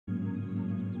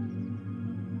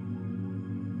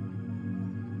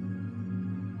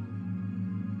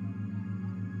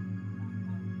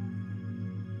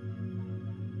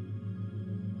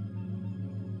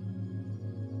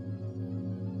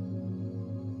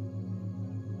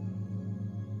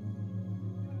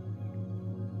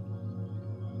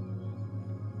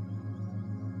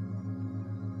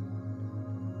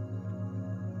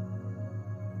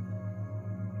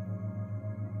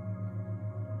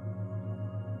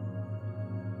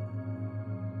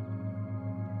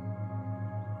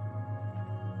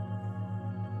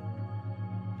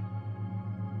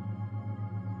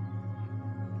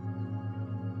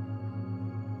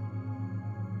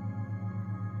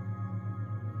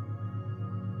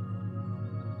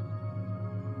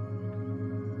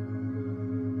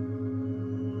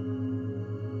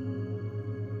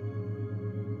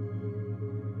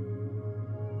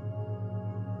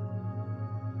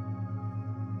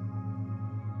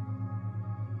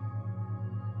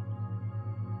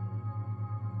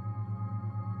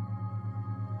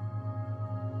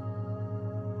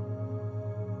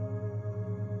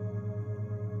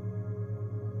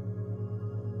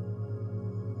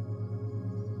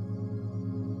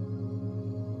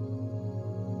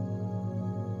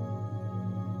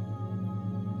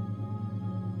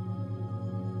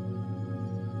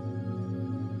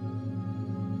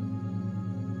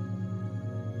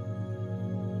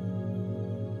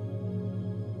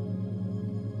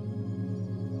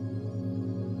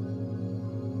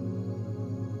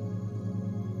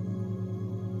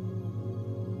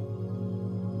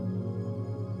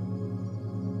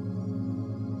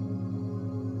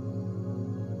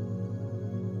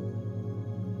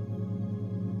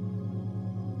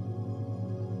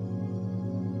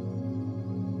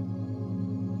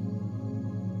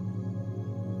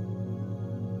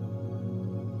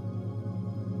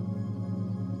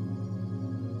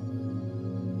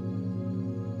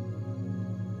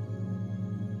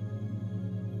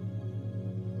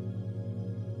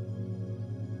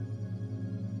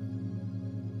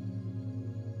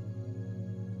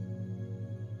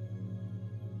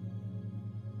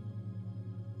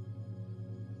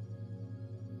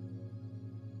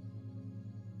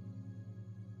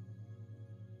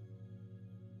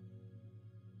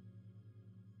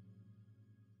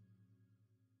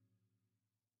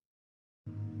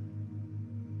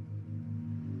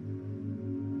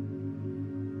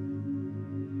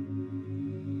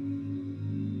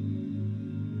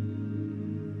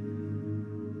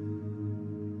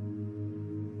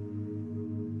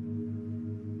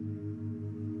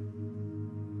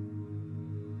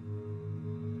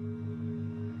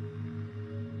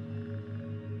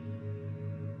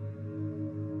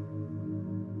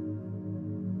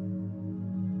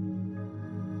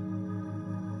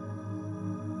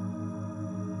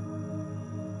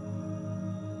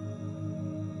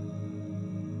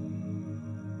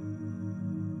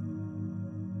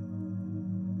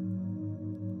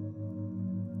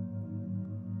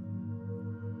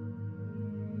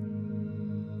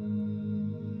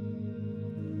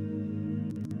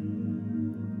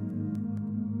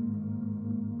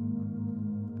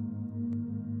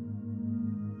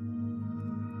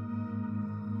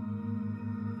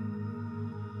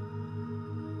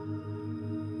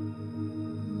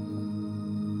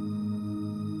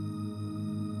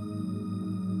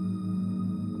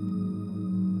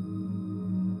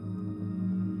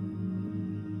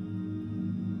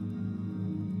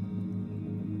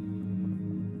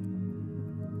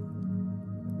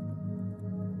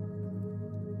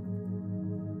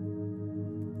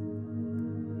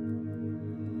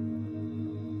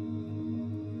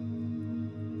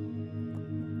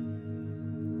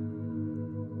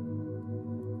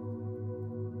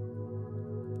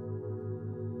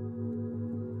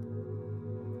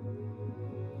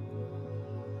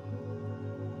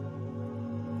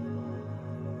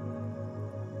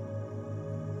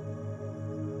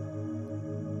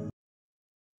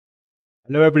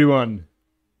Hello everyone,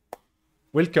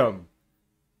 welcome.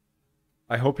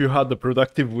 I hope you had a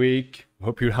productive week.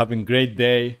 Hope you're having a great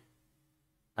day.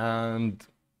 And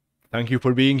thank you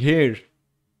for being here.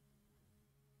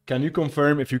 Can you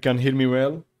confirm if you can hear me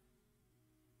well?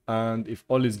 And if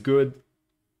all is good?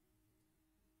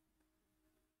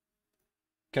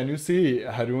 Can you see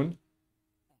Harun?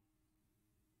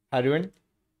 Harun?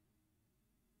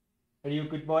 Are you a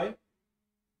good boy?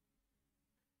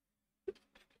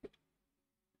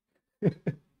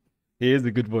 He is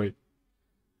a good boy.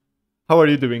 How are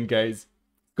you doing, guys?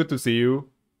 Good to see you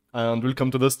and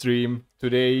welcome to the stream.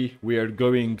 Today we are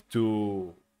going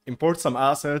to import some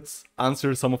assets,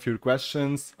 answer some of your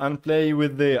questions, and play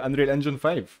with the Unreal Engine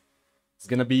 5. It's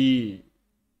gonna be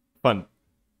fun.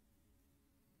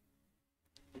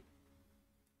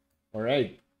 All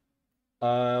right.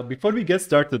 Before we get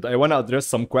started, I want to address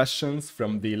some questions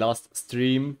from the last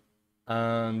stream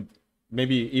and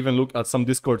maybe even look at some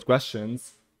Discord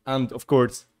questions. And of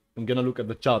course, I'm gonna look at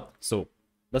the chat. So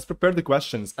let's prepare the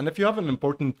questions. And if you have an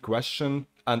important question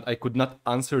and I could not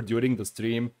answer during the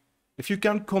stream, if you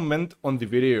can comment on the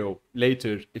video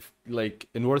later, if like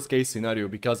in worst case scenario,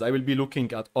 because I will be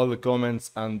looking at all the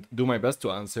comments and do my best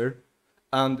to answer.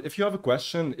 And if you have a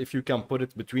question, if you can put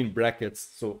it between brackets,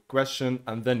 so question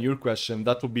and then your question,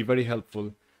 that would be very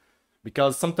helpful.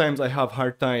 Because sometimes I have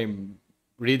hard time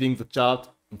reading the chat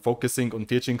and focusing on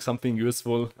teaching something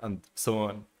useful and so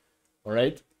on. All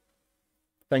right?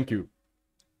 Thank you.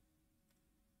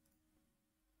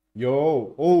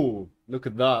 Yo, oh, look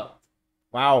at that.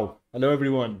 Wow. Hello,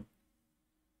 everyone.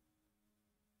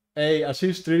 Hey,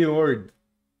 Ashish Reward.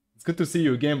 It's good to see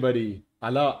you again, buddy.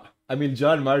 Ala, Amil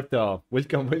Jan Marta.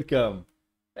 Welcome, welcome.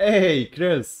 Hey,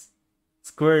 Chris,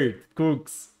 Squirt,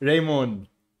 Cooks, Raymond.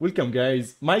 Welcome,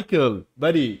 guys. Michael,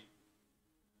 buddy.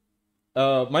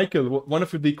 Michael, one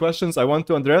of the questions I want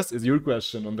to address is your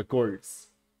question on the course.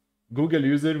 Google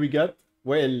user we get?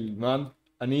 Well, man,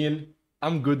 Anil,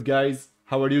 I'm good, guys.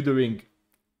 How are you doing?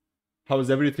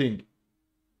 How's everything?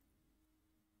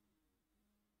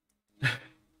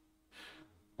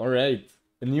 All right.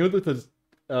 New to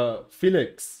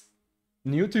Felix,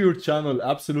 new to your channel.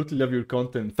 Absolutely love your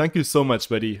content. Thank you so much,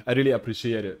 buddy. I really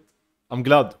appreciate it. I'm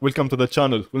glad. Welcome to the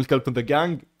channel. Welcome to the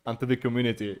gang and to the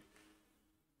community.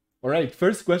 All right.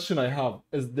 First question I have: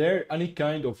 is there any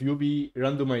kind of UV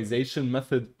randomization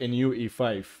method in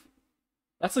UE5?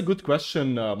 That's a good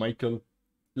question, Michael.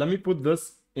 Let me put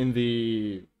this in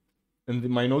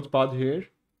my notepad here,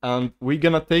 and we're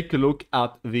gonna take a look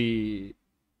at the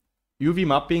UV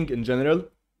mapping in general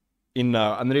in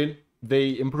Unreal.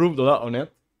 They improved a lot on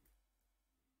it.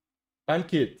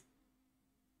 Pankit,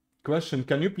 question: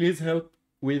 can you please help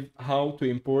with how to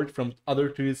import from other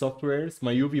 3D softwares?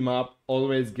 My UV map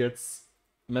always gets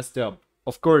messed up.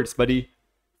 Of course, buddy.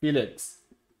 Felix,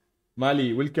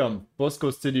 Mali, welcome.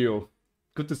 Bosco Studio,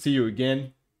 good to see you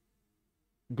again.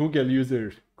 Google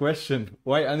user, question: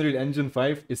 why Unreal Engine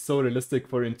 5 is so realistic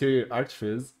for interior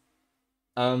Archviz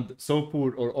and so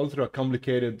poor or ultra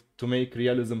complicated to make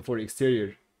realism for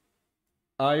exterior?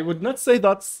 I would not say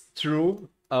that's true.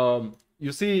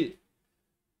 You see,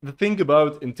 the thing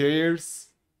about interiors,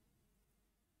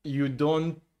 you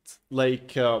don't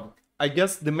like, I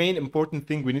guess the main important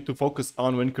thing we need to focus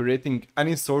on when creating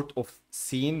any sort of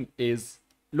scene is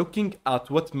looking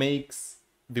at what makes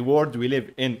the world we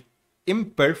live in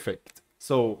imperfect.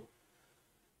 So,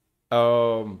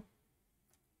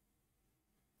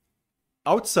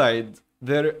 outside,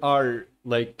 there are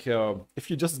like,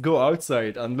 if you just go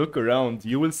outside and look around,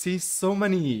 you will see so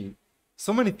many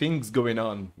things going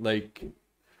on, like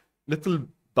little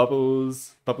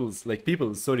bubbles, like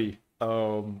people, sorry,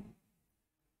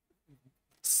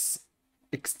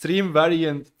 extreme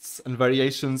variants and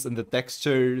variations in the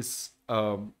textures.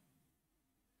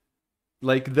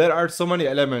 Like there are so many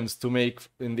elements to make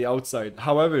in the outside.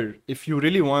 However, if you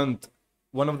really want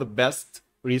one of the best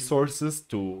resources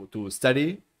to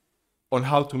study on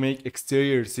how to make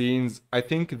exterior scenes, I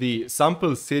think the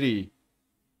sample city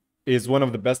is one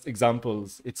of the best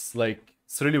examples. It's like,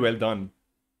 it's really well done.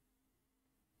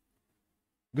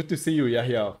 Good to see you,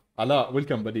 Yahya. Ala,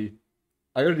 welcome, buddy.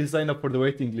 I already signed up for the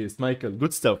waiting list. Michael,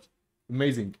 good stuff.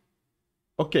 Amazing.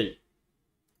 Okay.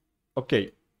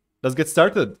 Okay, let's get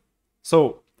started.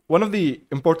 So, one of the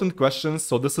important questions,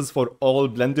 so this is for all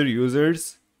Blender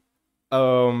users.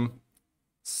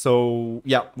 So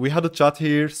yeah, we had a chat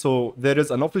here. So there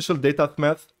is an official data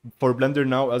method for Blender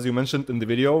now, as you mentioned in the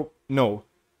video. No.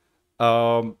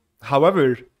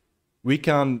 However, we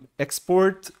can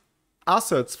export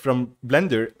assets from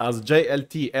Blender as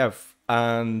JLTF,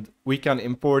 and we can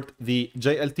import the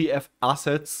JLTF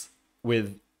assets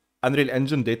with Unreal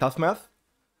Engine data method.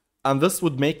 And this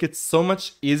would make it so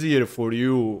much easier for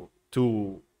you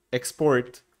to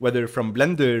export, whether from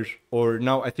Blender or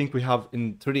now I think we have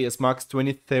in 3ds Max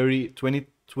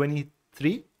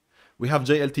 2023, we have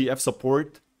JLTF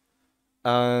support.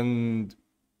 And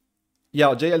yeah,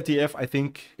 JLTF, I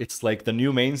think it's like the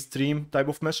new mainstream type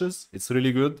of meshes. It's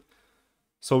really good.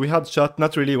 So we had chat,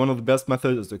 not really one of the best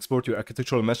methods to export your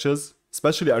architectural meshes,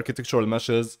 especially architectural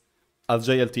meshes, as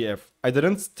JLTF. I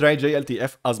didn't try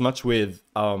JLTF as much with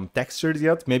textures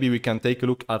yet. Maybe we can take a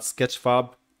look at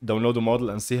Sketchfab, download the model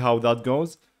and see how that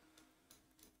goes.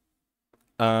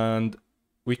 And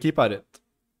we keep at it.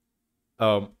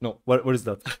 No, what is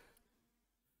that?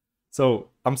 So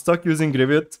I'm stuck using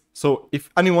Revit. So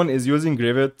if anyone is using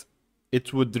Revit,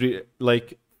 it would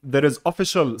there is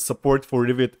official support for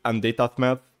Revit and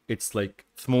DataMath. It's like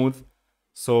smooth.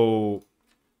 So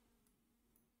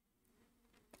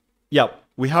yeah,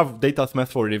 we have DataMath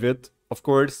for Revit, of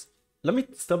course. Let me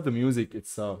stop the music.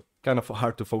 It's kind of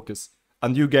hard to focus.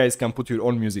 And you guys can put your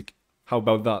own music. How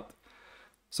about that?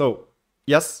 So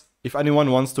yes, if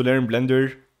anyone wants to learn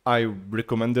Blender, I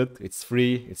recommend it. It's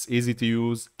free, it's easy to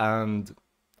use, and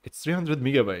it's 300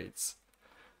 megabytes.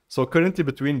 So currently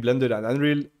between Blender and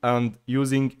Unreal, and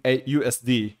using a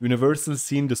USD, Universal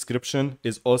Scene Description,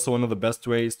 is also one of the best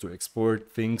ways to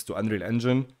export things to Unreal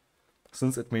Engine,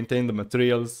 since it maintains the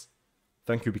materials.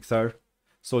 Thank you, Pixar.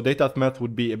 So DataMath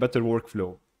would be a better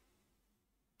workflow.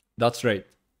 That's right.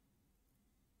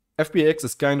 FBX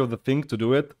is kind of the thing to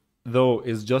do it, though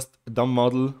it's just a dumb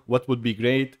model. What would be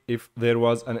great if there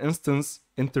was an instance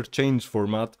interchange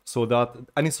format so that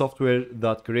any software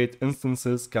that create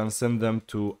instances can send them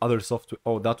to other software.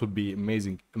 Oh, that would be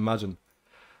amazing. Imagine.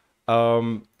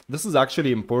 This is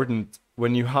actually important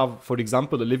when you have, for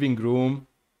example, a living room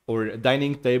or a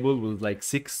dining table with like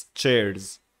 6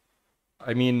 chairs.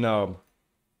 I mean,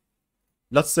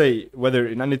 let's say whether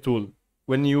in any tool,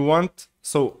 when you want,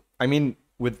 so I mean,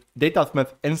 with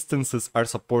DataMath, instances are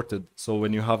supported. So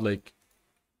when you have like,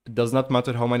 it does not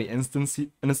matter how many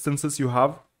instances you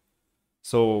have.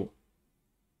 So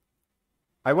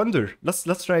I wonder,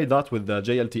 let's try that with the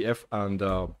JLTF and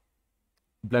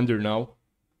Blender now.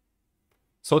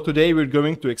 So today we're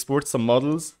going to export some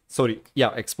models.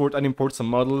 Export and import some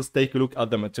models, take a look at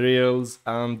the materials,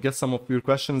 and get some of your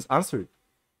questions answered.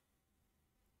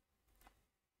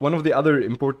 One of the other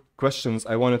important questions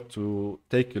I wanted to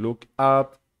take a look at.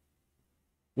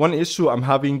 One issue I'm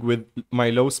having with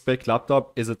my low spec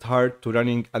laptop is it hard to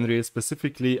running Unreal.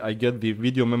 Specifically, I get the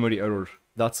video memory error.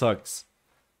 That sucks.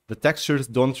 The textures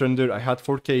don't render. I had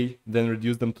 4K, then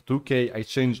reduced them to 2K. I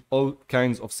changed all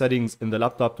kinds of settings in the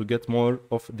laptop to get more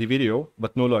of the video,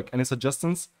 but no luck. Any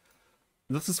suggestions?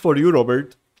 This is for you,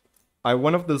 Robert.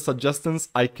 One of the suggestions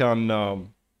I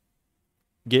can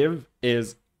give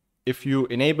is if you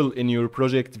enable in your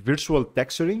project virtual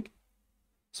texturing.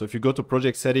 So if you go to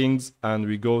project settings and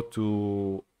we go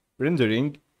to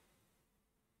rendering,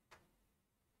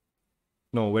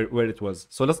 no, where it was.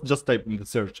 So let's just type in the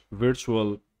search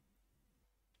virtual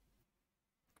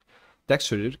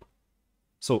texture.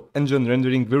 So engine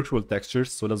rendering virtual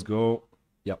textures. So let's go.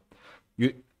 Yeah,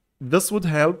 this would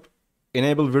help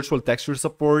enable virtual texture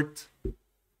support.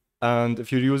 And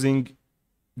if you're using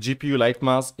GPU light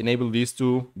mask, enable these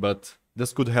two, but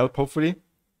this could help hopefully.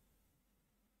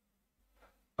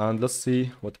 And let's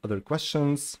see what other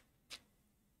questions.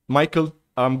 Michael,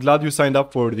 I'm glad you signed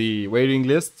up for the waiting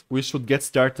list. We should get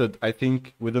started, I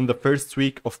think, within the first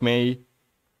week of May.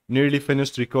 Nearly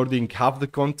finished recording half the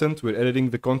content. We're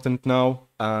editing the content now.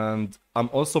 And I'm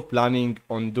also planning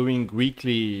on doing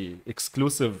weekly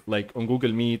exclusive, like on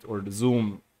Google Meet or the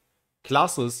Zoom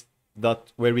classes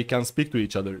where we can speak to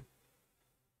each other.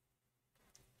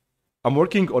 I'm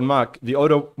working on Mac. The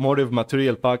automotive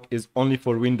material pack is only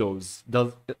for Windows.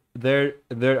 Is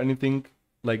there anything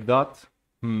like that?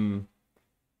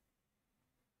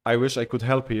 I wish I could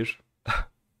help here.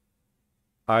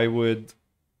 I would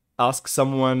ask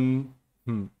someone.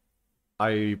 I'm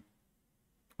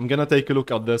gonna take a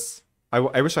look at this.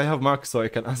 I wish I have Mac so I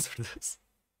can answer this.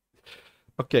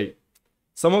 Okay.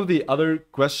 Some of the other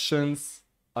questions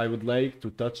I would like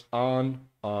to touch on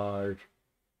are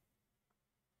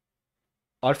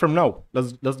from now.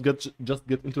 Let's just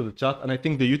get into the chat. And I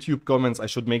think the YouTube comments, I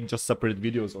should make just separate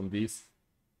videos on these.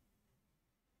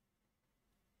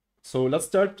 So let's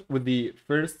start with the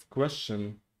first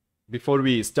question before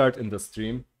we start in the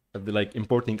stream of the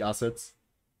importing assets.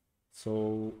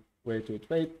 So wait.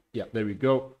 Yeah, there we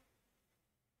go.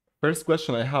 First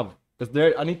question I have, is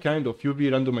there any kind of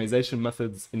UV randomization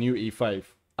methods in UE5?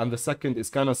 And the second is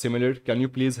kind of similar. Can you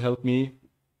please help me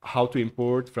how to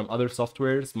import from other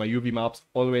softwares? My UV maps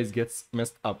always gets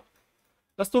messed up.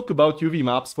 let's talk about UV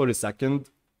maps for a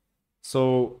second.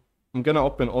 So I'm gonna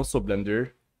open also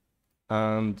Blender,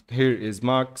 and here is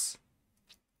Max.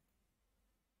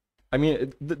 I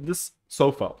mean, this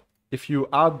sofa, if you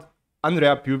add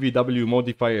unwrap UVW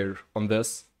modifier on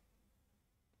this,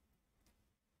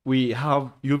 we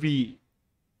have UV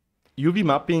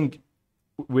mapping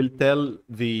will tell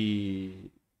the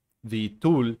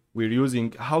tool we're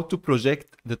using how to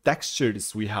project the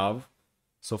textures we have.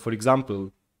 So for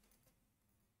example,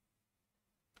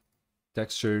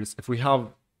 textures, if we have,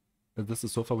 is this a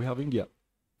sofa we're having? Yeah.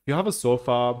 You have a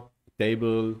sofa,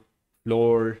 table,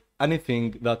 floor,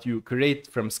 anything that you create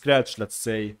from scratch, let's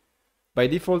say, by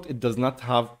default, it does not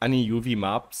have any UV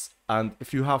maps. And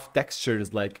if you have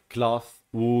textures like cloth,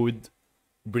 wood,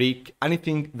 brick,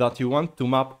 anything that you want to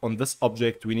map on this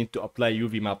object, we need to apply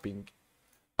UV mapping.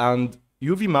 And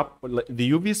UV map,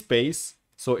 the UV space,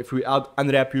 so if we add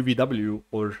unwrap UVW,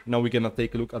 or now we're gonna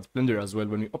take a look at Blender as well,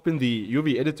 when we open the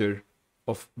UV editor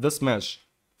of this mesh,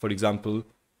 for example,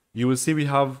 you will see we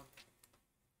have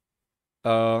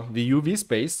the UV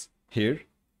space here.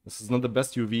 This is not the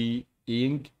best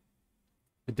UV-ing.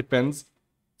 It depends.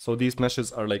 So these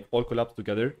meshes are like all collapsed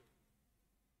together.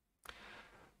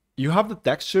 You have the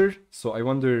texture. So I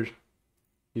wonder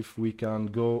if we can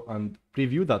go and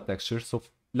preview that texture. So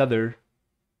leather.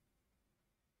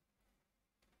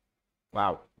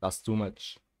 Wow, that's too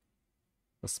much.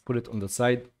 Let's put it on the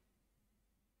side.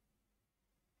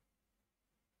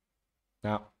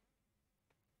 Now.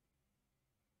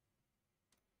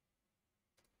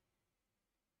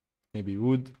 Maybe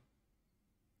wood.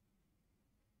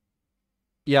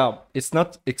 Yeah, it's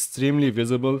not extremely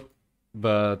visible,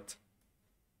 but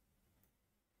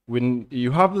when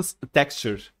you have this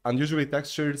texture, and usually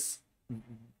textures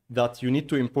that you need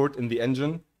to import in the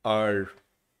engine are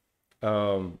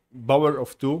power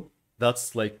of 2.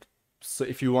 That's like, so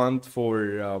if you want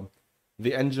for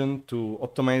the engine to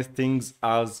optimize things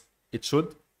as it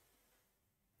should.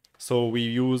 So we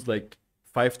use like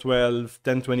 512,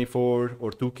 1024,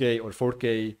 or 2K or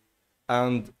 4K.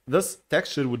 And this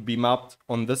texture would be mapped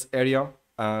on this area.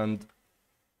 And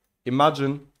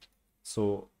imagine,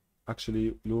 so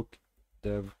actually look,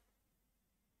 dev.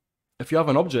 If you have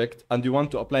an object and you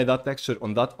want to apply that texture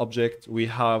on that object, we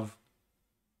have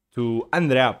to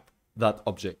unwrap that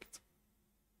object.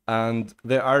 And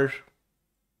there are,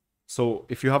 so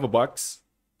if you have a box,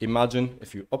 imagine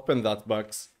if you open that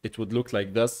box, it would look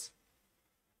like this.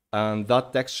 And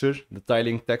that texture, the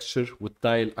tiling texture, would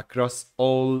tile across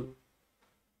all,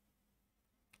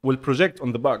 will project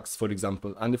on the box, for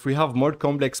example. And if we have more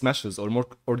complex meshes or more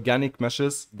organic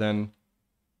meshes, then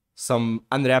some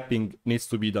unwrapping needs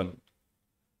to be done.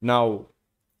 Now,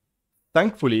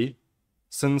 thankfully,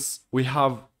 since we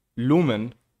have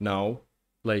Lumen now,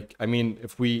 like, I mean,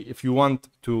 if you want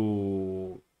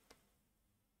to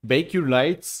bake your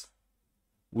lights,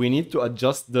 we need to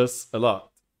adjust this a lot.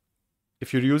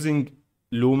 If you're using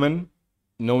Lumen,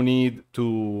 no need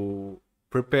to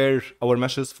prepare our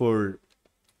meshes for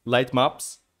light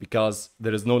maps because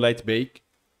there is no light bake.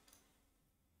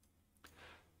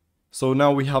 So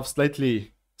now we have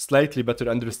slightly better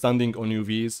understanding on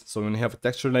UVs. So when you have a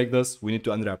texture like this, we need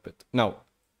to unwrap it. Now,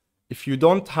 if you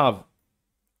don't have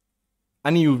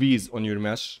any UVs on your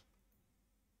mesh,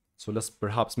 so let's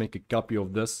perhaps make a copy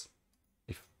of this.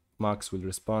 If Max will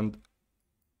respond,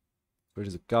 where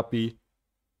is a copy?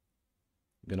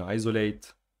 I'm gonna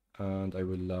isolate, and I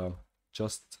will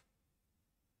just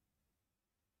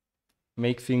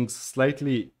make things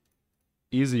slightly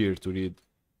easier to read.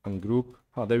 Ungroup.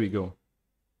 Ah, there we go.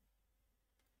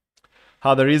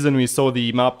 The reason we saw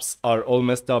the maps are all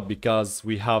messed up because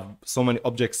we have so many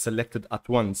objects selected at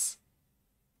once.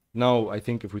 Now, I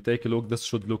think if we take a look, this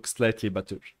should look slightly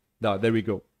better. There we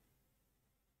go.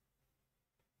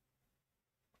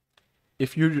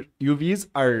 If your UVs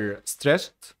are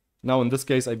stretched, now in this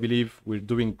case, I believe we're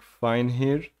doing fine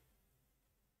here.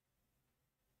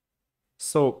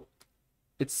 So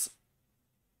it's,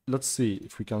 let's see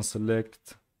if we can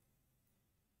select,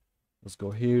 let's go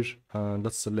here and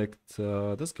let's select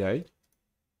this guy.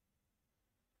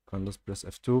 And let's press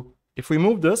F2. If we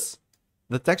move this,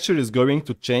 the texture is going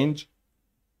to change.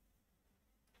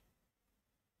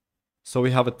 So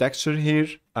we have a texture here,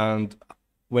 and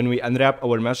when we unwrap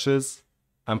our meshes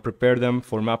and prepare them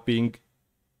for mapping,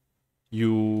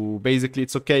 you basically,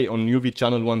 it's okay on UV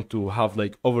channel 1 to have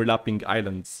like overlapping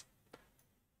islands.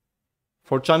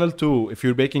 For channel 2, if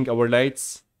you're baking our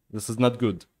lights, this is not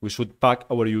good. We should pack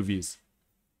our UVs.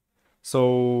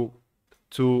 So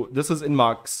this is in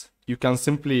Max. You can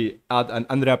simply add an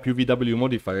unwrap UVW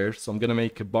modifier. So I'm gonna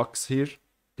make a box here.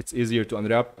 It's easier to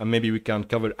unwrap, and maybe we can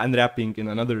cover unwrapping in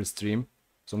another stream.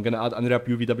 So I'm gonna add unwrap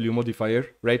UVW modifier.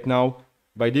 Right now,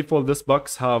 by default, this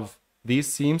box have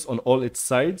these seams on all its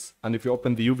sides. And if you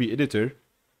open the UV editor,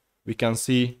 we can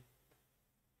see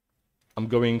I'm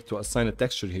going to assign a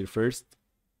texture here first.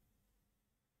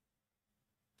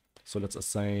 So let's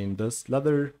assign this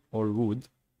leather or wood.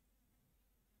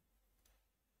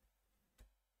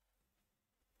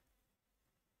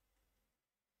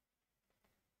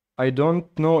 I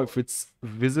don't know if it's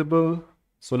visible.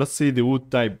 So let's see the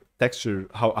wood type texture,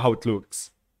 how it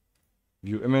looks.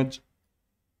 View image.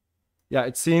 Yeah,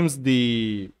 it seems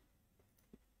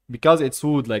because it's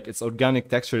wood, like it's organic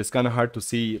texture, it's kind of hard to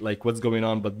see like what's going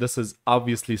on, but this is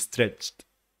obviously stretched.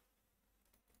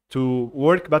 To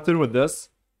work better with this,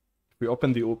 we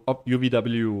open the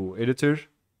UVW editor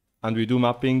and we do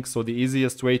mapping. So the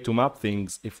easiest way to map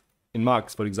things, if in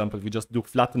Max, for example, if we just do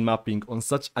flatten mapping on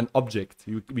such an object,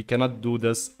 we cannot do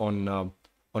this on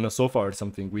a sofa or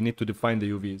something. We need to define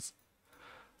the UVs.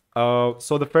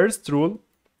 So the first rule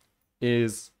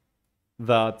is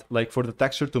that, like, for the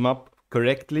texture to map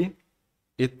correctly,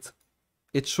 it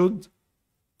should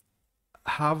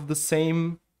have the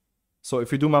same. So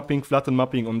if we do mapping, flatten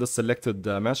mapping on the selected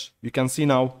mesh, you can see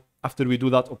now after we do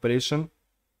that operation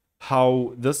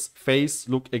how this face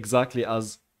look exactly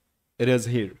as it is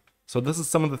here. So this is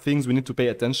some of the things we need to pay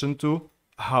attention to,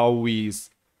 how we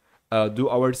do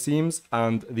our seams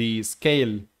and the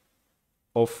scale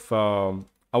of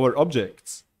our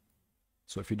objects.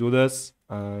 So if you do this,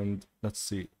 and let's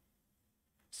see.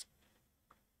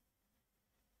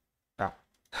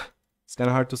 It's kind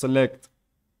of hard to select.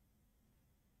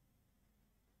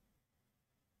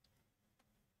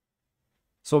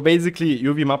 So basically,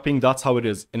 UV mapping, that's how it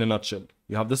is in a nutshell.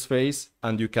 You have this face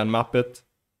and you can map it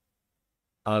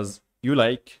as you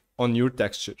like on your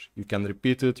texture. You can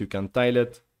repeat it, you can tile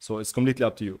it. So it's completely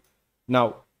up to you.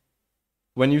 Now,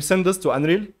 when you send this to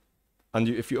Unreal, and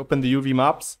if you open the UV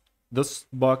maps, this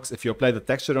box, if you apply the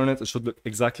texture on it, it should look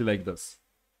exactly like this.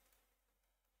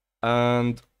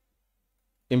 And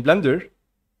in Blender,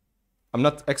 I'm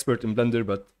not expert in Blender,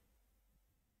 but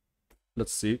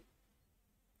let's see.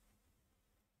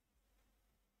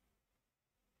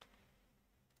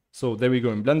 So there we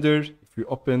go in Blender. If you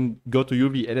go to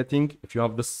UV editing, if you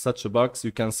have such a box,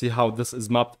 you can see how this is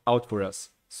mapped out for us.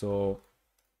 So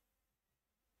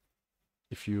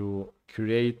if you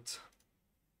create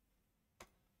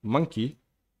monkey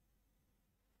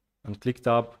and click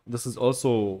tab, this is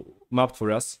also mapped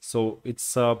for us. So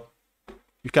it's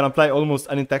you can apply almost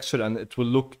any texture and it will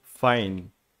look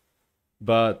fine.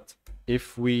 But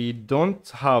if we don't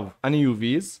have any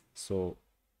UVs, so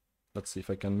let's see if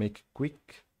I can make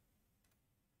quick.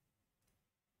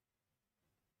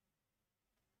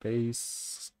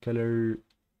 Base color.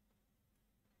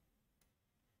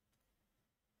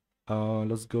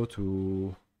 Let's go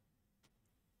to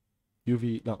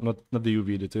UV, no, not the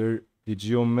UV editor, the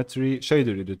geometry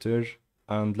shader editor,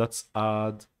 and let's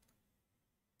add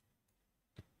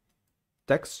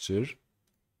texture.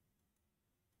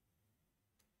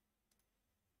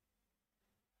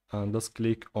 And let's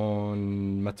click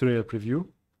on material preview.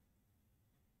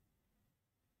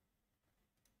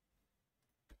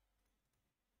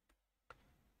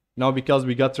 Now, because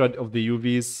we got rid of the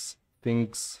UVs,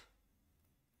 it's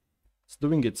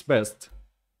doing its best.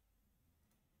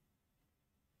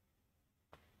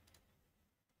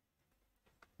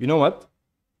 You know what?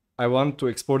 I want to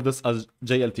export this as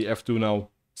JLTF2 now,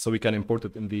 so we can import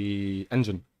it in the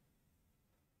engine.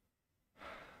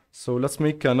 So let's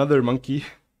make another monkey.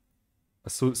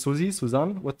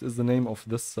 Suzanne? What is the name of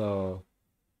this? Or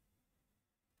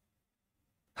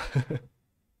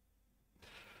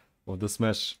this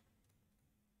mesh.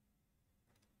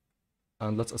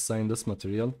 And let's assign this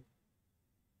material.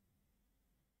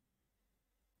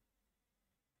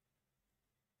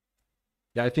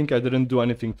 Yeah, I think I didn't do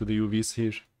anything to the UVs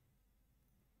here.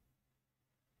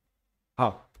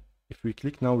 If we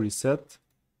click now reset.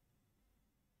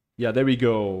 Yeah, there we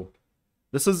go.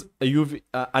 This is a UV,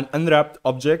 an unwrapped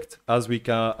object as we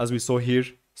saw here.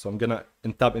 So I'm gonna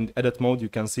tab in edit mode. You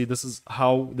can see this is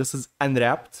how this is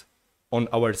unwrapped on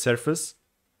our surface,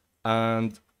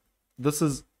 and this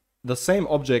is the same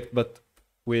object but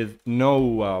with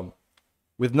no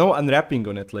unwrapping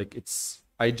on it. Like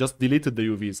I just deleted the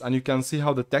UVs, and you can see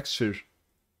how the texture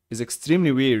is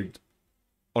extremely weird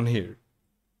on here.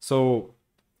 So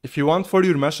if you want for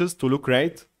your meshes to look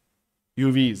right,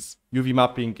 UV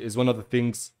mapping is one of the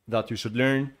things that you should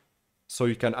learn, so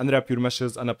you can unwrap your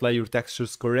meshes and apply your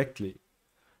textures correctly.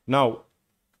 Now,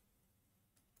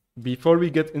 before we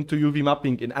get into UV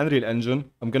mapping in Unreal Engine,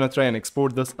 I'm gonna try and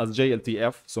export this as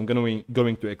JLTF. So I'm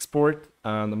going to export,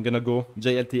 and I'm gonna go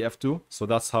JLTF2. So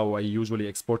that's how I usually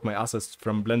export my assets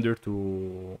from Blender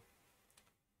to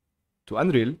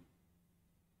Unreal.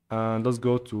 And let's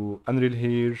go to Unreal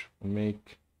here and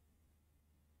make.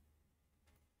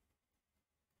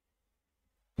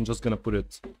 I'm just gonna put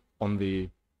it on the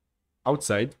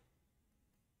outside.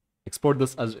 Export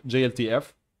this as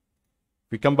JLTF.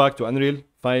 We come back to Unreal,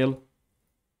 File,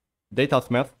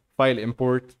 Datathmet, File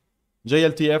Import.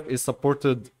 JLTF is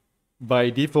supported by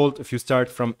default if you start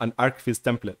from an Archviz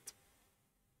template.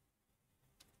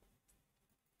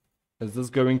 Is this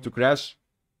going to crash?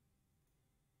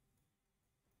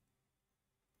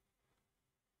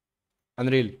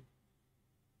 Unreal.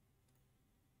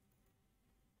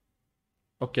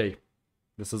 Okay,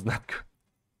 this is not good.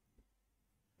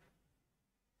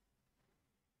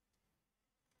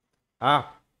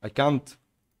 Ah, I can't.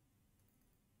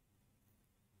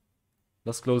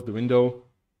 Let's close the window.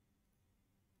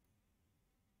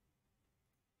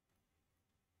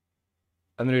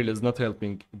 Unreal is not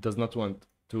helping. It does not want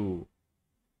to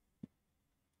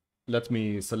let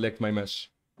me select my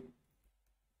mesh.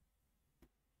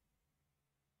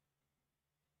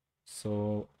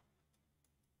 So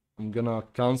I'm gonna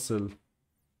cancel.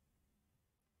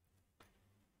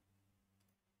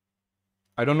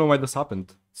 I don't know why this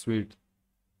happened. It's weird.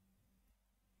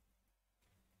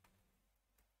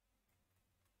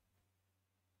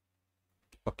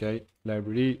 Okay,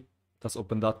 library. Let's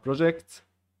open that project.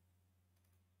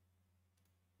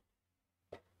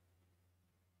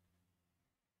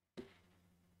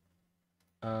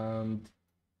 And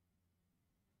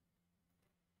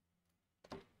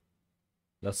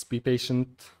let's be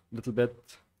patient a little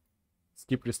bit.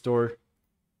 Skip restore.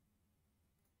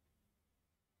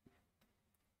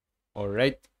 All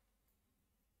right.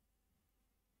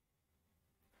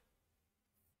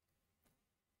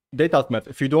 Datathmet.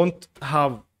 If you don't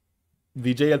have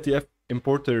the JLTF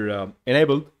importer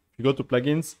enabled, you go to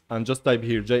plugins and just type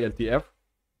here JLTF.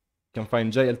 You can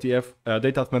find JLTF,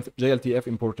 Datathmet JLTF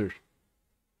importer.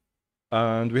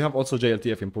 And we have also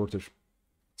JLTF importer.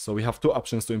 So we have two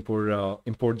options to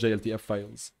import JLTF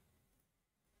files.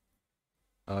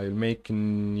 I'll make a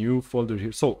new folder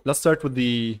here. So let's start with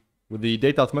the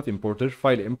Datathmet importer,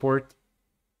 file import.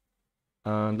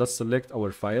 And let's select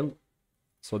our file.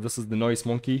 So this is the noise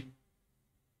monkey.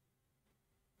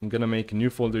 I'm gonna make a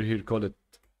new folder here, call it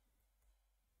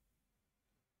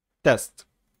test.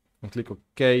 And click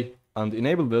OK and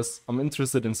enable this. I'm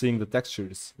interested in seeing the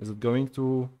textures. Is it going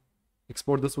to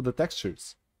export this with the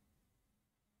textures?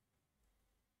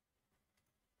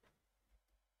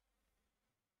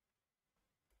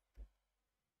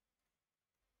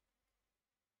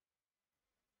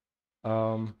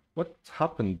 What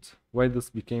happened? Why this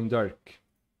became dark?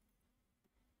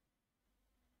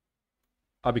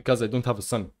 Ah, because I don't have a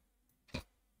sun.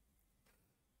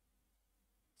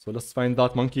 So let's find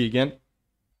that monkey again.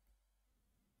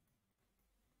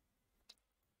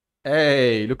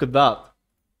 Hey, look at that.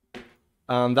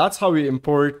 And that's how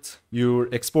you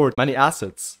export many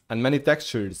assets and many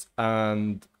textures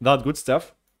and that good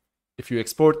stuff. If you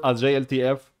export as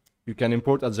JLTF, you can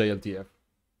import as JLTF.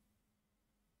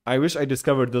 I wish I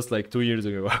discovered this like 2 years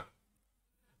ago.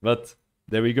 But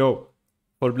there we go.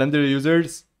 For Blender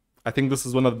users, I think this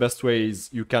is one of the best ways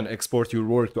you can export your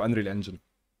work to Unreal Engine.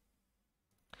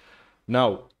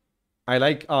 Now, I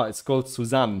like, it's called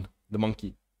Suzanne, the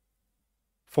monkey.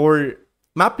 For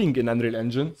mapping in Unreal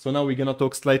Engine, so now we're gonna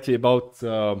talk slightly about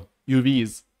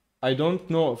UVs. I don't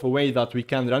know of a way that we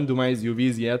can randomize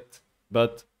UVs yet,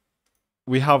 but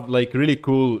we have like really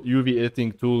cool UV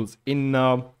editing tools in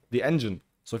the engine.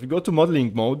 So if you go to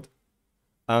modeling mode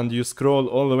and you scroll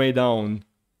all the way down,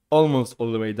 almost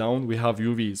all the way down, we have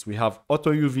UVs. We have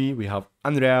auto UV, we have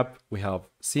unwrap, we have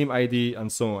seam ID, and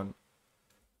so on.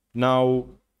 Now,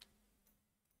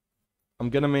 I'm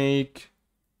gonna make,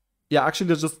 actually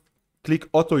let's just click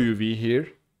auto UV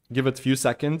here, give it a few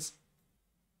seconds,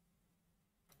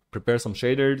 prepare some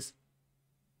shaders.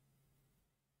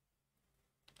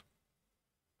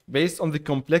 Based on the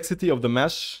complexity of the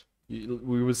mesh, we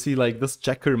will see like this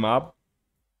checker map,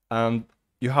 and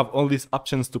you have all these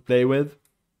options to play with.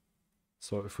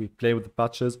 So if we play with the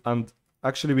patches, and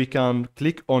actually we can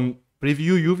click on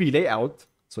preview UV layout.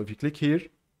 So if you click here,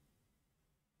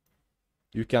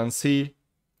 you can see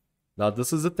that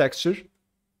this is the texture,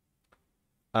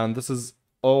 and this is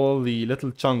all the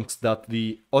little chunks that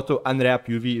the auto unwrap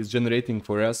UV is generating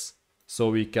for us, so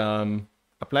we can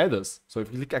apply this. So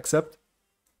if you click accept,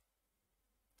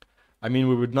 I mean,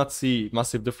 we would not see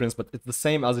massive difference, but it's the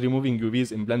same as removing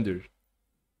UVs in Blender.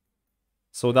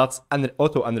 So that's an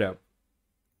auto unwrap.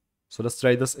 So let's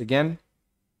try this again.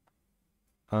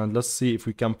 And let's see if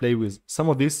we can play with some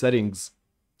of these settings.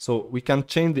 So we can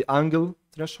change the angle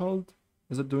threshold.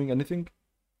 Is it doing anything?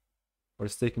 Or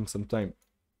it's taking some time?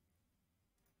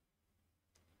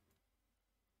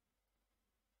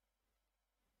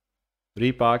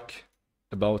 Repack,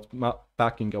 about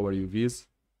packing our UVs.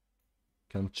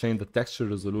 Can change the texture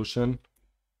resolution.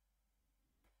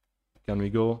 Can we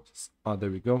go? Ah,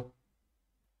 there we go.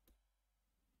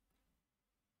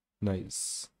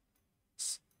 Nice.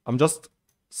 I'm just,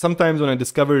 sometimes when I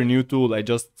discover a new tool, I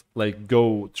just like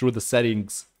go through the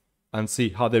settings and see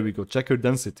how, there we go. Checker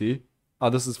density. Ah,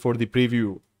 this is for the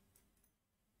preview.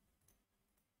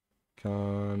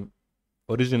 Can,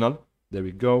 original, there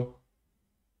we go.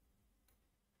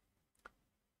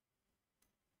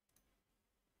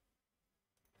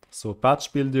 So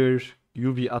patch builder,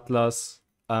 UV atlas,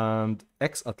 and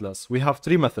X atlas. We have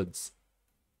 3 methods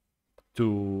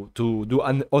to do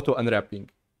an auto unwrapping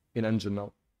in engine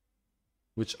now,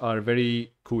 which are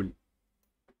very cool.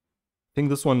 I think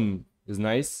this one is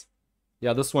nice.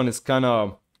 Yeah, this one is kind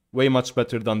of way much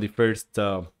better than the first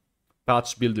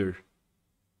patch builder.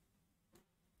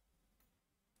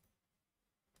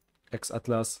 X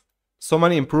atlas. So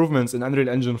many improvements in Unreal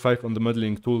Engine 5 on the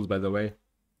modeling tools, by the way.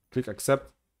 Click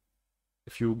accept.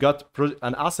 If you got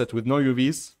an asset with no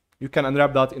UVs, you can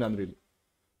unwrap that in Unreal.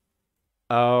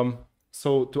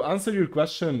 So to answer your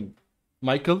question,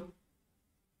 Michael,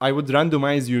 I would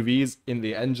randomize UVs in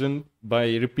the engine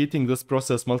by repeating this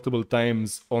process multiple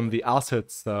times on the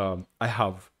assets I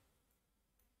have.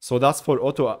 So that's for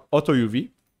auto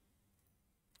UV.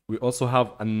 We also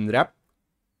have unwrap.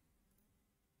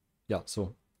 Yeah,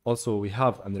 so also we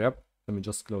have unwrap. Let me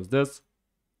just close this.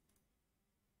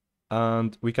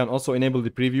 And we can also enable the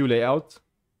preview layout.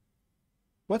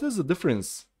 What is the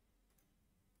difference?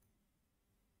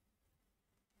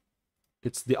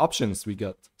 It's the options we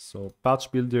got. So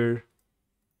patch builder.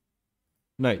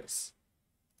 Nice.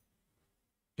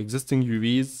 Existing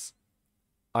UVs.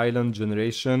 Island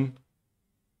generation.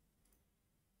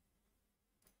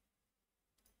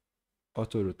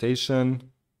 Auto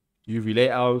rotation. UV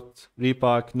layout.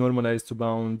 Repack. Normalize to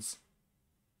bounds.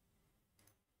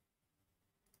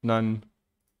 None.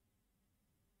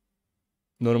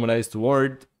 Normalize to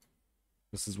word.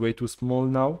 This is way too small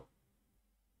now.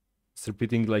 It's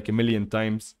repeating like a million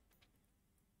times.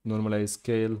 Normalize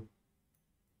scale.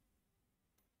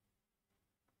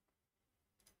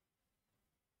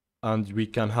 And we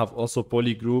can have also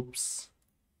polygroups.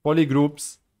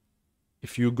 Polygroups,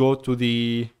 if you go to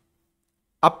the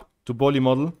up to poly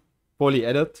model, poly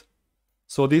edit.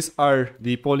 So these are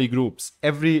the polygroups.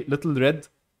 Every little red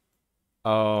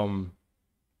so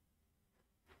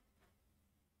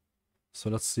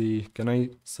let's see, can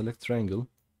I select triangle?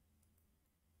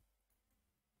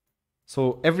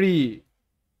 So every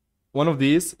one of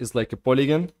these is like a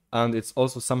polygon, and it's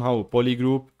also somehow a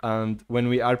polygroup. And when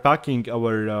we are packing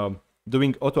our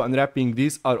doing auto unwrapping,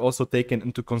 these are also taken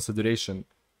into consideration,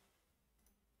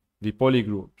 the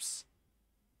polygroups.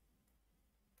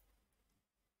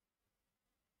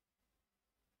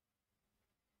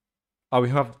 We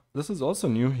have, this is also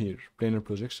new here, planar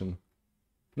projection.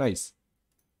 Nice.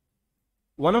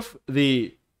 One of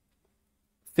the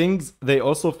things they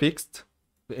also fixed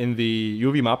in the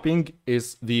UV mapping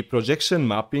is the projection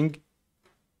mapping.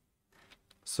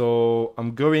 So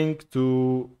I'm going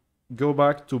to go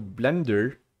back to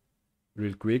Blender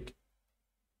real quick.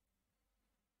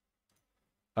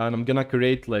 And I'm gonna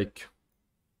create like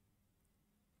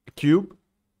a cube,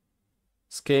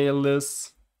 scale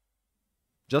this,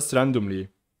 just randomly,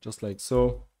 just like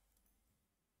so.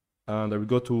 And I will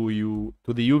go to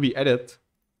the UV edit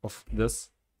of this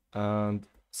and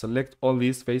select all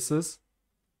these faces,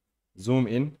 zoom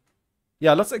in.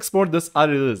 Yeah, let's export this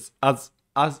as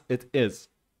it is.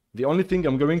 The only thing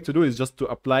I'm going to do is just to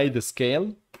apply the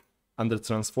scale under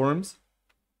transforms.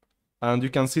 And you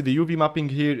can see the UV mapping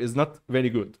here is not very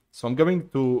good. So I'm going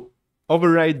to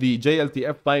override the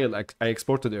JLTF file I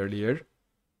exported earlier.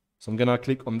 So I'm gonna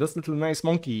click on this little nice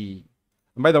monkey.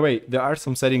 And by the way, there are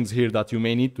some settings here that you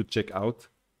may need to check out.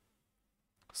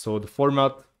 So the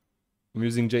format, I'm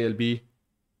using JLB.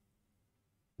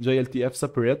 JLTF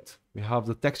separate. We have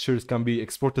the textures can be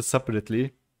exported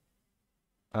separately.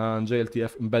 And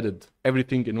JLTF embedded.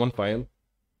 Everything in one file.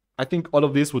 I think all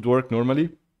of this would work normally.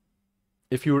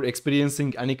 If you're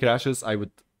experiencing any crashes, I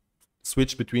would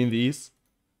switch between these.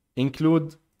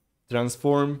 Include,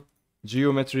 transform,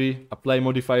 geometry, apply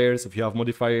modifiers if you have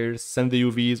modifiers, send the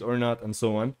UVs or not, and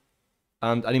so on.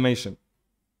 And animation.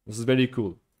 This is very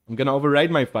cool. I'm gonna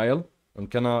override my file. I'm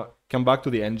gonna come back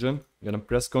to the engine. I'm gonna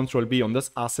press Ctrl B on this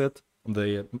asset, on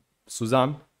the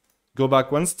Suzanne, go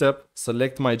back one step,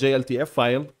 select my JLTF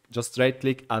file, just right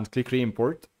click and click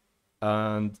re-import,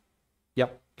 and yeah,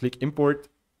 click import,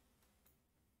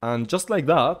 and just like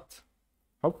that,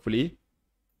 hopefully,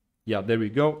 yeah, there we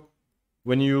go.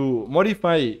 When you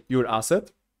modify your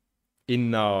asset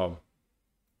in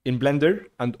Blender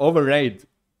and override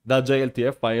that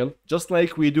JLTF file, just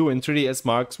like we do in 3ds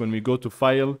Max when we go to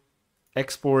File,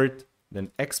 Export,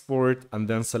 and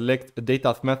then select a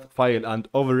data.math file and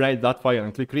override that file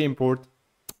and click re-import,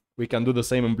 we can do the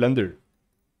same in Blender.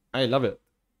 I love it.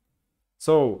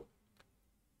 So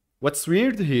what's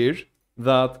weird here,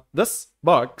 that this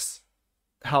box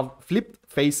have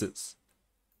flipped faces.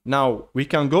 Now we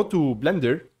can go to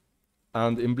Blender,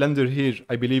 and in Blender here,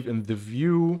 I believe in the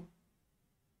view,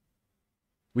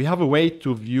 we have a way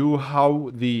to view how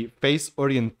the face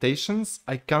orientations.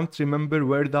 I can't remember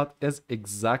where that is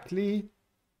exactly,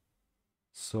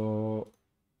 so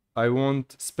I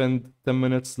won't spend 10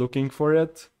 minutes looking for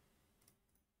it.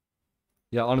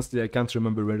 Yeah, honestly, I can't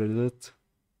remember where it is.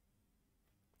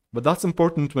 But that's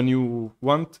important when you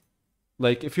want,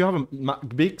 like, if you have a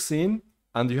big scene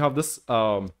and you have this,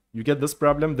 you get this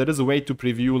problem, there is a way to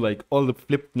preview like all the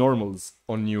flipped normals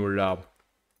on your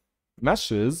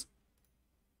meshes.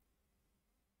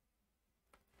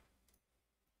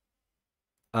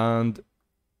 And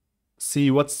see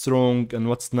what's wrong and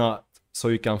what's not, so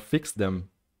you can fix them.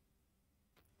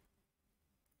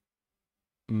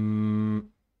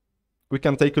 We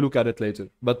can take a look at it later.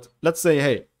 But let's say,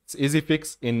 hey, it's easy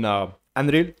fix in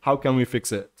Unreal. How can we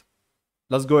fix it?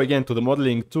 Let's go again to the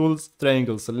modeling tools,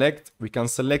 triangle select. We can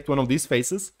select one of these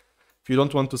faces. If you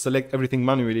don't want to select everything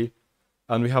manually,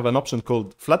 and we have an option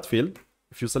called flat fill.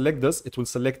 If you select this, it will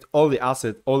select all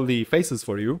the faces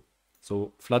for you.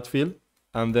 So flat fill.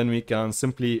 And then we can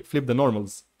simply flip the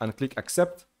normals and click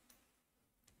accept.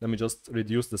 Let me just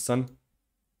reduce the sun.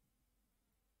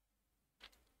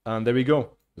 And there we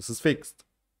go. This is fixed.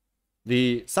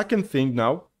 The second thing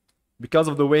now, because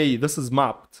of the way this is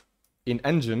mapped in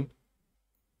Engine,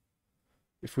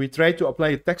 if we try to apply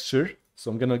a texture,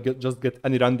 so I'm gonna just get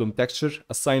any random texture,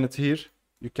 assign it here,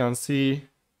 you can see,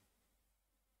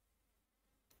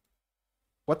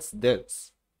 what's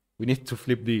this? We need to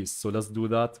flip these, so let's do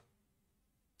that.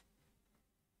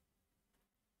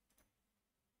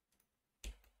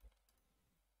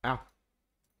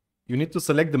 You need to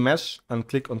select the mesh and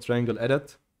click on triangle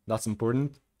edit. That's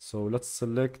important. So let's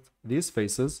select these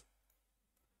faces.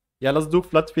 Yeah, let's do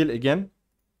flat fill again.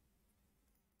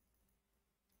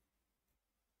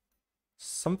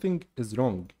 Something is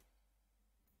wrong.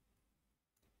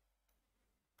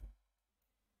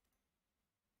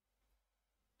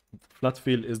 Flat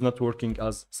fill is not working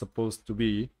as supposed to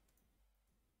be.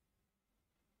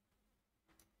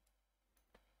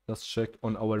 Let's check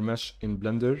on our mesh in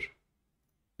Blender.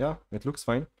 Yeah, it looks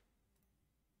fine.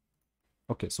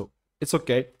 Okay, so it's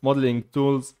okay. Modeling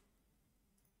tools,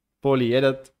 poly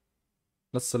edit.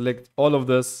 Let's select all of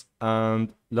this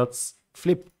and let's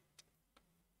flip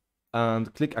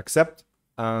and click accept.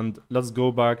 And let's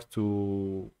go back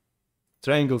to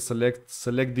triangle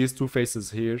select these two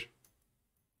faces here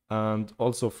and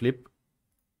also flip.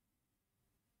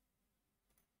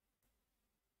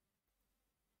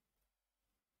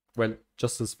 Well,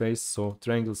 just this face, so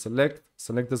triangle select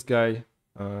this guy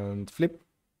and flip.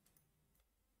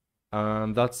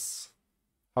 And that's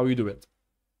how you do it.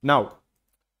 Now,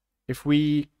 if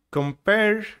we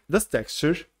compare this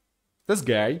texture, this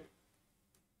guy,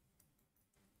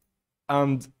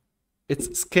 and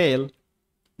its scale,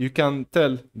 you can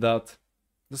tell that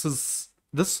this is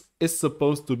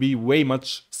supposed to be way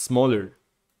much smaller,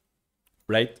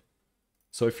 right?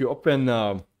 So if you open,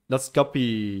 let's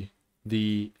copy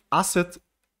the asset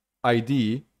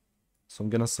ID. So I'm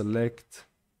gonna select,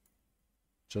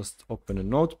 just open a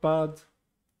notepad,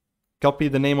 copy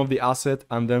the name of the asset,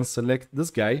 and then select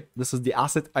this guy. This is the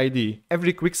asset ID.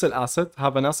 Every Quixel asset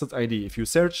have an asset ID. If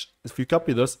you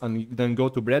copy this and then go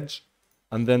to Bridge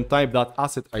and then type that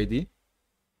asset ID,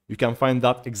 you can find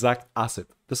that exact asset.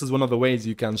 This is one of the ways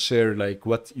you can share like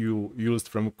what you used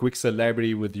from Quixel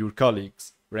library with your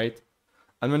colleagues, right?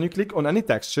 And when you click on any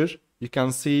texture, you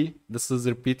can see this is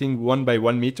repeating 1 by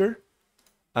 1 meter.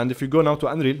 And if you go now to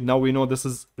Unreal, now we know this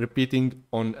is repeating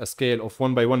on a scale of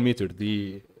 1 by 1 meter,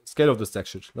 the scale of this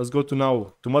texture. Let's go to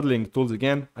now to modeling tools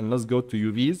again, and let's go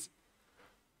to UVs.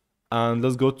 And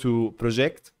let's go to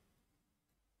project.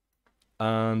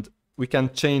 And we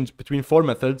can change between 4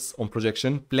 methods on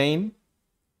projection: plane,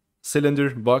 cylinder,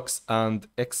 box, and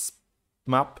X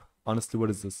map. Honestly, what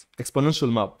is this?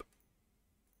 Exponential map.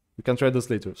 We can try this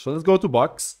later. So let's go to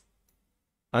box.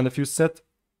 And if you set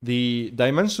the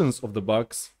dimensions of the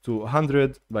box to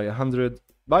 100 by 100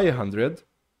 by 100,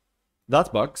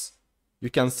 that box, you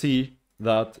can see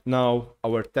that now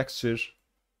our texture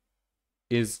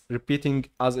is repeating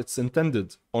as it's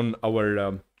intended on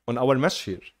our mesh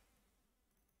here.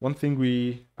 One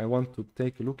thing I want to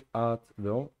take a look at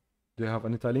though, do you have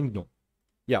any tiling? No.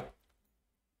 Yeah.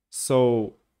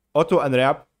 So auto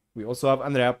unwrap, we also have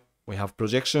unwrap, we have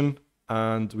projection,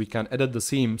 and we can edit the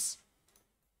seams.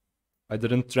 I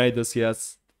didn't try this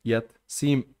yet.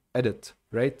 Seam edit,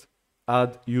 right?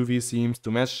 Add UV seams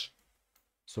to mesh.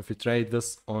 So if you try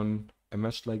this on a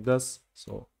mesh like this,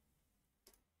 so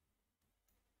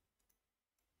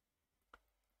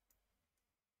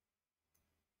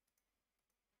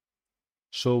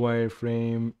show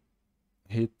wireframe,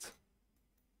 hit.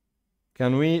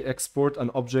 Can we export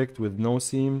an object with no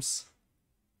seams?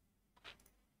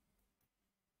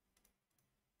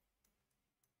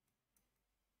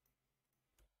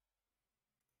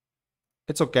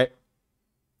 It's okay.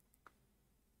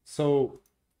 So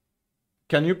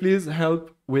can you please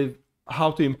help with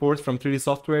how to import from 3D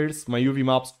softwares? My UV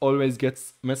maps always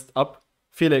gets messed up.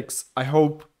 Felix, I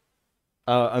hope,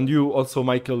 and you also,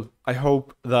 Michael, I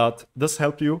hope that this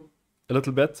helped you a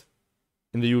little bit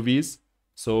in the UVs.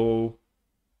 So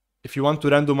if you want to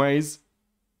randomize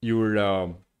your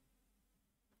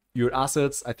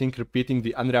assets, I think repeating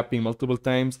the unwrapping multiple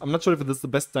times. I'm not sure if this is the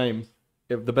best time,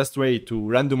 if the best way to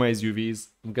randomize UVs.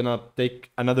 I'm gonna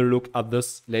take another look at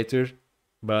this later,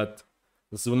 but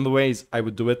this is one of the ways I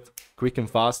would do it, quick and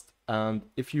fast. And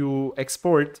if you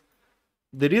export,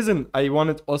 the reason I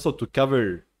wanted also to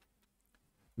cover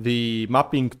the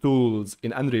mapping tools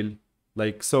in Unreal,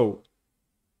 like so,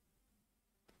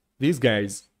 these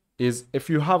guys, is if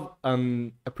you have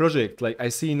a project, like I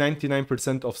see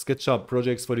 99% of SketchUp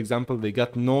projects, for example, they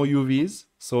got no UVs,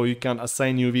 so you can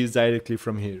assign UVs directly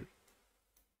from here.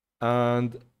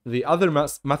 And the other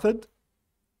method,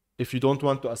 if you don't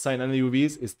want to assign any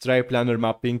UVs, is tri-planar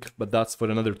mapping, but that's for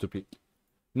another topic.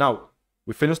 Now,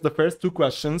 we finished the first two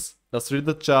questions. Let's read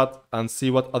the chat and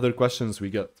see what other questions we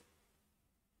get.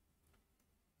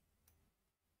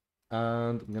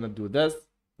 And I'm gonna do this,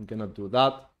 I'm gonna do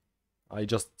that. I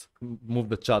just moved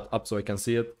the chat up so I can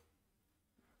see it.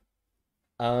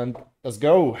 And let's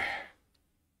go.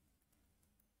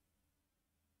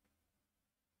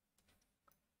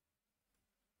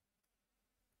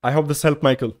 I hope this helped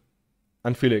Michael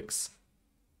and Felix.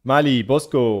 Mali,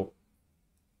 Bosco.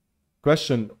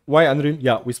 Question, why Unreal?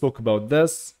 Yeah, we spoke about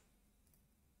this.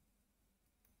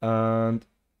 And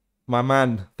my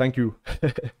man, thank you.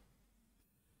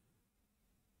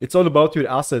 It's all about your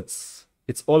assets.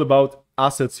 It's all about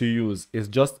assets you use. It's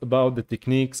just about the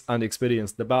techniques and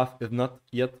experience. The path is not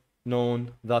yet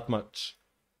known that much.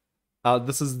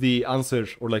 This is the answer,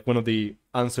 or like one of the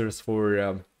answers for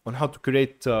on how to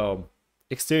create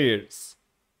exteriors.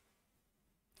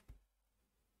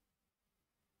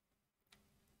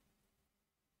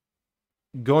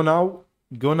 Gona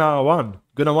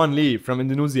One Lee from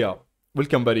Indonesia.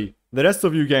 Welcome, buddy. The rest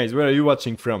of you guys, where are you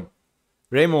watching from?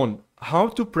 Raymond, how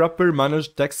to proper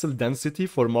manage textile density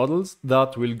for models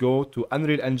that will go to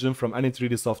Unreal Engine from any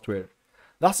 3D software?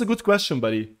 That's a good question,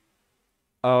 buddy.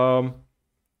 I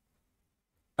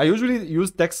usually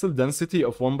use textile density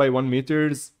of 1 by 1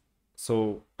 meters.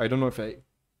 So I don't know if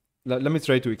let me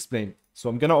try to explain. So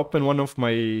I'm gonna open one of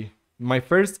my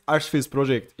first Archviz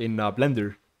project in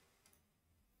Blender.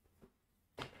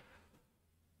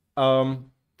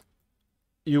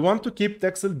 You want to keep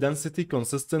textile density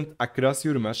consistent across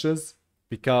your meshes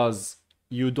because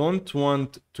you don't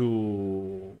want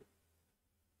to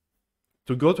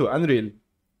go to Unreal,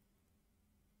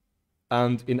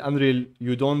 and in Unreal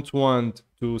you don't want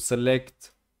to select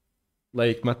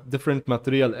like different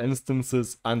material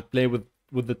instances and play with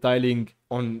the tiling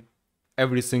on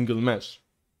every single mesh.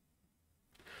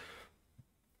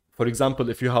 For example,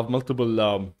 if you have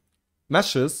multiple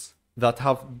meshes that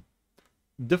have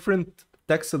different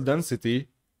textile density,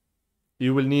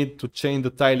 you will need to change the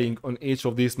tiling on each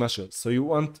of these meshes. So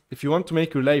if you want to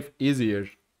make your life easier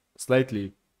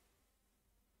slightly,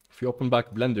 if you open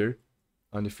back Blender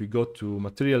and if you go to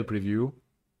material preview,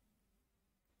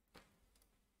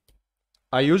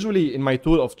 I usually in my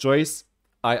tool of choice,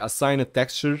 I assign a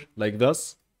texture like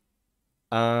this,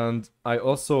 and I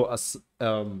also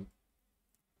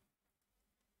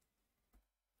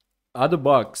add a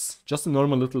box, just a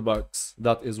normal little box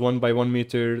that is 1 by 1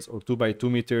 meters or 2 by 2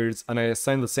 meters, and I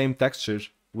assign the same texture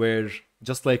where,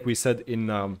 just like we said in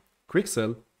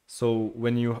Quixel. So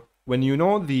when you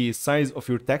know the size of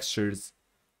your textures,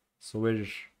 so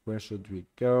where should we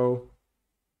go?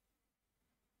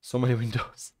 So many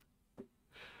windows.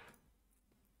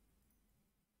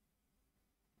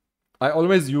 I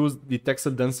always use the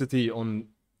texel density on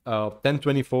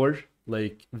 1024,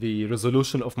 like the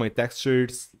resolution of my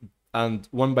textures, and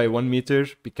 1 by 1 meter,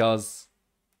 because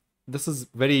this is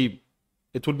very,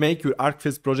 it would make your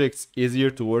Archviz projects easier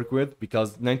to work with,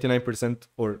 because 99%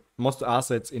 or most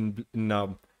assets in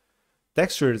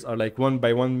textures are like 1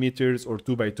 by 1 meters or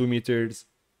 2 by 2 meters.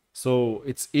 So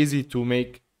it's easy to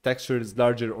make textures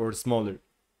larger or smaller.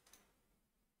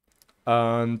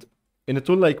 And in a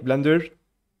tool like Blender,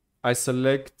 I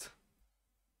select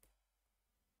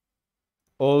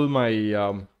all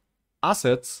my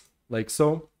assets like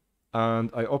so,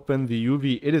 and I open the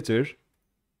UV editor.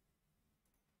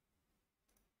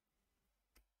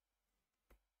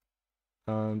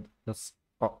 And that's,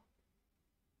 oh,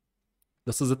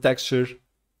 this is a texture.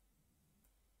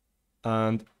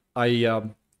 And I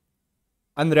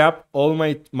unwrap all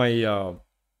my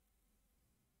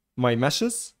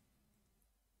meshes,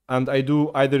 and I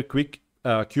do either quick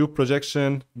cube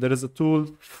projection. There is a tool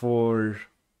for,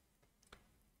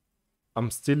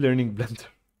 I'm still learning Blender,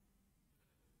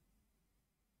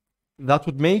 that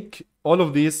would make all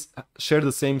of these share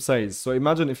the same size. So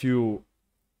imagine if you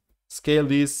scale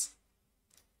these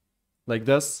like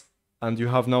this, and you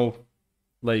have now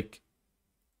like,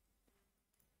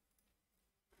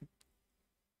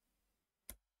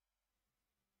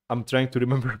 I'm trying to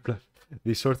remember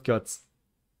the shortcuts.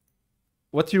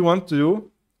 What you want to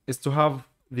do is to have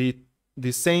the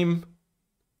same.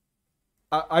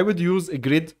 I would use a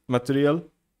grid material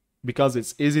because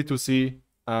it's easy to see,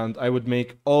 and I would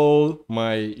make all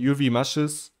my UV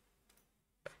meshes,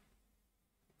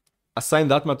 assign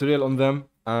that material on them,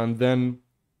 and then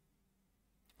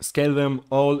scale them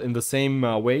all in the same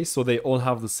way, so they all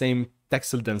have the same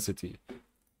texel density.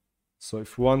 So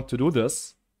if you want to do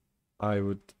this, I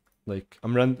would, like,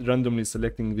 I'm randomly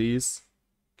selecting these,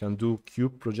 can do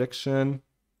cube projection.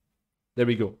 There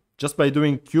we go. Just by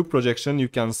doing cube projection, you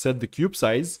can set the cube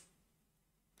size.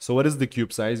 So what is the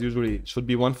cube size? Usually it should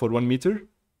be 1 for 1 meter,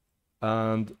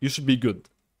 and you should be good.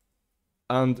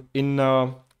 And in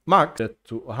Mac, that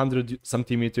to 100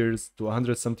 centimeters, to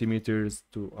 100 centimeters,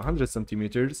 to 100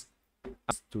 centimeters,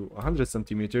 to 100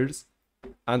 centimeters,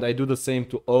 and I do the same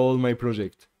to all my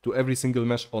project, to every single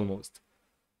mesh almost,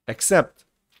 except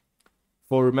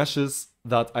for meshes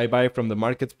that I buy from the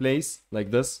marketplace,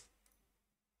 like this,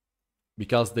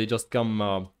 because they just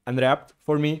come unwrapped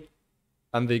for me,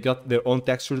 and they got their own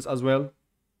textures as well.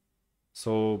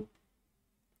 So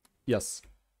yes.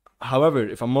 However,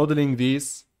 if I'm modeling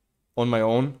these on my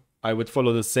own, I would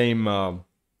follow the same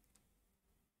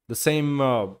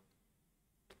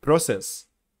process.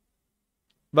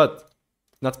 But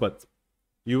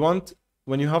you want,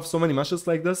 when you have so many meshes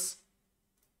like this,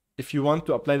 if you want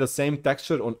to apply the same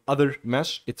texture on other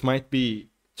mesh, it might be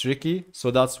tricky. So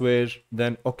that's where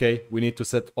then, okay, we need to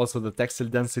set also the texel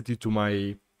density to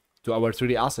our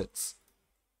 3D assets.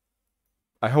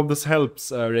 I hope this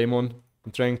helps, Raymond.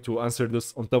 I'm trying to answer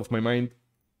this on top of my mind.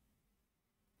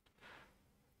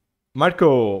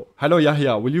 Marco, hello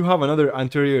Yahya. Will you have another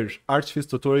anterior Archviz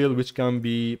tutorial which can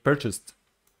be purchased?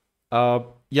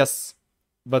 Yes,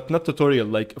 but not tutorial,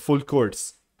 like a full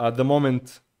course. At the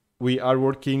moment, we are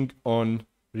working on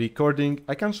recording.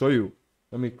 I can show you.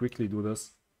 Let me quickly do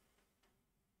this.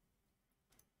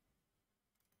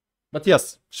 But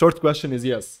yes, short question is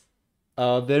yes.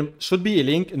 There should be a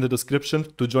link in the description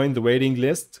to join the waiting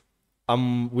list.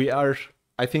 We are,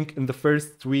 I think, in the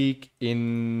first week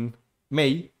in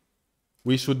May,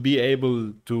 we should be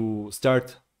able to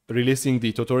start releasing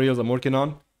the tutorials I'm working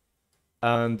on.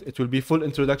 And it will be full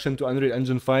introduction to Unreal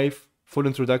Engine 5, full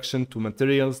introduction to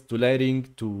materials, to lighting,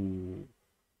 to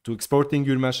exporting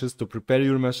your meshes, to prepare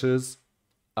your meshes,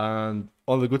 and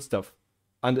all the good stuff.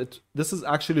 And this is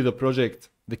actually the project,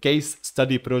 the case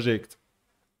study project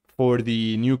for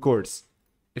the new course.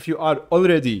 If you are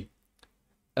already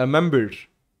a member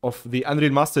of the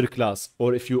Unreal Masterclass,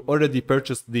 or if you already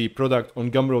purchased the product on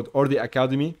Gumroad or the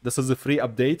Academy, this is a free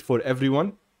update for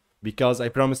everyone, because I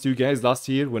promised you guys last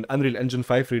year when Unreal Engine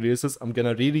 5 releases, I'm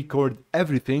gonna re-record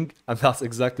everything, and that's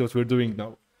exactly what we're doing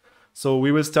now. So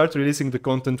we will start releasing the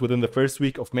content within the first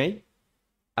week of May,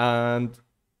 and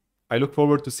I look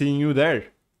forward to seeing you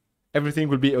there. Everything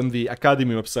will be on the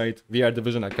Academy website, VR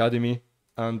Division Academy.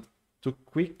 And to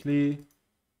quickly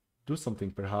do something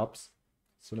perhaps,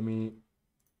 so let me,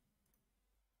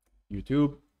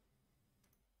 YouTube,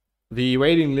 the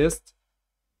waiting list.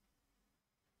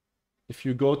 If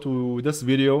you go to this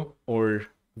video or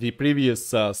the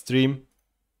previous stream,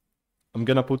 I'm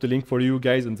gonna put a link for you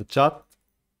guys in the chat.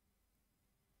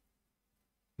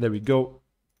 There we go.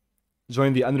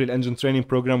 Join the Unreal Engine training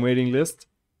program waiting list.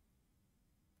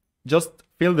 Just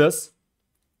fill this,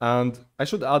 And I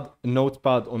should add a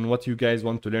notepad on what you guys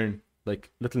want to learn,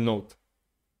 like little note.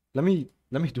 Let me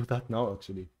do that now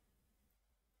actually.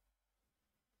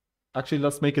 Actually,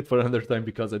 let's make it for another time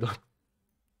because I don't.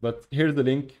 But here's the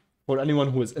link for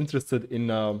anyone who is interested in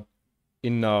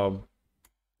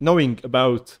knowing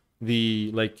about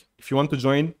the, like, if you want to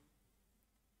join,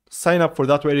 sign up for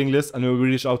that waiting list and we will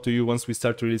reach out to you once we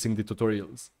start releasing the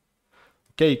tutorials.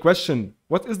 Okay, question.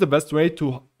 What is the best way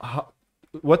to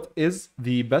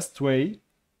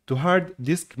hard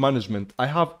disk management? I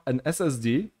have an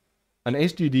SSD, an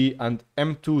HDD, and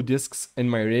M2 disks in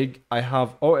my rig. I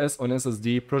have OS on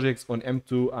SSD, projects on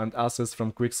M2, and assets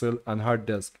from Quixel and hard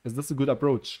disk. Is this a good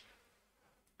approach?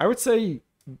 I would say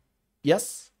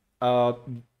yes. The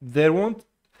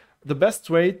best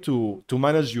way to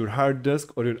manage your hard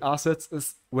disk or your assets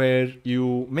is where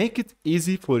you make it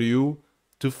easy for you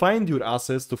to find your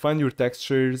assets, to find your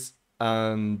textures,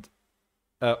 and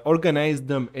organize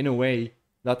them in a way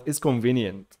that is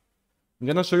convenient. I'm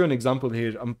gonna show you an example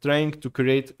here. I'm trying to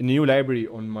create a new library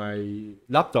on my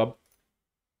laptop.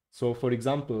 So for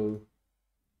example,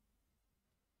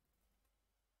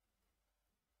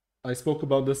 I spoke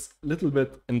about this a little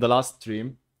bit in the last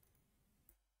stream.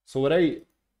 So what I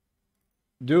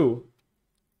do,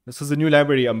 this is a new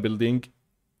library I'm building.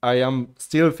 I am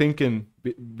still thinking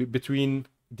between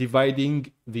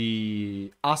dividing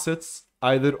the assets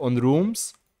either on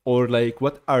rooms or like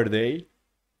what are they.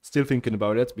 Still thinking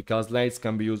about it because lights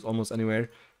can be used almost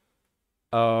anywhere.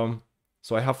 So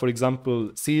I have, for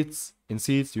example, seats. In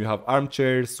seats you have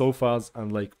armchairs, sofas,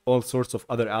 and like all sorts of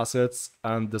other assets.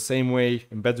 And the same way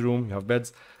in bedroom you have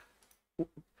beds.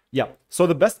 Yeah, so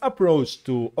the best approach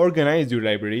to organize your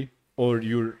library or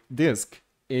your disk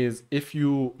is if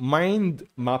you mind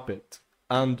map it.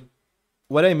 And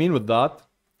what I mean with that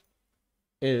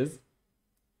is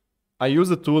I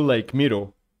use a tool like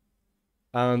Miro,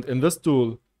 and in this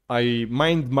tool I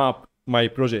mind map my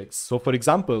projects. So for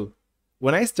example,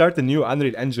 when I start a new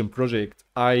Unreal Engine project,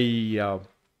 I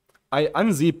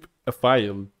unzip a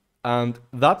file, and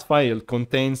that file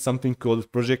contains something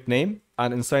called project name,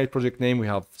 and inside project name we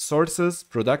have sources,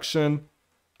 production,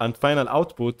 and final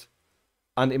output.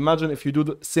 And imagine if you do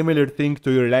the similar thing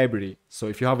to your library. So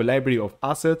if you have a library of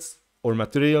assets or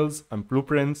materials and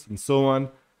blueprints and so on,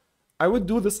 I would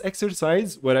do this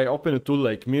exercise where I open a tool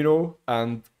like Miro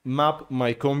and map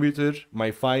my computer, my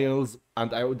files,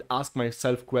 and I would ask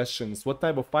myself questions. What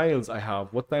type of files I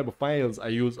have? What type of files I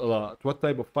use a lot? What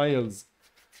type of files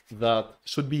that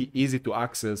should be easy to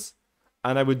access?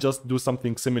 And I would just do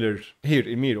something similar here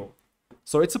in Miro.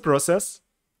 So it's a process,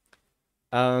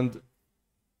 and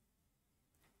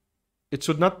it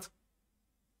should not,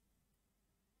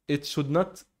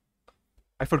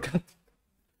 I forgot.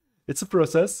 It's a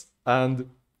process, and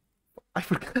I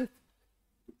forgot.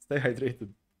 Stay hydrated.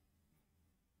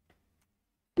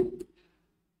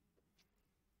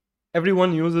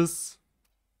 Everyone uses,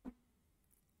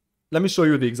 let me show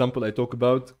you the example I talk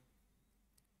about.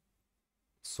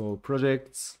 So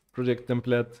projects, project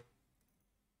template,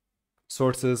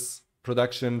 sources,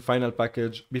 production, final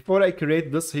package. Before I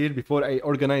create this here, before I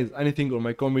organize anything on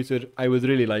my computer, I would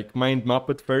really like mind map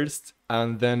it first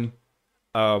and then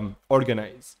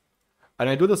organize. And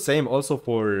I do the same also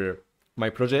for my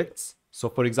projects. So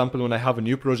for example, when I have a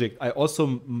new project, I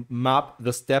also map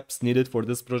the steps needed for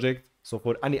this project. So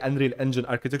for any Unreal Engine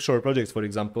architectural projects, for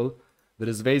example, there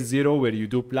is phase 0 where you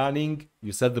do planning,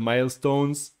 you set the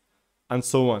milestones, and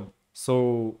so on.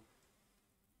 So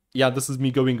yeah, this is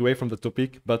me going away from the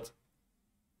topic, but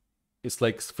it's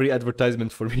like free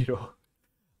advertisement for Miro.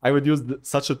 I would use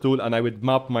such a tool, and I would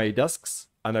map my desks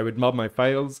and I would map my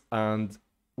files. And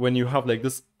when you have like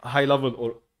this high level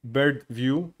or bird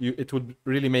view, it would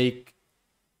really make,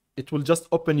 it will just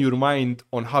open your mind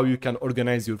on how you can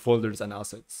organize your folders and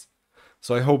assets.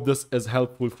 So I hope this is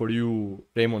helpful for you,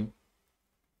 Raymond.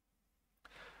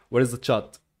 Where is the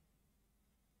chat?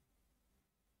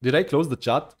 Did I close the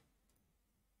chat?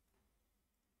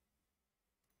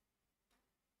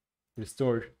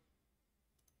 Restore.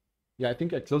 Yeah, I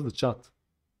think I closed the chat.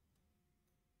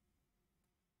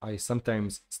 I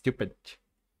sometimes stupid.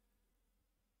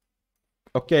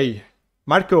 Okay,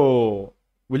 Marco,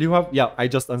 will you have? Yeah, I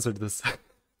just answered this.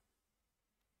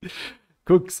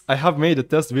 Cooks, I have made a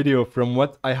test video from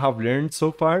what I have learned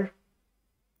so far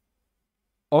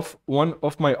of one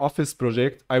of my office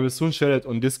project. I will soon share it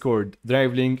on Discord.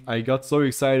 Drive link. I got so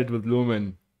excited with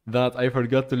Lumen that I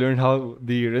forgot to learn how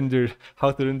to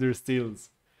render steels.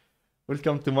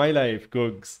 Welcome to my life,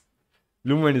 Cooks.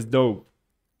 Lumen is dope.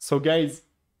 So guys,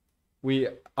 we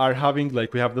are having,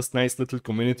 like, we have this nice little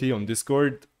community on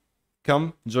Discord.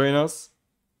 Come join us.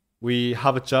 We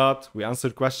have a chat, we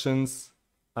answer questions,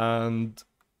 and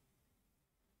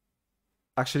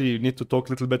actually you need to talk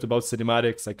a little bit about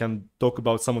cinematics. I can talk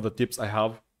about some of the tips I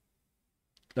have.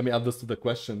 Let me add this to the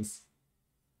questions.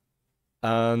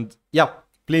 And yeah,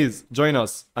 please join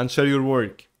us and share your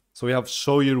work. So we have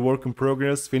show your work in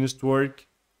progress, finished work.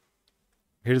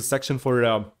 Here's a section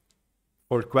for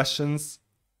questions.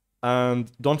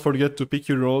 And don't forget to pick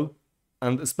your role.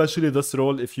 And especially this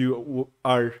role, if you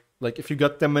are, like, if you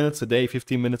got 10 minutes a day,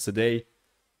 15 minutes a day,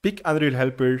 pick Unreal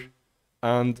Helper.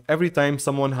 And every time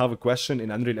someone have a question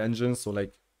in Unreal Engine, so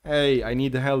like, hey, I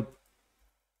need help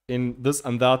in this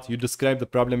and that, you describe the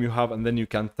problem you have, and then you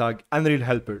can tag Unreal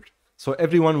Helper. So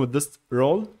everyone with this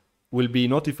role will be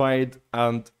notified,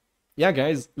 and yeah,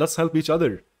 guys, let's help each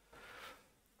other.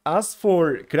 As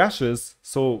for crashes,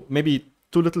 so maybe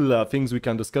two little things we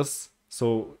can discuss.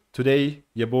 So today,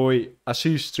 your boy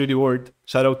Ashish 3D Ward,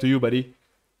 shout out to you, buddy,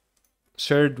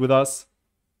 shared with us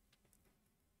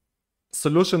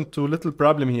solution to little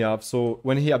problem he have. So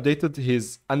when he updated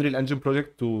his Unreal Engine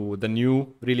project to the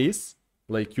new release,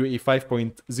 like UE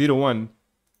 5.01,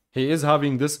 he is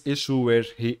having this issue where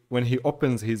when he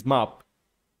opens his map,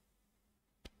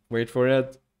 wait for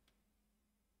it,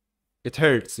 it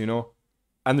hurts, you know,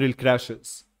 Unreal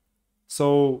crashes.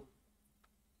 So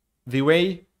the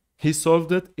way he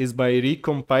solved it is by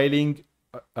recompiling,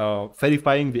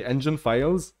 verifying the engine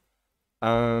files.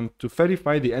 And to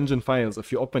verify the engine files,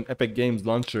 if you open Epic Games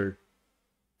Launcher,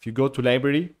 if you go to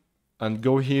library and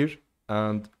go here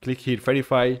and click here,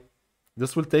 verify,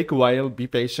 this will take a while, be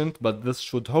patient, but this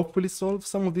should hopefully solve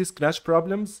some of these crash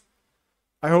problems.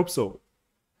 I hope so.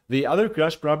 The other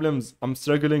crash problems I'm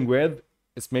struggling with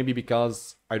is maybe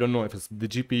because, I don't know if it's the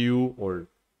GPU or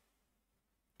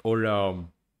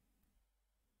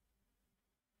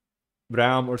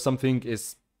RAM or something,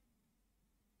 is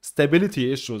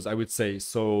stability issues, I would say.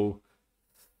 So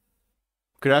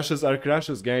crashes are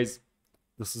crashes, guys.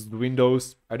 This is the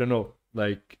Windows, I don't know,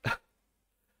 like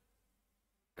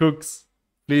cooks,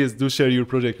 please do share your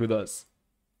project with us.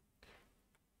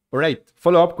 All right,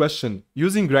 follow-up question.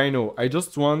 Using Rhino, I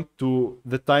just want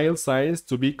the tile size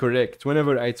to be correct.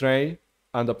 Whenever I try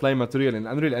and apply material in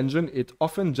Unreal Engine, it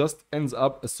often just ends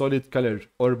up a solid color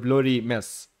or blurry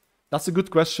mess. That's a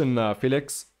good question,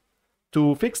 Felix.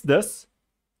 To fix this,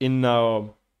 in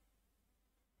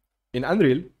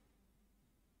Unreal,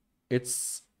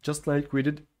 it's just like we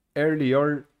did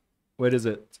earlier. Where is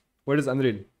it? Where is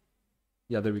Unreal?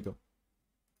 Yeah, there we go.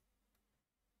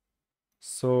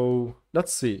 So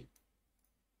let's see.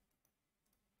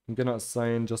 I'm gonna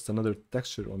assign just another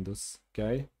texture on this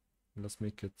guy. Let's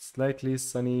make it slightly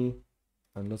sunny,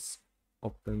 and let's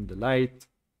open the light,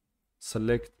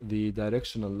 select the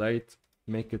directional light,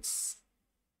 make it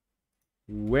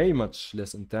way much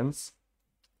less intense.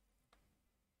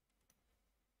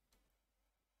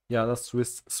 Yeah, let's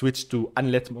switch to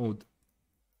unlit mode.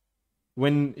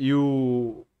 When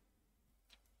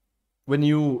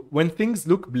things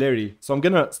look blurry, so I'm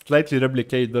gonna slightly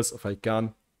replicate this if I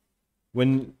can.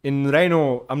 When in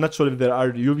Rhino, I'm not sure if there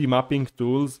are UV mapping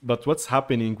tools, but what's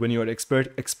happening when you're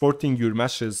exporting your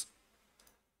meshes,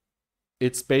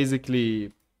 it's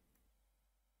basically,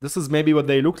 this is maybe what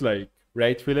they look like,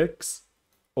 right, Felix?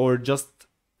 Or just,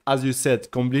 as you said,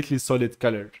 completely solid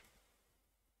color.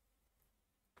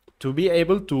 To be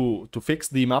able to fix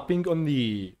the mapping on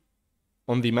the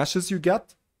meshes you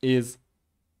get is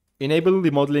enable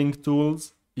the modeling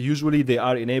tools. Usually they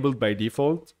are enabled by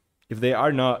default. If they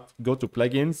are not, go to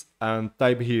plugins and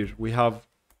type here. We have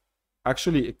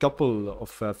actually a couple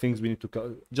of things we need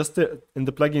to just in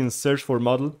the plugins search for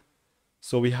model.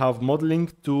 So we have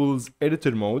modeling tools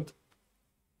editor mode.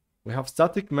 We have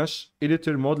static mesh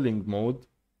editor modeling mode.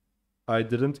 I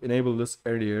didn't enable this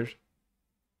earlier.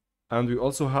 And we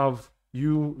also have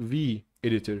UV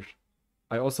editor.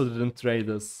 I also didn't try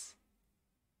this.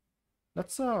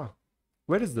 Let's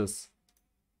where is this?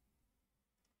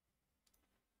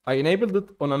 I enabled it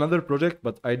on another project,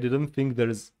 but I didn't think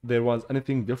there was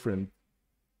anything different.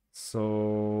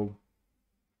 So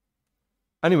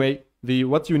anyway,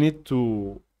 what you need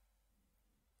to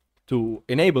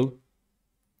enable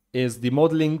is the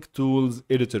modeling tools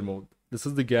editor mode. This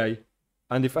is the guy.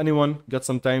 And if anyone got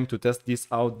some time to test this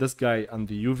out, this guy and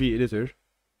the UV editor,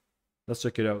 let's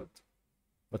check it out.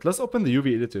 But let's open the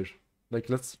UV editor. Like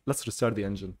let's restart the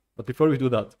engine. But before we do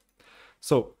that,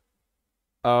 so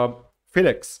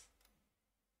Felix,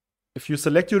 if you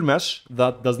select your mesh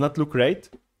that does not look right,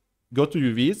 go to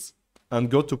UVs and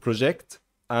go to project,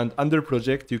 and under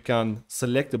project you can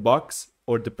select a box,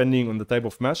 or depending on the type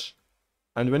of mesh.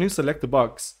 And when you select the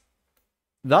box,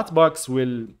 that box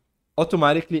will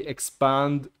automatically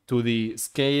expand to the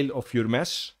scale of your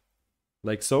mesh,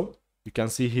 like so. You can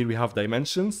see here we have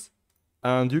dimensions,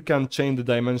 and you can change the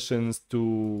dimensions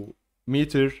to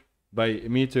meter by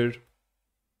meter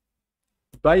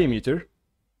by a meter,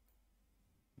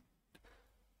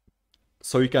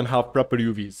 so you can have proper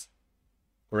UVs.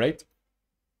 All right.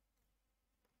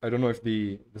 I don't know if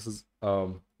this is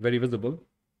very visible,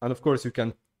 and of course you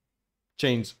can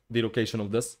change the location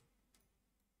of this.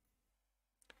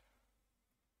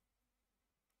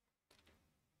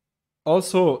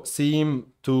 Also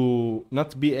seem to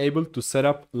not be able to set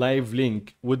up live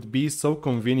link would be so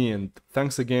convenient.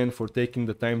 Thanks again for taking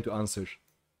the time to answer.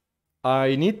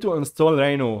 I need to install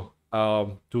Rhino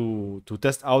to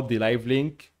test out the live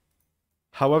link.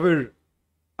 However,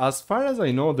 as far as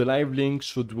I know, the live link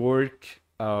should work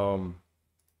out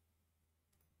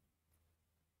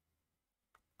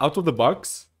of the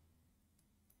box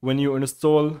when you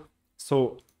install.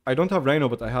 So I don't have Rhino,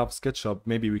 but I have SketchUp.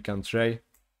 Maybe we can try.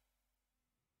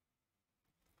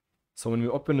 So when we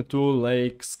open a tool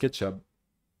like SketchUp,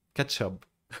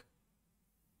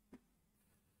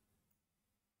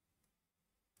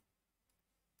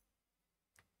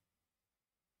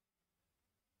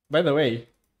 by the way,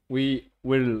 we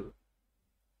will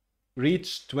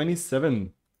reach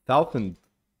 27,000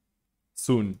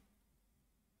 soon.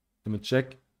 Let me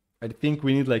check. I think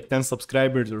we need like 10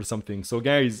 subscribers or something. So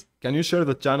guys, can you share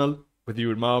the channel with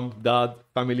your mom, dad,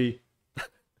 family?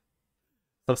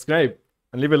 Subscribe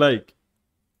and leave a like.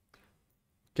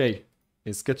 Okay,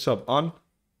 is SketchUp on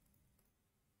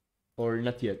or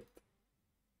not yet?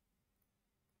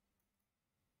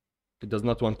 It does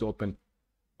not want to open.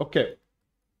 Okay,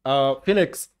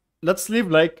 Felix, let's leave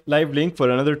like live link for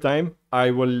another time.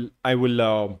 I will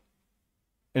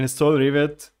install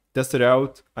Revit, test it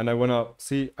out, and I wanna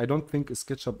see. I don't think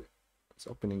SketchUp is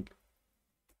opening.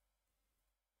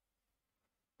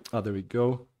 Ah, there we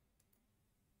go.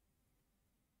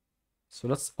 So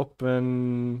let's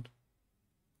open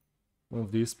one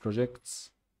of these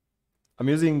projects. I'm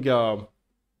using,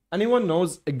 anyone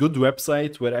knows a good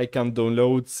website where I can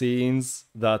download scenes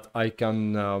that I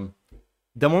can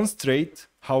demonstrate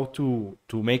how to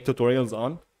make tutorials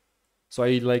on? So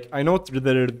I know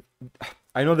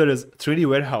there is 3D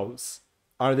Warehouse.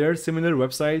 Are there similar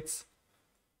websites?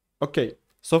 Okay,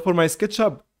 so for my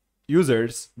SketchUp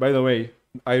users, by the way,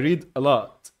 I read a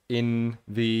lot in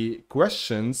the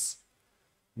questions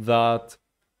that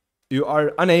you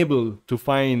are unable to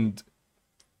find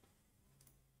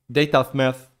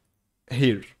DataMath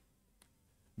here.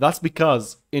 That's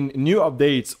because in new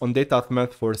updates on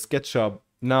DataMath for SketchUp,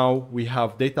 now we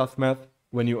have DataMath.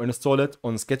 When you install it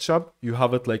on SketchUp, you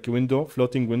have it like a window,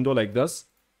 floating window like this.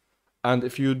 And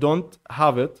if you don't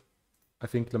have it, I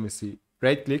think, let me see,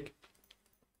 right click.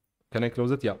 Can I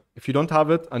close it? Yeah. If you don't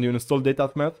have it and you install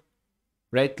DataMath,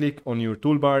 right click on your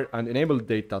toolbar and enable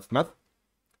DataMath.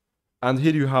 And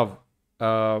here you have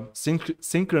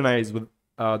synchronize with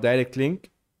direct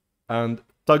link and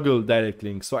toggle direct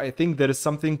link. So I think there is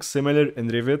something similar in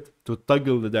Revit to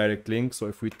toggle the direct link. So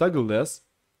if we toggle this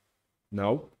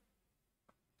now,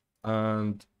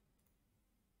 and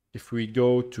if we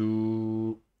go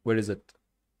to, where is it?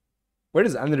 Where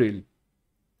is Unreal?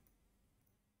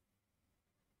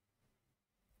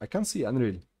 I can't see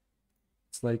Unreal.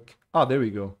 It's like, ah, there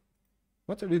we go.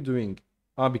 What are you doing?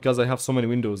 Ah, because I have so many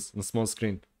windows in small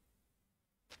screen.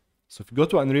 So if you go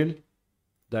to Unreal,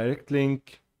 direct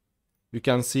link, you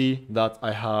can see that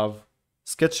I have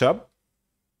SketchUp,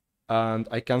 and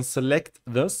I can select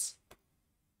this,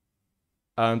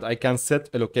 and I can set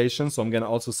a location. So I'm gonna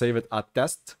also save it at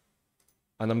test,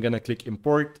 and I'm gonna click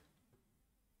import.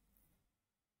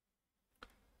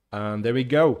 And there we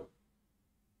go.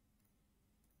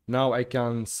 Now I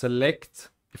can select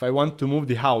if I want to move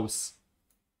the house.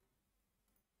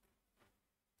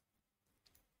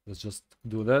 Let's just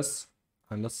do this,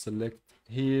 and let's select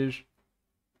here.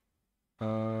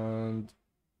 And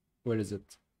where is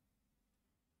it?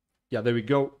 Yeah, there we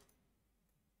go.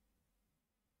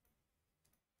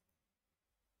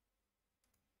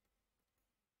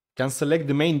 Can select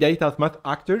the main DataMath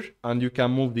actor, and you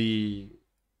can move the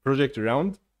project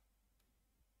around,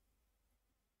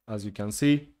 as you can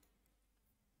see.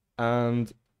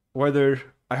 And whether,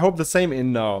 I hope the same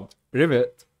in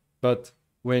Revit, but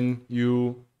when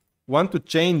you want to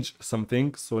change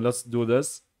something, so let's do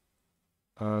this,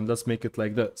 and let's make it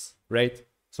like this, right?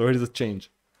 So here's the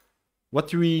change.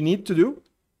 What we need to do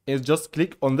is just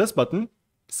click on this button,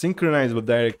 synchronize with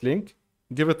direct link,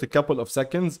 give it a couple of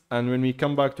seconds, and when we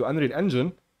come back to Unreal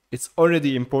Engine, it's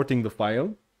already importing the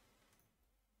file.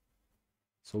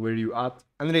 So where are you at?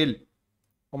 Unreal.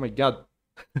 Oh my god.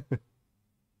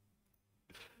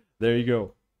 There you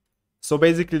go. So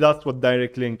basically that's what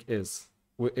direct link is.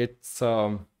 It's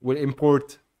will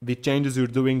import the changes you're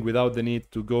doing without the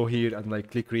need to go here and like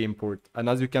click re-import. And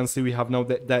as you can see, we have now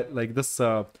that like this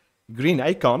green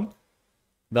icon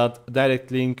that direct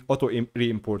link auto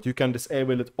re-import. You can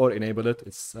disable it or enable it.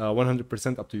 It's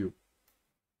 100% up to you.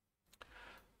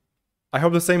 I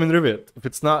hope the same in Revit. If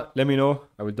it's not, let me know.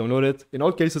 I will download it. In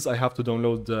all cases, I have to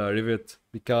download Revit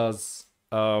because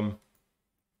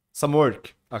some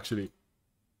work actually.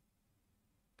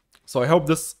 So I hope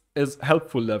this is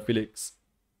helpful, Felix.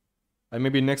 And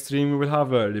maybe next stream we will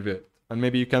have a Revit. And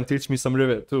maybe you can teach me some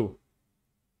Revit too.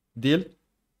 Deal?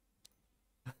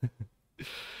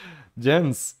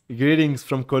 Jens, greetings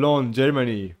from Cologne,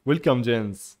 Germany. Welcome,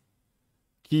 Jens.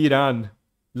 Kiran,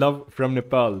 love from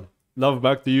Nepal. Love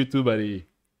back to you too, buddy.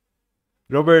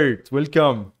 Robert,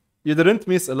 welcome. You didn't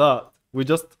miss a lot.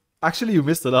 Actually, you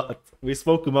missed a lot. We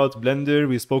spoke about Blender,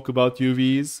 we spoke about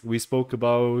UVs, we spoke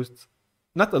about...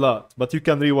 Not a lot, but you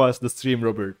can rewatch the stream,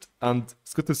 Robert. And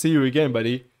it's good to see you again,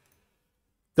 buddy.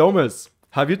 Thomas,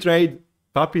 have you tried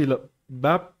Papillon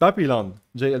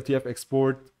JLTF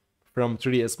export from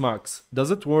 3ds Max?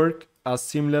 Does it work as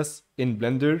seamless in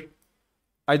Blender?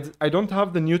 I don't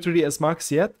have the new 3ds Max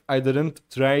yet. I didn't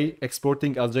try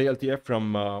exporting as JLTF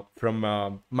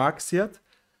from Max yet,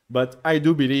 but I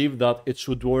do believe that it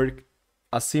should work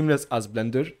as seamless as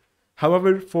Blender.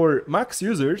 However, for Max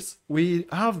users, we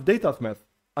have DataMath.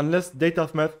 Unless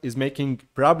DataMath is making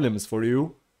problems for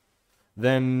you,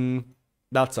 then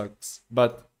that sucks.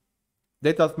 But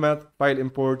DataMath file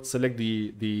import, select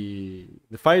the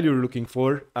file you're looking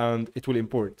for, and it will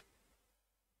import.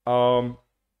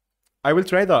 I will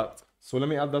try that. So let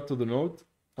me add that to the node.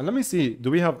 And let me see, do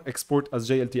we have export as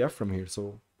JLTF from here?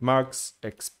 So Max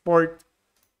export.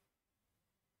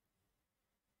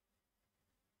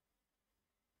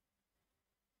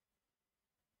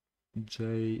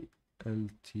 JLTF.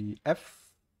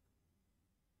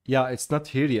 Yeah, it's not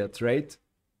here yet, right?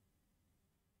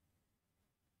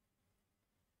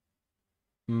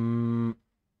 I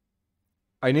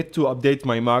need to update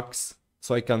my Max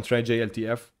so I can try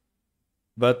JLTF.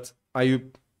 But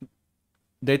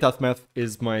DataMath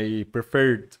is my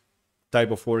preferred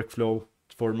type of workflow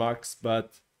for Max,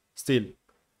 but still,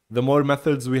 the more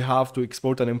methods we have to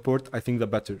export and import, I think the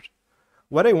better.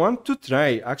 What I want to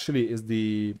try actually is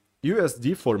the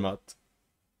USD format.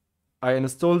 I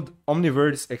installed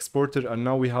Omniverse exporter and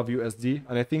now we have USD,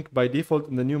 and I think by default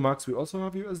in the new Max we also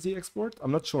have USD export.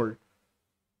 I'm not sure.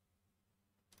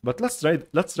 But let's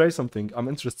try something. I'm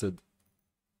interested.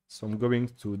 So I'm going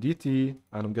to DT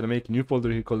and I'm gonna make a new folder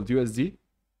here called USD.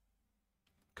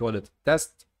 Call it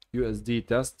test, USD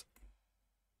test.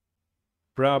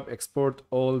 Grab, export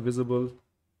all visible.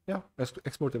 Yeah,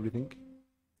 export everything.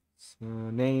 So,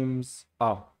 names.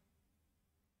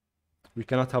 We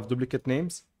cannot have duplicate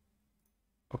names.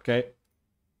 Okay.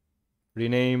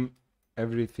 Rename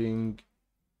everything.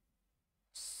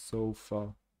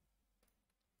 Sofa.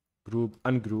 Group,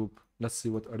 ungroup. Let's see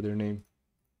what are their name.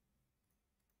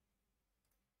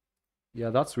 Yeah,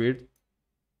 that's weird.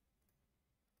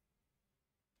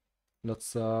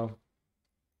 Let's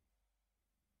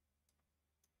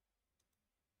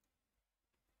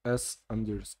S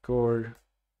underscore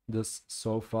this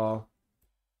sofa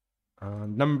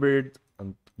and numbered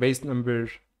and base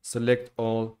number, select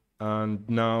all, and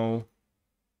now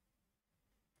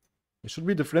it should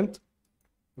be different.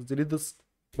 Let's delete this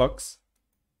box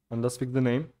and let's pick the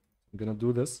name. I'm gonna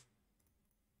do this.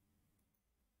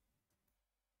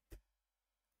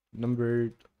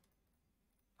 Numbered,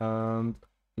 and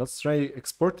let's try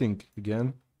exporting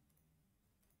again.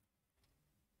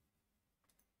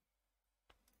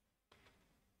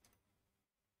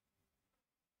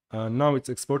 And now it's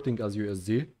exporting as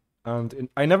USD. And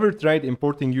I never tried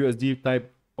importing USD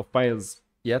type of files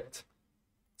yet.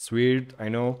 It's weird, I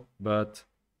know, but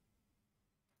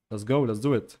let's go, let's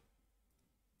do it.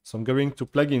 So I'm going to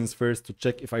plugins first to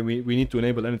check if we need to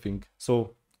enable anything.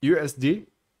 So USD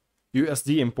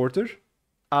importer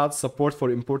adds support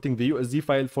for importing the USD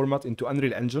file format into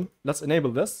Unreal Engine. Let's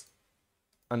enable this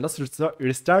and let's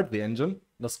restart the engine.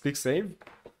 Let's click save.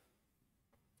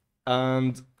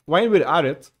 And while we're at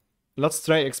it, let's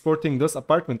try exporting this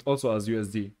apartment also as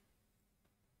USD.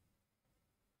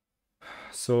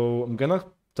 So I'm gonna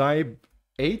type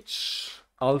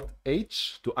Alt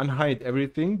H to unhide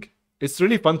everything. It's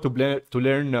really fun to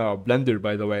learn Blender,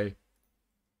 by the way.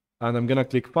 And I'm gonna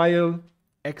click File,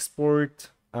 Export,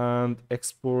 and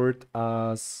export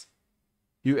as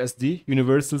USD,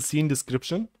 Universal Scene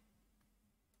Description.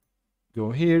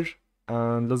 Go here,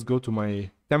 and let's go to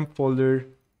my temp folder,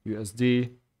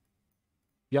 USD.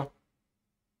 Yeah.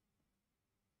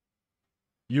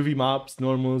 UV maps,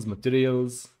 normals,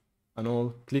 materials, and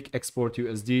all. Click export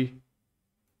USD.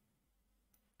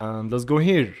 And let's go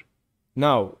here.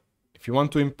 Now, if you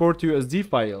want to import USD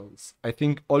files, I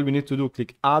think all we need to do,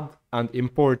 click add and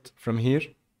import from here,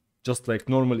 just like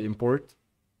normal import.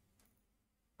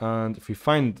 And if we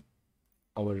find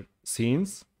our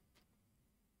scenes,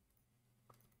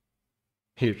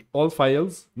 here, all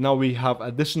files. Now we have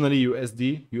additionally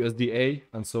USD, USDA,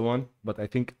 and so on. But I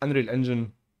think Unreal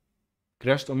Engine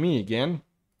crashed on me again.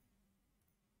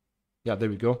 Yeah, there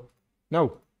we go.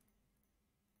 No.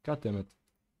 God damn it.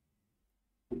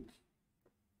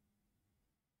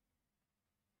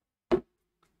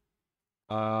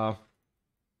 I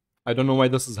don't know why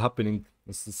this is happening.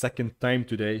 This is the second time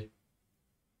today.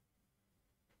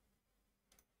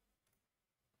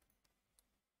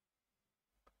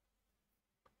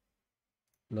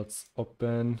 Let's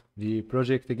open the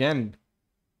project again.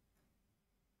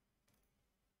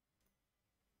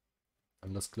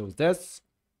 And let's close this.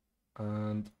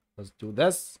 And let's do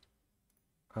this.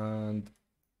 And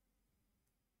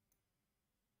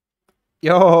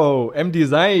yo, M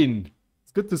Design.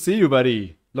 It's good to see you,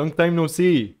 buddy. Long time no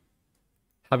see.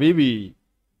 Habibi.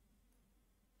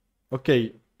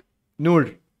 Okay.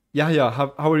 Noor. Yahya,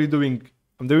 how are you doing?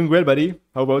 I'm doing well, buddy.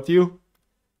 How about you?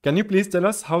 Can you please tell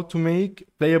us how to make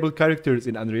playable characters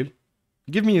in Unreal?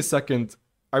 Give me a second.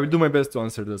 I will do my best to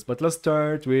answer this, but let's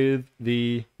start with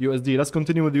the USD. Let's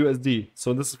continue with USD.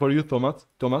 So this is for you,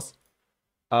 Thomas.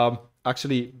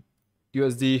 Actually,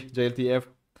 USD, JLTF.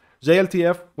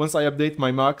 JLTF, once I update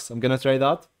my Max, I'm gonna try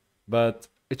that, but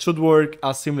it should work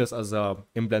as seamless as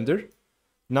in Blender.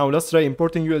 Now let's try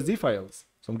importing USD files.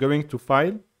 So I'm going to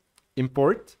File,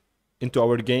 Import into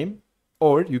our game,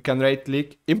 or you can right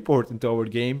click, Import into our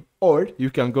game, or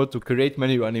you can go to Create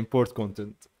menu and import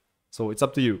content. So it's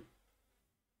up to you.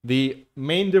 The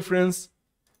main difference,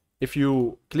 if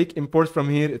you click import from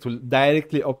here, it will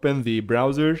directly open the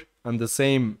browser, and the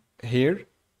same here.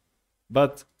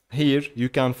 But here you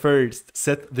can first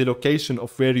set the location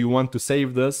of where you want to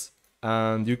save this,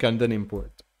 and you can then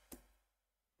import.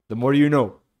 The more you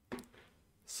know.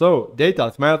 So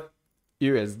data math,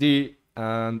 USD,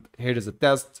 and here is a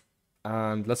test,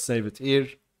 and let's save it here.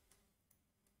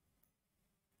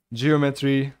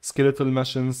 Geometry, skeletal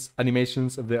meshes,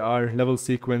 animations if there are, level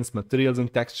sequence, materials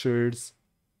and textures,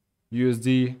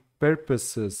 USD,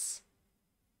 purposes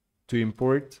to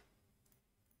import.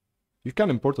 You can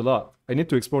import a lot. I need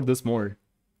to export this more.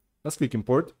 Let's click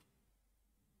import.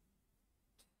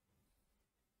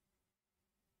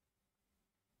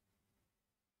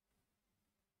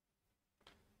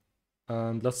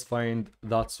 And let's find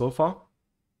that sofa.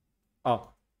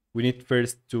 We need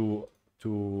first to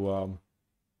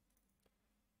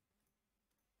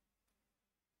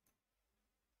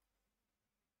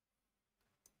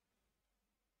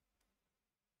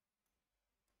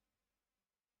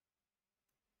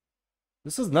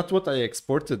this is not what I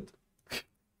exported.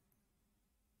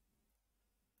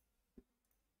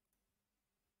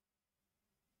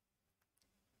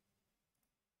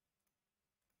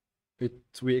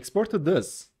 We exported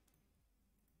this.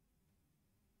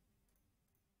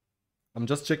 I'm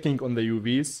just checking on the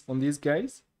UVs on these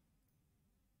guys.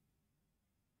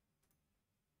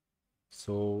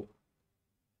 So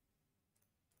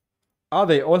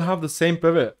they all have the same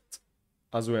pivot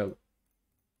as well.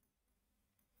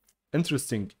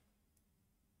 Interesting.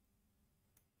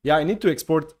 Yeah, I need to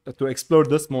explore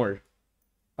this more.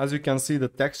 As you can see, the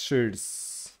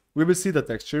textures, we will see the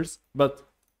textures, but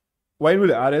while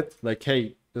we'll add it, like,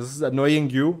 hey, this is annoying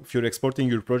you if you're exporting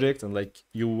your project and like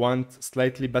you want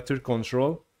slightly better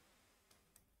control,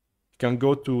 you can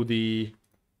go to the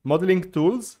modeling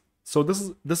tools. So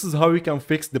this is how you can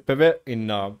fix the pivot in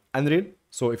Unreal.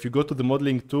 So if you go to the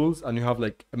modeling tools and you have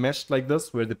like a mesh like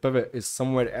this where the pivot is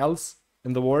somewhere else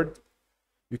in the world,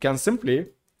 you can simply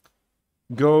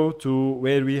go to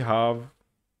where we have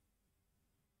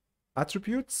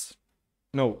attributes.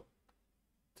 No,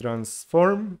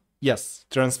 transform. Yes,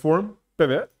 transform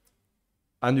pivot,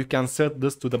 and you can set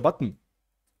this to the bottom,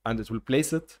 and it will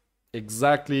place it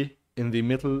exactly in the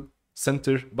middle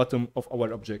center bottom of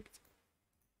our object.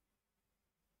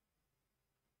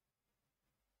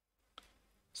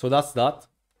 So that's that.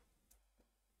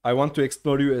 I want to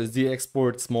explore USD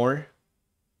exports more.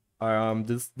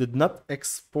 This did not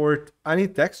export any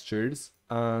textures,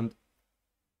 and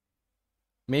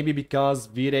maybe because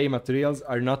V-Ray materials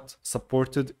are not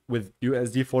supported with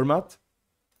USD format.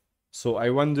 So I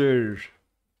wonder,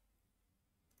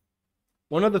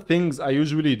 one of the things I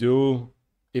usually do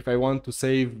if I want to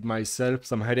save myself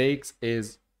some headaches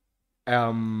is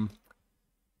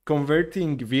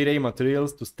converting V-Ray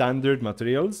materials to standard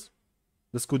materials.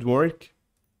 this could work.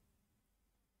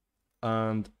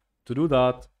 And to do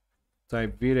that,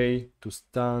 type V-Ray to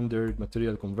standard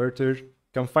material converter. You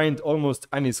can find almost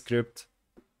any script.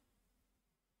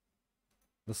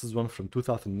 This is one from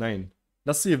 2009.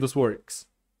 Let's see if this works.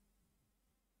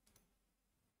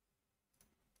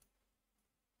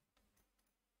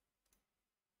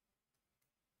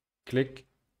 Click,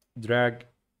 drag.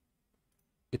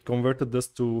 It converted this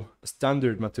to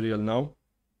standard material now.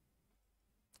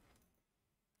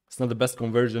 It's not the best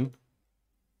conversion.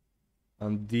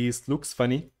 And this looks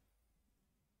funny.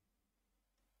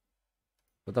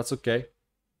 But that's okay.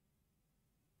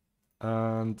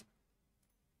 And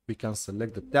we can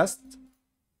select the test.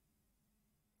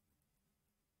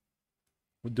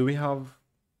 Do we have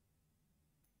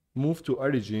move to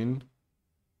origin?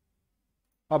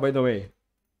 Oh, by the way,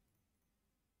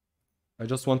 I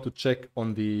just want to check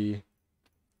on the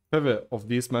pivot of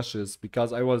these meshes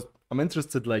because I'm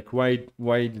interested like why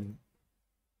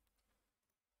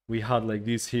we had like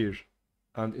this here,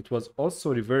 and it was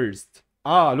also reversed.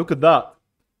 Ah, look at that.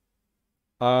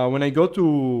 When I go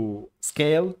to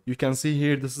scale, you can see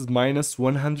here this is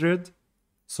 -100,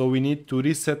 so we need to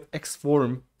reset X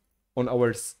form on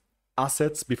our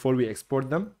assets before we export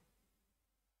them.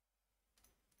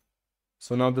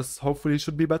 So now this hopefully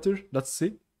should be better. Let's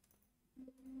see.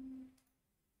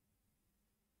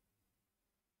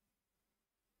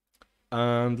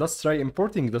 And let's try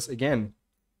importing this again.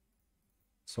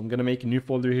 So I'm gonna make a new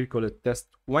folder here, call it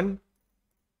test1,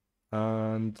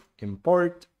 and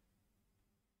import,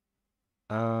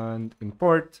 and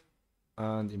import,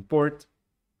 and import,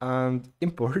 and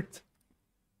import.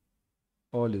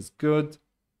 All is good.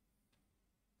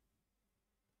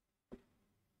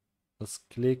 Let's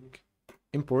click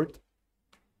import.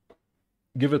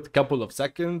 Give it a couple of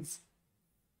seconds.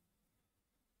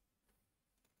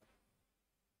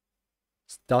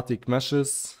 Static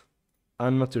meshes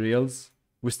and materials.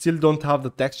 We still don't have the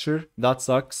texture. That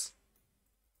sucks.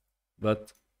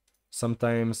 But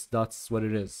sometimes that's what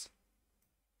it is.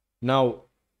 Now,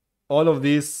 all of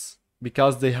these,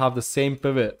 because they have the same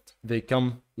pivot, they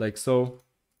come like so.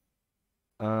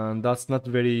 And that's not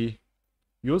very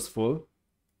useful.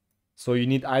 So you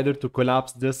need either to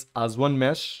collapse this as one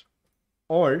mesh,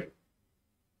 or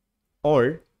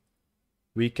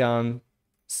we can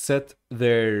set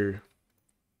their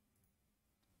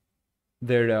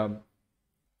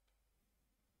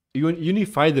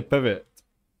unify the pivot.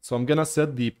 So I'm gonna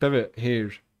set the pivot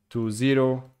here to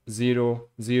 0, 0,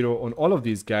 0 on all of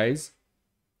these guys.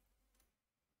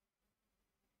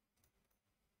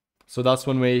 So that's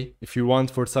one way if you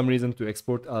want for some reason to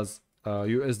export as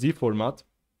USD format.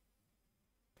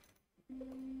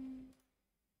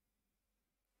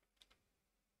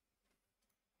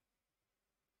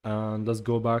 And let's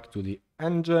go back to the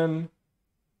engine.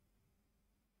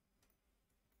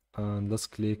 And let's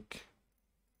click.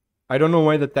 I don't know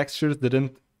why the textures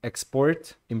didn't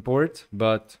import,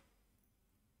 but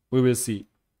we will see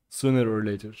sooner or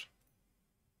later.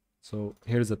 So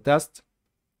here's a test.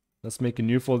 Let's make a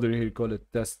new folder here, call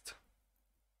it test2.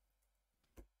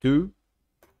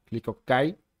 Click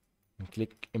OK, and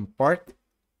click import,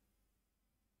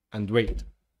 and wait.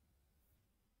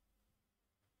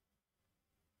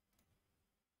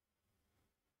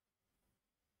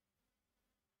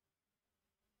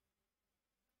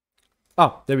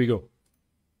 Ah, there we go.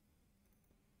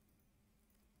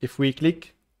 If we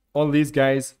click all these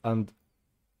guys and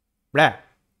blah,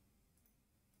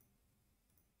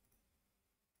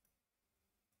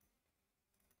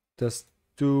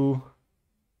 test2,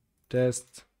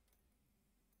 test.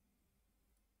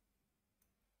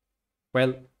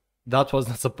 Well, that was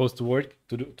not supposed to work,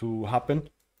 to happen.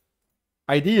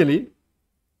 Ideally,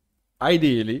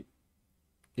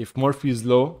 if Morpheus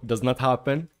law does not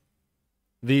happen,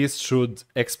 these should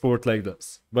export like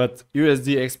this. But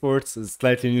USD exports is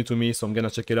slightly new to me, so I'm gonna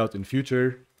check it out in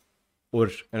future, or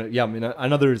yeah, in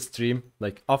another stream,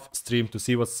 like off stream, to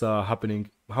see what's happening.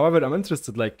 However, I'm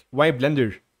interested, like, why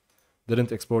Blender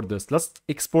didn't export this. Let's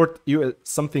export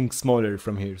something smaller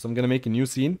from here. So I'm gonna make a new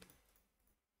scene,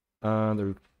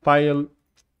 and file,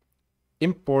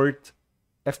 import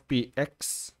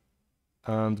FPX,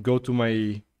 and go to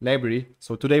my library.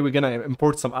 So today we're gonna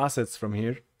import some assets from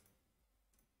here.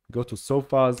 Go to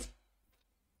sofas,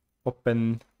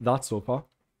 open that sofa.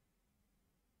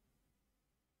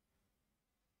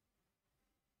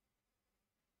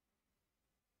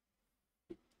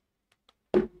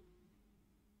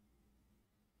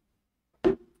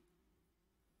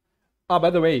 Ah, by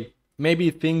the way,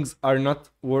 maybe things are not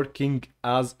working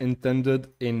as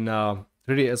intended in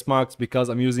 3ds Max because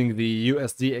I'm using the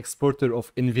USD exporter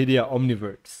of NVIDIA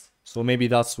Omniverse. So maybe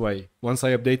that's why. Once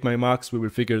I update my Macs, we will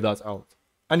figure that out.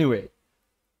 Anyway,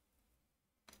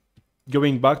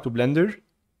 going back to Blender,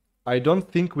 I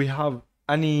don't think we have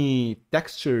any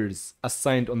textures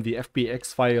assigned on the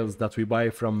FPX files that we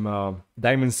buy from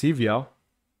Diamond Sevia,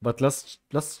 but let's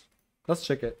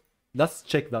check it. Let's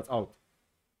check that out.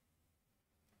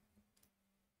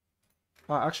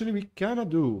 Actually, we kinda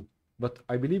do, but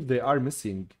I believe they are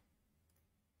missing.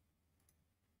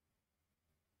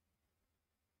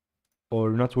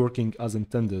 Or not working as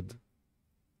intended.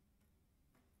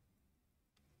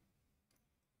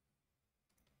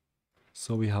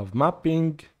 So we have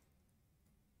mapping,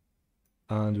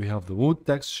 and we have the wood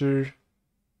texture,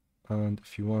 and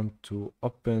if you want to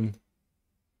open,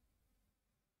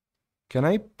 can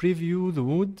I preview the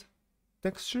wood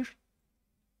texture?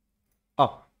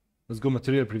 Let's go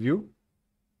material preview.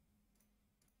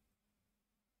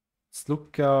 Let's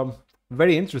look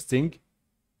very interesting.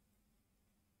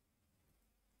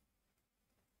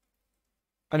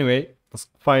 Anyway, let's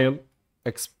file,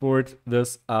 export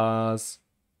this as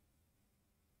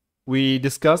we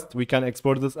discussed. We can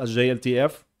export this as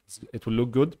JLTF. It will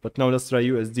look good, but now let's try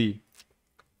USD.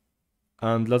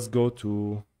 And let's go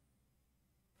to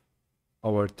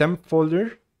our temp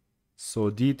folder.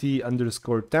 So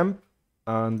dt_temp,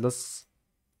 and let's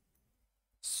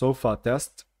sofa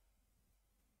test.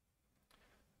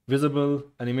 Visible,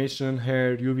 animation,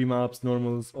 hair, UV maps,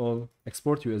 normals, all.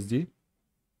 Export USD.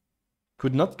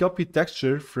 Could not copy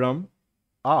texture from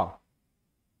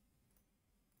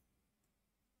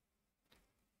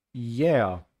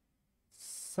yeah,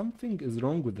 something is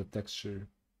wrong with the texture.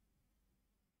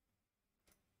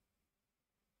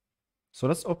 So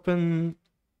let's open.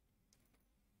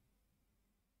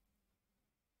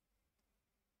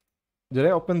 Did I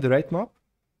open the right map?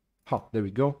 There we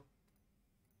go.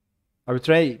 I will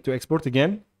try to export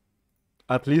again,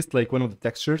 at least like one of the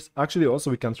textures. Actually, also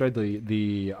we can try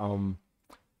the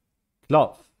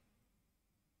cloth.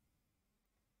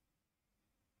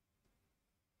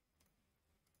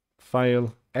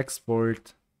 File,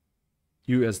 export,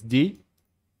 USD,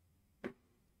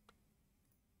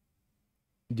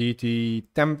 dt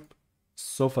temp,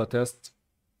 sofa test,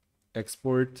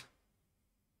 export.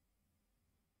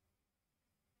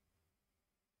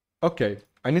 Okay,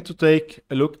 I need to take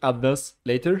a look at this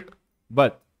later,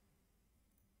 but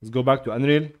let's go back to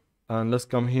Unreal and let's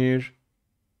come here,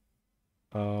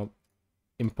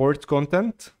 import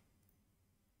content,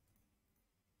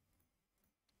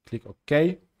 click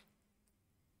OK,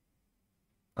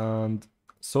 and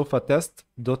sofa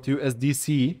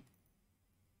test.usdc.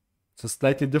 It's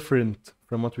slightly different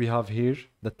from what we have here,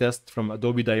 the test from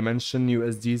Adobe Dimension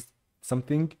USD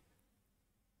something.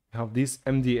 We have these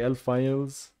MDL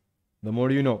files. The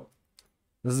more you know.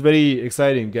 This is very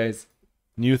exciting, guys.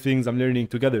 New things I'm learning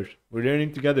together. We're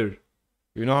learning together.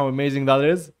 You know how amazing that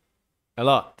is? A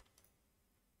lot.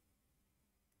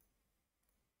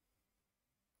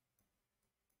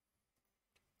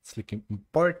 Let's click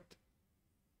import.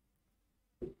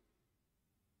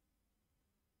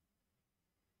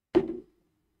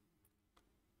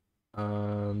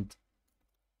 And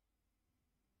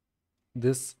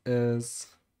this is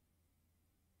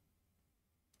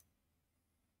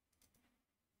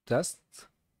test.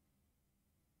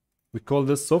 We call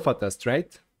this sofa test,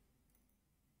 right?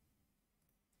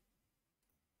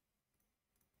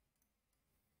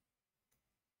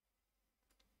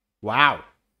 Wow.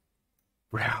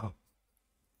 Wow.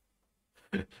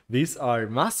 These are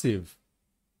massive.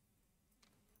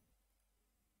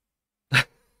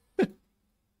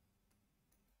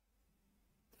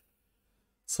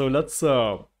 So let's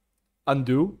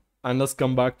undo and let's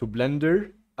come back to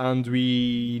Blender, and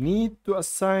we need to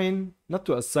assign, not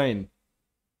to assign,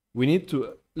 we need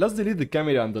to, let's delete the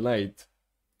camera and the light.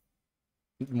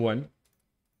 One.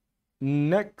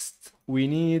 Next, we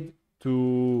need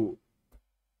to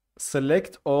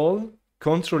select all,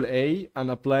 Control A, and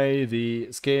apply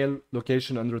the scale,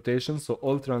 location, and rotation. So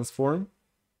all transform.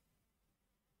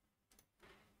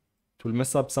 It will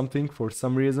mess up something for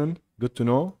some reason. Good to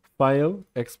know. File,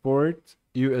 export,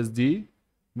 USD.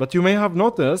 But you may have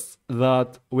noticed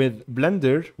that with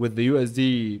Blender, with the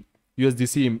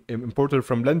USDC importer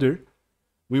from Blender,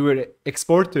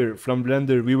 exporter from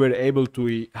Blender, we were able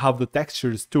to have the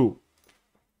textures too.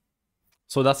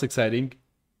 So that's exciting.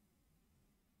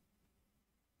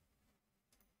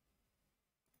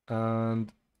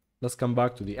 And let's come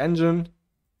back to the engine.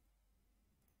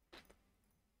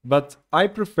 But I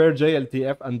prefer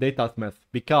JLTF and DataTmeth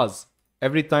because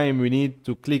every time we need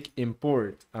to click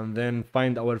import and then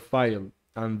find our file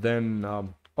and then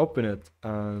open it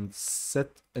and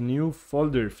set a new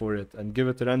folder for it and give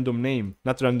it a random name.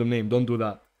 Not random name, don't do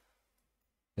that.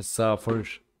 It's for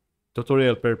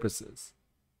tutorial purposes.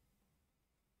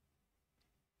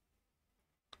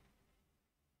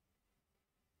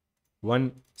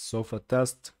 One sofa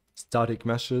test, static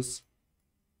meshes.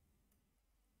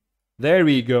 There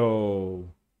we go.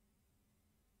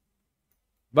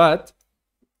 But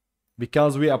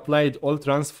because we applied all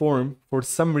transform, for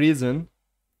some reason,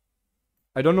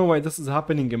 I don't know why this is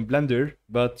happening in Blender,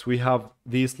 but we have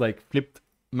these like flipped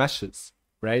meshes,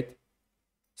 right?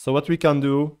 So what we can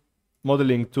do,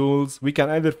 modeling tools, we can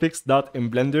either fix that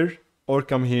in Blender or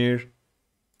come here,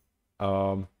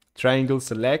 triangle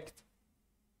select.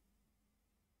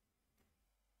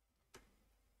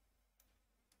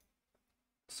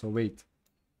 So wait.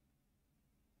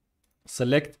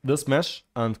 Select this mesh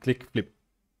and click flip.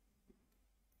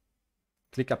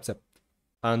 Click accept.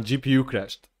 And GPU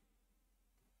crashed.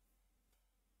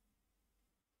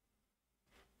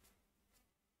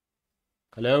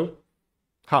 Hello?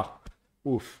 Ha!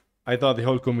 Oof. I thought the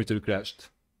whole computer crashed.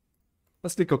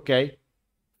 Let's click OK.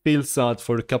 Feel sad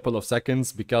for a couple of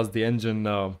seconds because the engine...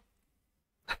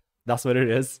 that's what it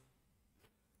is.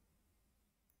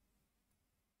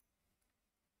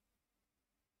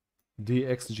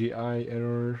 DXGI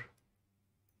error.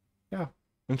 Yeah,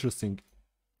 interesting.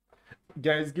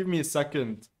 Guys, give me a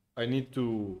second. I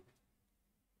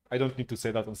don't need to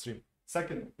say that on stream.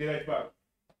 Second, be right back.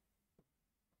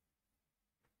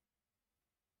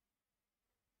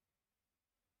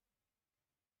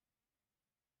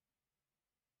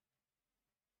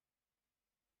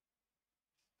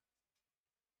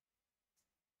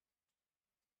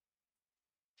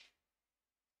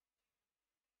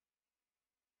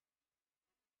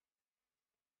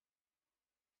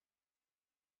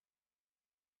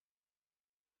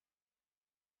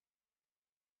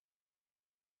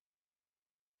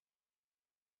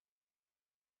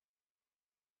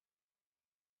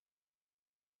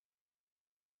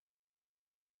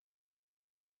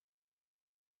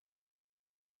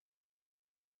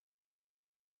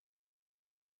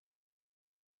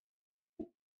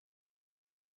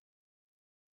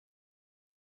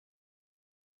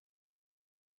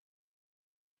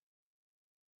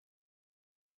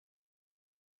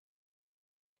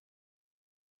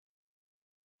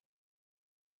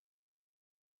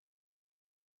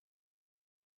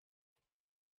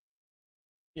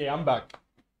 Yeah, I'm back.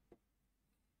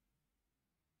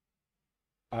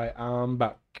 I am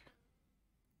back.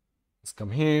 Let's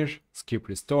come here, skip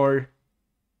restore.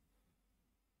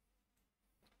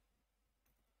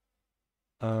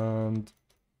 And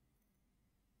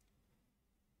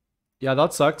yeah,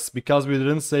 that sucks because we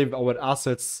didn't save our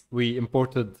assets we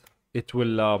imported. It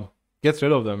will get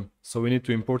rid of them. So we need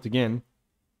to import again.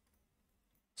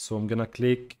 So I'm gonna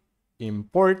click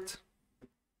import.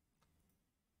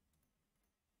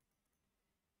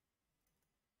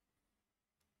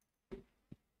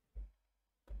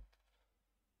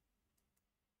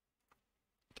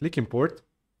 Click import.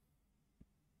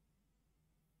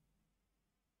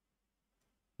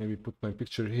 Maybe put my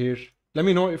picture here. Let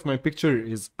me know if my picture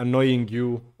is annoying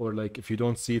you or like if you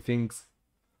don't see things.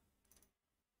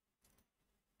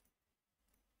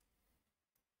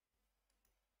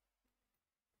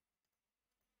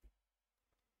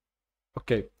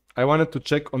 Okay, I wanted to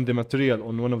check on the material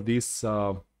on one of these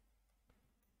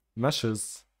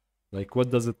meshes. Like what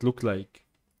does it look like?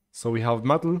 So we have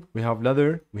metal, we have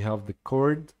leather, we have the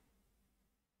cord.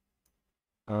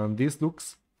 And this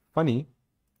looks funny.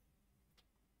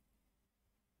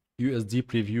 USD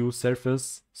preview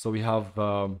surface. So we have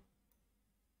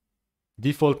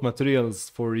default materials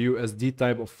for USD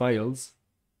type of files.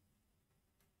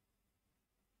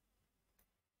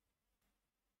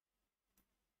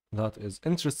 That is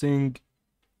interesting.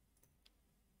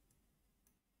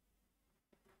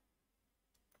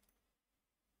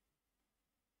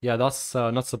 Yeah, that's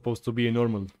not supposed to be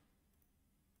normal.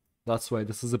 That's why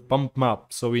this is a pump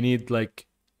map. So we need like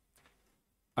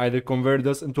either convert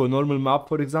this into a normal map,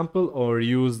 for example, or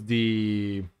use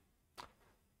the,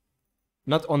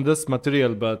 not on this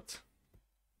material, but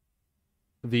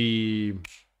the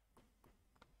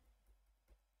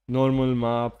normal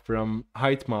map from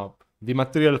height map, the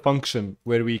material function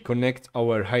where we connect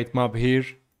our height map here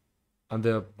and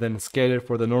then scalar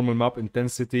for the normal map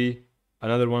intensity,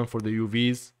 another one for the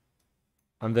UVs,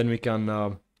 and then we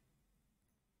can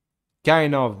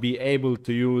kind of be able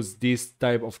to use these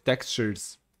type of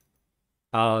textures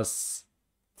as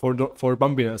for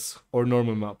bumpiness or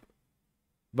normal map.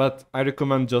 But I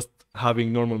recommend just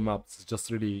having normal maps. It's just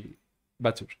really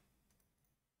better.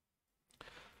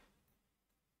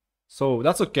 So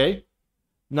that's okay.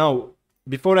 Now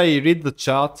before I read the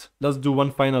chat, let's do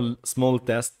one final small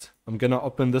test. I'm gonna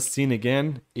open this scene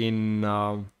again in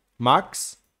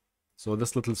Max. So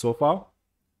this little sofa.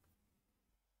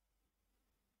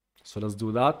 So let's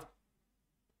do that.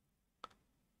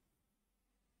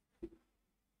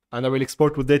 And I will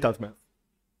export with data math.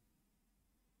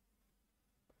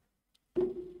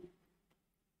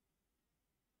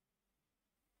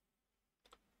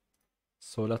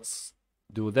 So let's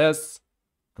do this.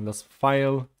 And let's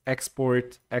file,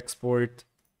 export, export.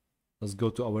 Let's go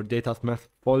to our data math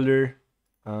folder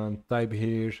and type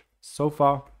here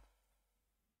sofa.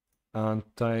 And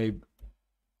type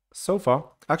sofa.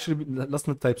 Actually, let's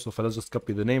not type sofa. Let's just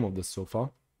copy the name of this sofa.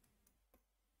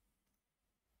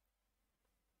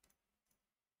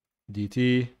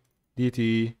 DT.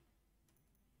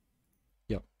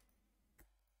 Yeah.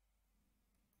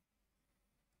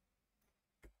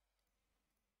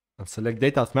 And select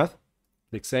data math.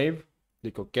 Click save.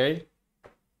 Click OK.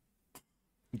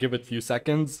 Give it a few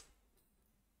seconds.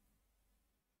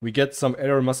 We get some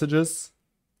error messages.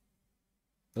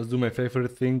 Let's do my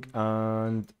favorite thing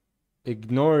and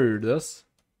ignore this.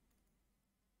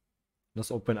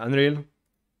 Let's open Unreal.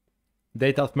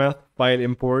 Data math, file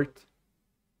import.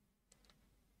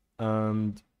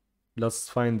 And let's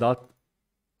find that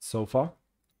sofa.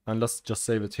 And let's just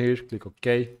save it here. Click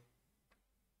OK.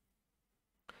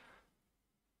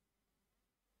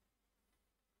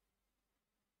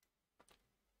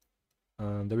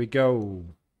 And there we go.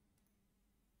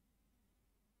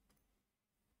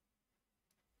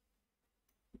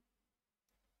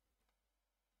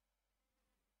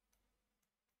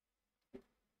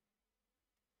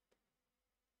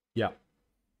 Yeah.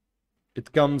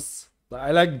 It comes.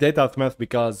 I like data math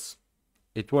because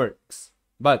it works.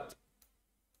 But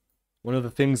one of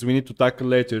the things we need to tackle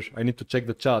later, I need to check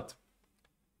the chat,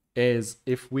 is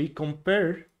if we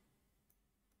compare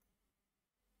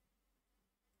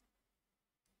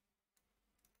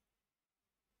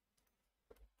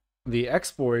the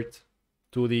export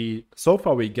to the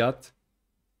sofa we got,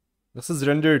 this is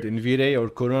rendered in V-Ray or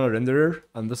Corona renderer,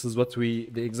 and this is what the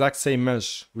exact same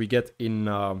mesh we get in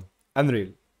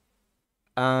Unreal.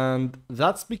 And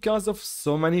that's because of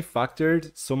so many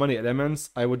factors, so many elements.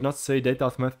 I would not say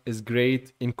data math is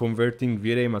great in converting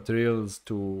V-Ray materials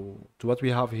to what we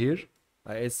have here.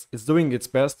 It's doing its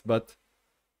best, but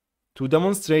to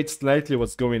demonstrate slightly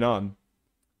what's going on,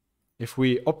 if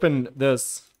we open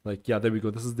this, like, yeah, there we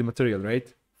go. This is the material,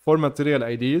 right? 4 material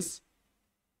IDs.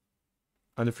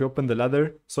 And if you open the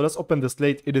ladder, so let's open the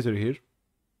slate editor here.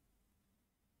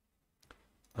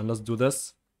 And let's do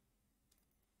this.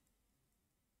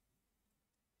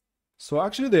 So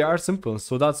actually they are simple,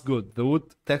 so that's good. The wood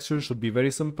texture should be very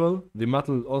simple. The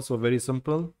metal also very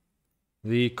simple.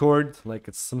 The cord, like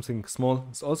it's something small,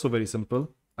 it's also very simple.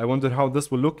 I wonder how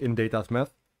this will look in data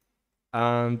math.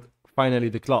 And finally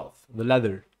the cloth, the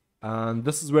leather. And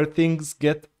this is where things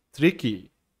get tricky.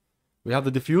 We have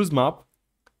the diffuse map.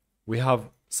 We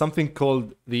have something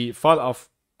called the fall off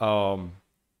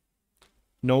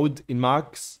node in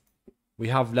Max. We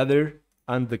have leather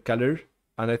and the color.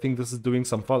 And I think this is doing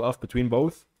some fall off between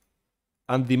both.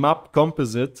 And the map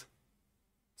composite.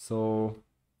 So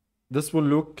this will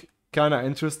look kind of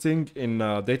interesting in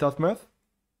data math.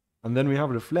 And then we have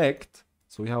reflect.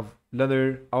 So we have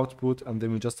leather output, and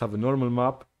then we just have a normal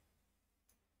map.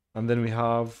 And then we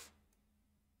have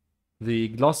the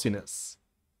glossiness.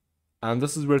 And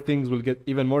this is where things will get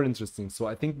even more interesting. So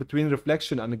I think between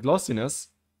reflection and glossiness,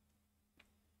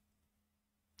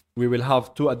 we will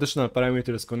have 2 additional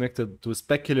parameters connected to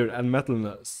specular and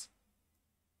metalness.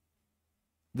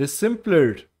 The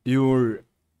simpler your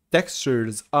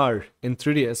textures are in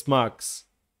 3ds Max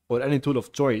or any tool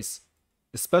of choice,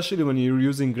 especially when you're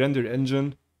using render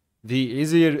engine, the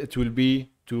easier it will be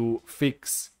to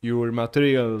fix your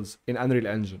materials in Unreal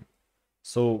Engine.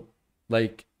 So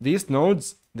like these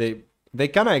nodes, they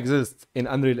kind of exist in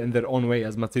Unreal in their own way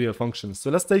as material functions. So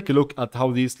let's take a look at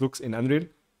how these looks in Unreal,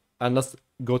 and let's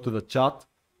go to the chat.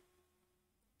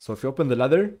 So if you open the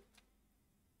ladder,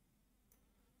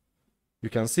 you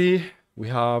can see we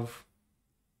have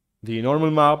the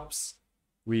normal maps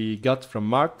we got from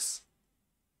Max.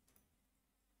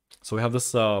 So we have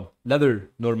this leather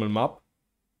normal map.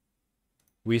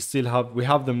 We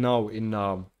have them now in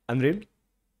Unreal,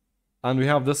 and we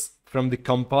have this from the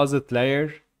composite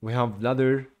layer. We have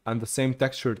leather and the same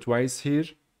texture twice here.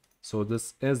 So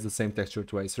this is the same texture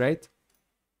twice, right?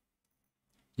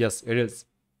 Yes, it is.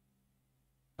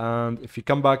 And if you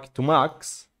come back to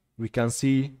Max, we can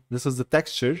see this is the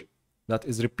texture that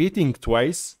is repeating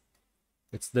twice.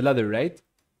 It's the leather, right?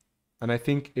 And I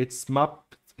think it's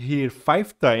mapped here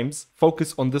 5 times.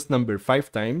 Focus on this number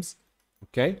 5 times.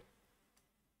 Okay,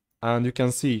 and you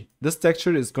can see this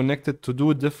texture is connected to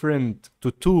two different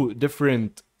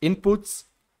inputs,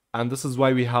 and this is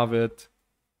why we have it.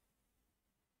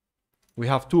 We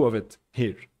have two of it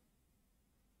here.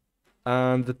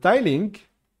 And the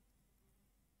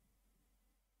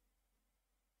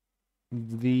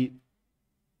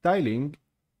tiling,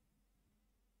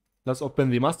 let's open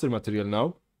the master material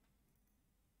now.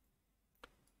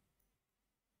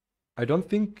 I don't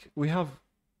think we have,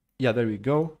 yeah, there we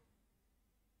go.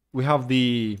 We have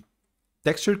the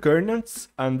texture kernels,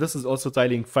 and this is also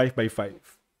tiling 5x5.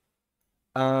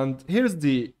 And here's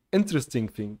the interesting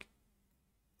thing.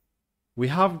 We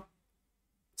have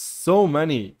so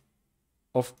many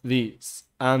of these,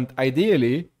 and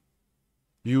ideally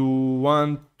you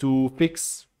want to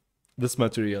fix this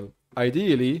material.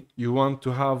 Ideally you want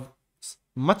to have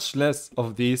much less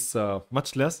of these,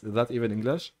 much less, is that even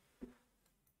English?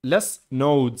 Less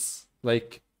nodes.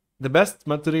 Like the best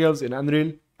materials in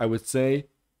Unreal, I would say,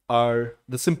 are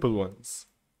the simple ones.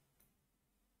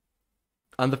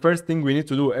 And the first thing we need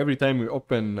to do every time we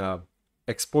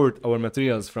export our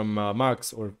materials from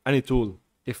Max or any tool,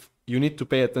 if you need to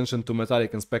pay attention to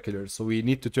metallic and specular. So we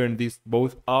need to turn these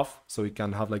both off so we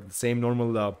can have like the same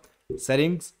normal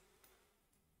settings.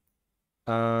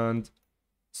 And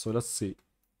so let's see.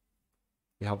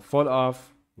 We have fall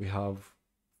off, we have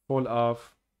fall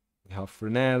off, we have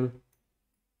Fresnel,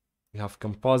 we have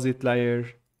composite layer.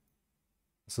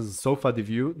 This is sofa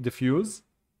diffuse.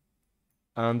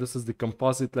 And this is the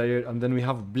composite layer, and then we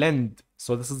have blend.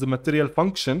 So this is the material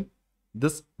function.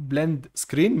 This blend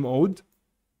screen mode,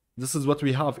 this is what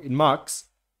we have in Max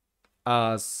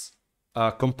as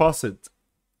a composite,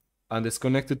 and it's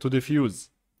connected to diffuse,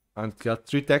 and got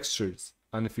 3 textures.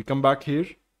 And if we come back here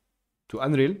to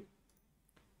Unreal,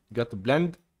 got the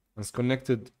blend, and it's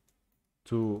connected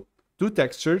to 2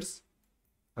 textures,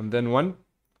 and then 1,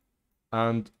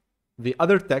 and the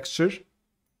other texture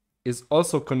is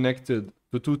also connected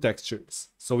to 2 textures.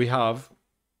 So we have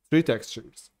 3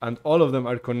 textures, and all of them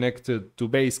are connected to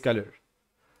base color.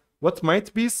 What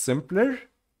might be simpler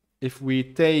if we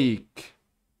take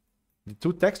the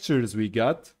 2 textures we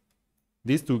got,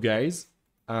 these 2 guys,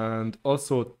 and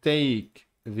also take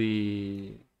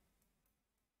the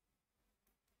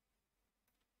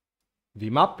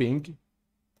mapping,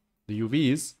 the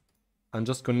UVs, and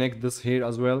just connect this here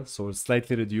as well. So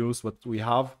slightly reduce what we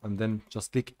have, and then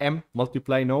just click M,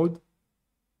 multiply node.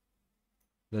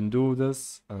 Then do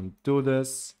this and do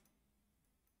this.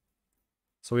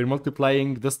 So we're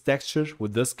multiplying this texture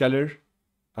with this color.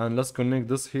 And let's connect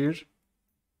this here.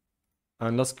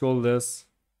 And let's call this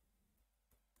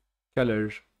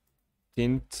color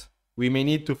tint. We may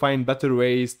need to find better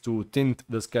ways to tint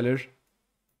this color.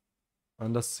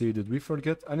 And let's see, did we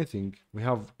forget anything? We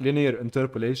have linear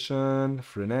interpolation,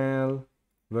 Fresnel,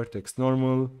 vertex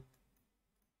normal.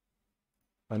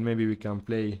 And maybe we can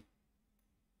play.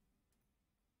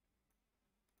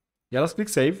 Yeah, let's click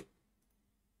save.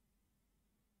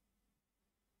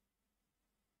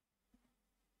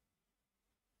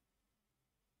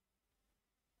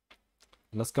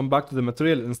 Let's come back to the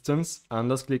material instance and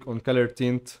let's click on color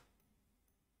tint.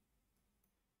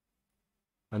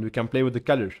 And we can play with the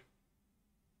color.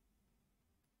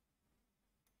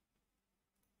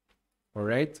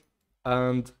 Alright,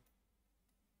 and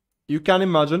you can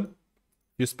imagine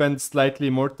you spend slightly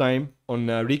more time on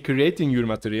recreating your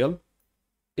material.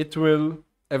 It will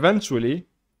eventually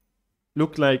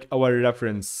look like our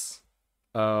reference,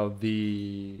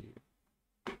 the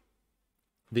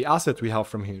asset we have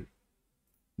from here.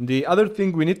 The other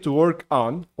thing we need to work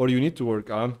on, or we need to work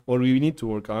on,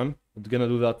 I'm gonna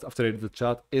do that after I do the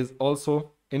chat, is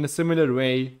also in a similar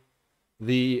way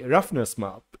the roughness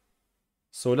map.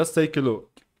 So let's take a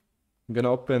look. I'm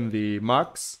gonna open the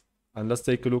Max and let's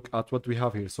take a look at what we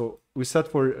have here. So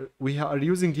we are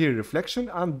using here reflection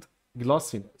and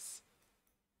glossiness.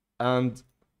 And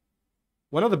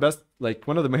one of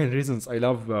the main reasons I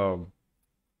love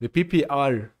the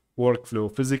PPR workflow,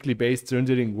 physically based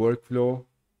rendering workflow,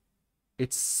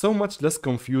 it's so much less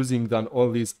confusing than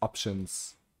all these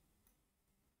options.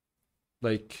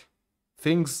 Like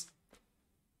things,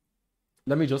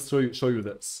 let me just show you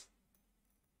this.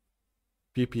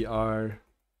 PPR,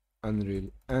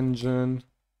 Unreal Engine.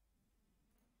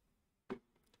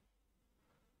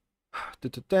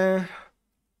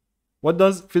 What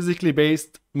does physically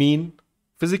based mean?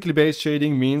 Physically based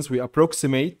shading means we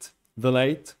approximate the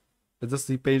light. Is this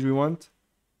the page we want?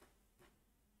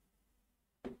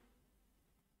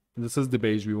 This is the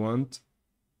page we want.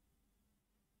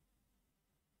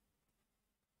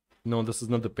 No, this is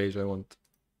not the page I want.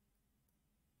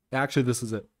 Actually, this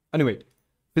is it. Anyway,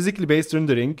 Physically based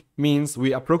rendering means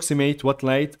we approximate what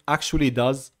light actually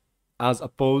does as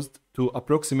opposed to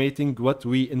approximating what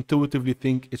we intuitively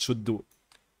think it should do.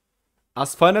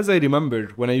 As far as I remember,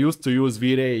 when I used to use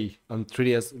V-Ray and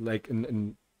 3ds, like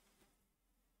in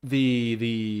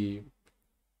the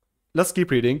let's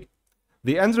keep reading.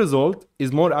 The end result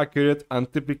is more accurate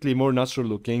and typically more natural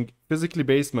looking. Physically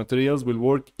based materials will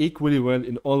work equally well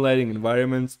in all lighting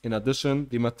environments. In addition,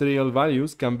 the material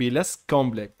values can be less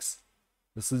complex.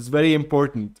 This is very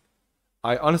important.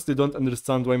 I honestly don't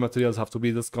understand why materials have to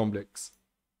be this complex.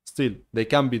 Still, they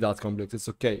can be that complex, it's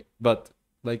okay. But,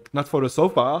 like, not for a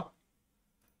sofa.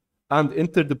 And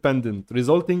interdependent,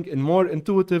 resulting in more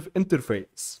intuitive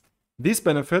interface. These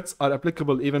benefits are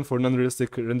applicable even for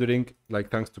non-realistic rendering, like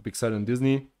thanks to Pixar and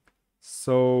Disney.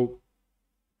 So,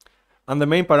 and the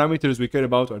main parameters we care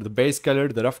about are the base color,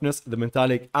 the roughness, the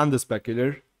metallic, and the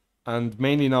specular. And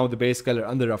mainly now the base color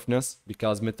and the roughness,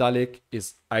 because metallic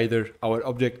is either our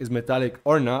object is metallic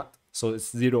or not, so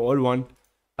it's 0 or 1.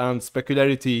 And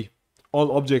specularity,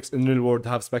 all objects in the real world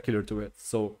have specular to it.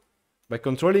 So, by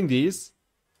controlling these,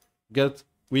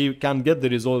 we can get the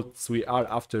results we are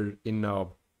after in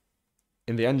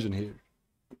the engine here.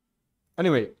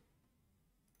 Anyway,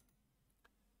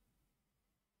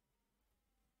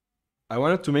 I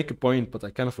wanted to make a point, but I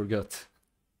kind of forgot.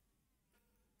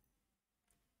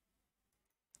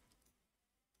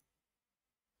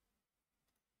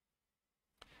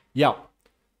 Yeah.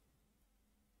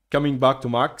 Coming back to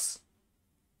Max,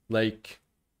 like,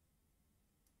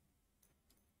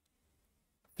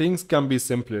 things can be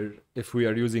simpler if we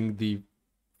are using the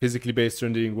physically based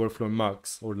rendering workflow in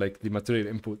Max, or like the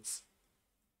material inputs,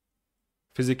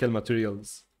 physical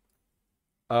materials.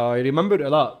 I remember a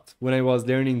lot when I was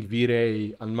learning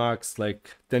V-Ray and Max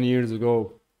like 10 years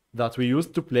ago that we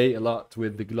used to play a lot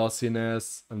with the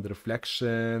glossiness and the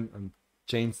reflection and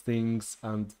change things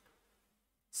and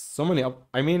so many.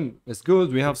 I mean, it's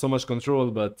good, we have so much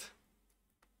control, but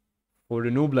for a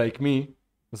noob like me,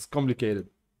 it's complicated.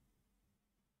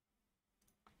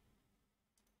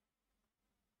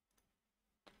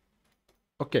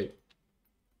 Okay.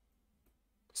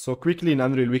 So quickly in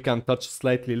Unreal, we can touch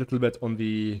slightly a little bit on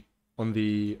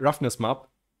the roughness map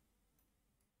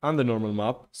and the normal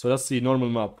map. So let's see normal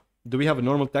map. Do we have a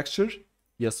normal texture?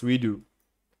 Yes, we do.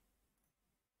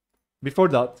 Before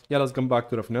that, yeah, let's come back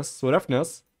to roughness. So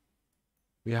roughness,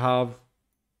 we have,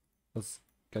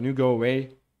 can you go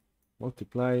away?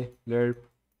 Multiply, lerp,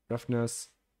 roughness,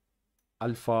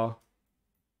 alpha,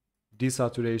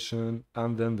 desaturation,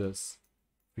 and then this.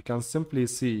 We can simply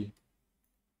see,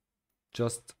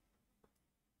 just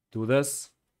do this.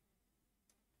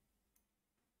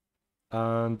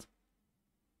 And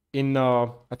in,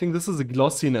 I think this is a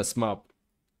glossiness map.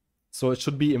 So it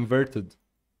should be inverted.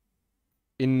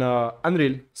 In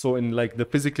Unreal, so in like the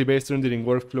physically based rendering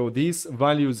workflow, these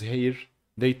values here,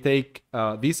 they take,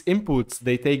 these inputs,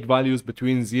 they take values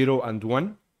between 0 and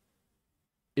 1.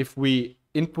 If we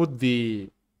input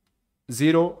the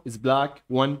 0 is black,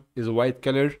 1 is a white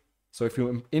color. So if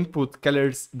you input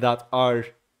colors that are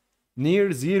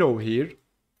near 0 here,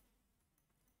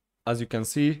 as you can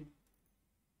see,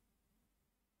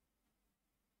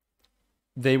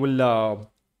 they will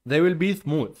be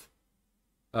smooth.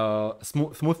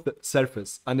 Smooth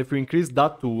surface, and if we increase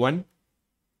that to 1,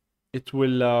 it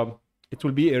will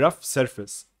be a rough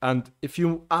surface. And if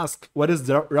you ask what is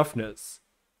the roughness,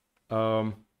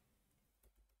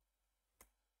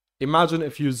 imagine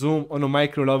if you zoom on a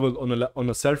micro level on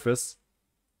a surface.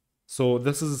 So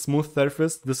this is a smooth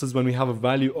surface. This is when we have a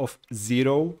value of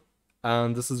 0,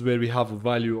 and this is where we have a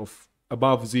value of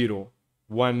above 0,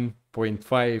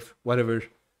 1.5, whatever.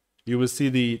 You will see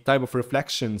the type of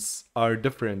reflections are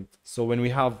different. So when we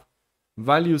have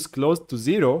values close to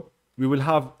 0, we will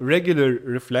have regular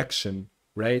reflection,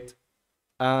 right?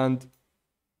 And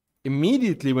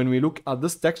immediately when we look at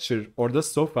this texture or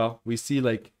this sofa, we see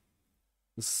like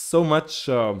so much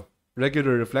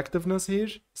regular reflectiveness here.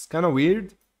 It's kind of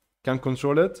weird. Can't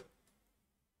control it.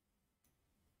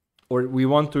 Or we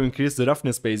want to increase the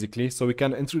roughness basically. So we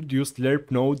can introduce lerp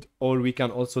node, or we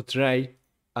can also try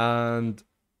and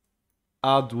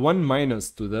add 1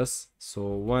 minus to this. So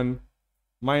 1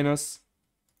 minus.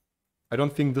 I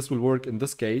don't think this will work in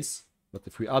this case, but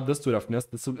if we add this to roughness,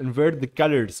 this will invert the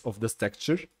colors of this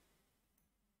texture.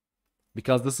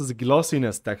 Because this is a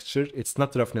glossiness texture, it's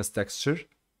not roughness texture.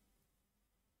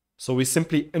 So we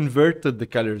simply inverted the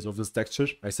colors of this texture.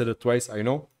 I said it twice, I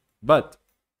know. But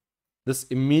this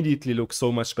immediately looks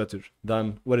so much better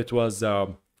than what it was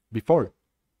before.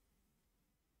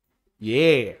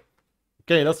 Yeah.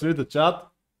 Okay, let's read the chat.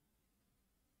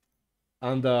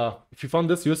 And if you found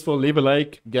this useful, leave a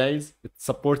like, guys. It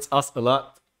supports us a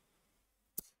lot.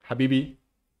 Habibi.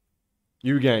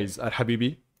 You guys are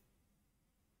Habibi.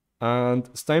 And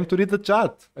it's time to read the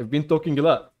chat. I've been talking a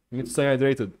lot. You need to stay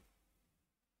hydrated.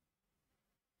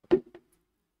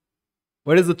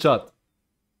 Where is the chat?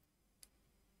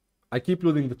 I keep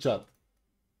losing the chat.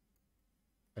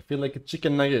 I feel like a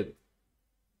chicken nugget.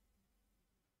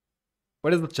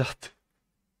 Where is the chat?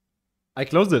 I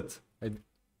closed it.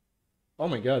 Oh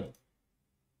my god.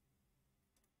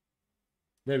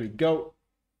 There we go.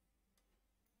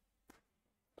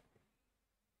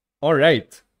 All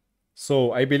right.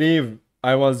 So I believe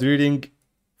I was reading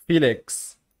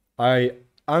Felix. I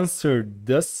answered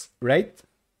this, right?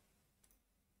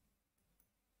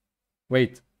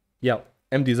 Wait. Yeah.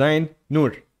 M Design.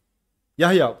 Noor.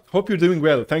 Yeah. Hope you're doing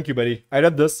well. Thank you, buddy. I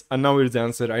read this and now here's the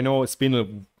answer. I know it's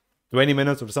been 20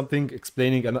 minutes or something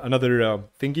explaining another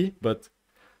thingy, but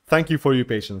thank you for your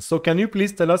patience. So can you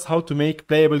please tell us how to make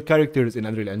playable characters in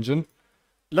Unreal Engine?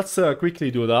 Let's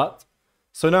quickly do that.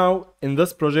 So now in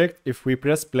this project, if we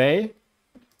press play,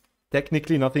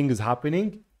 technically nothing is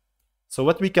happening. So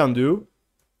what we can do,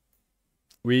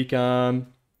 we can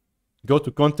go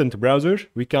to content browser,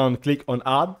 we can click on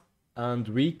add, and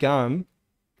we can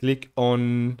click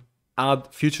on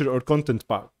add feature or content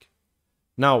pack.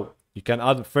 Now you can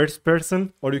add first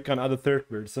person or you can add a third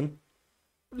person.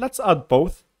 Let's add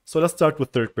both. So let's start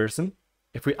with third person.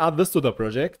 If we add this to the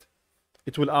project,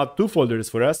 it will add two folders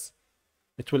for us.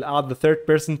 It will add the third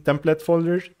person template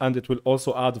folder, and it will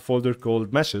also add a folder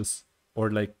called meshes, or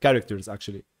like characters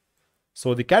actually.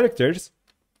 So the characters,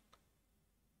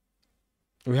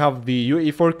 we have the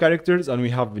UE4 characters and we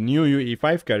have the new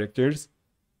UE5 characters.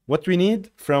 What we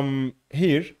need from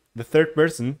here, the third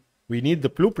person, we need the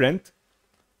blueprint,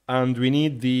 and we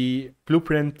need the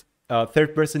blueprint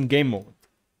third person game mode.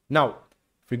 Now,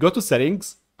 if we go to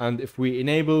settings, and if we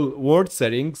enable word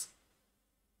settings,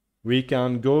 we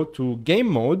can go to game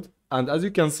mode, and as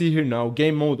you can see here now,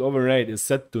 game mode override is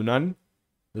set to none.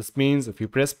 This means if you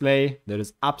press play, there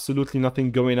is absolutely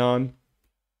nothing going on.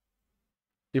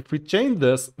 If we change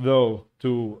this though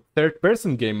to third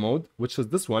person game mode, which is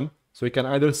this one, so you can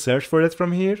either search for it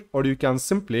from here, or you can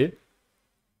simply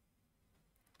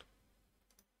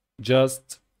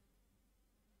just,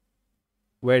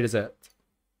 where is it?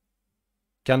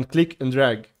 Can click and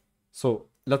drag. So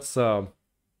let's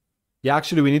yeah,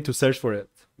 actually we need to search for it.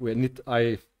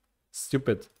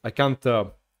 Stupid. I can't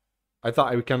I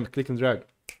thought we can click and drag.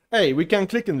 Hey, we can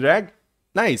click and drag.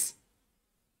 Nice.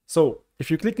 So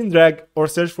if you click and drag or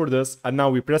search for this, and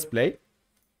now we press play,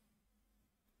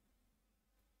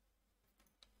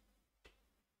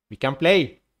 we can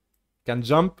play, can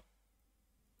jump,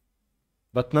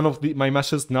 but none of my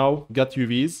meshes now got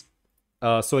UVs.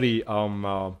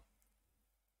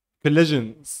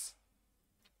 Collisions.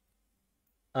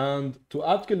 And to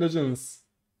add collisions,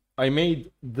 I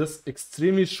made this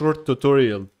extremely short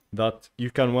tutorial that you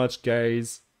can watch,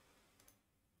 guys,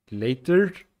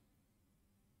 later.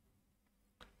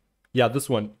 Yeah, this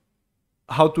one.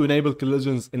 How to enable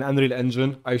collisions in Unreal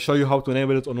Engine. I show you how to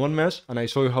enable it on one mesh, and I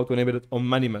show you how to enable it on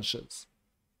many meshes.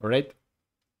 All right.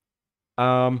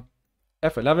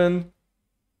 F11.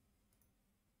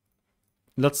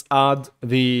 Let's add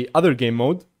the other game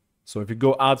mode. So if you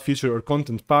go add feature or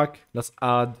content pack, let's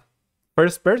add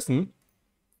first person,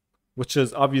 which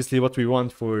is obviously what we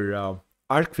want for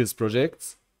Archviz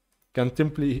projects. Can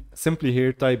simply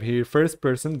here type here first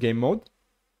person game mode.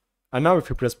 And now if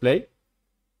you press play,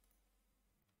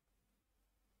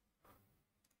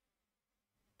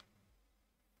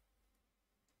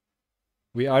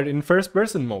 we are in first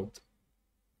person mode.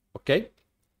 Okay.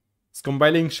 It's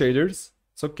compiling shaders.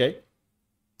 It's okay.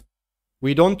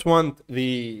 We don't want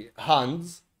the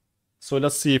hands, so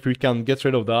let's see if we can get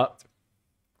rid of that.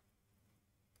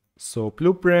 So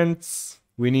blueprints,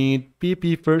 we need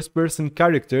PP first person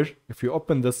character. If you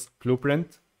open this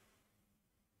blueprint,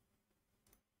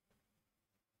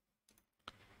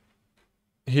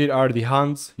 here are the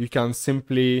hands. You can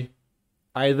simply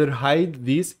either hide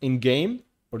these in game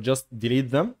or just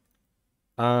delete them.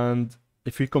 And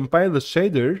if we compile the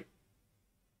shader,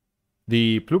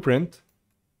 the blueprint,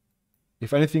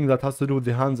 if anything that has to do with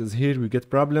the hands is here, we get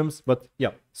problems. But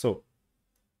yeah, so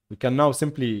we can now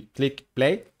simply click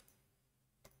play,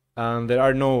 and there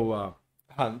are no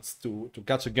hands to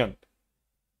catch a gun.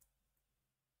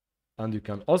 And you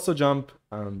can also jump,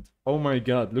 and oh my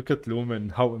god, look at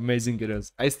LUMMMEN, how amazing it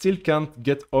is. I still can't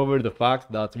get over the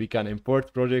fact that we can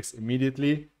import projects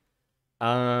immediately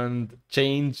and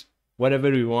change whatever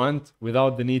we want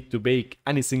without the need to bake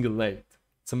any single light.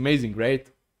 It's amazing, right?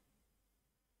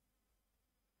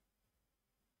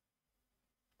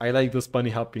 I like this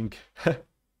bunny hopping.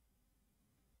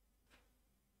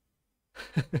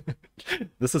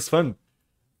 This is fun.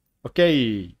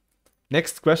 Okay,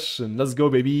 next question. Let's go,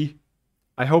 baby.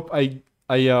 I hope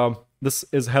this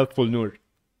is helpful, Noor.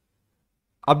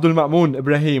 Abdul Ma'moon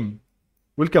Ibrahim.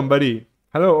 Welcome, buddy.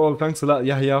 Hello, all. Thanks a lot,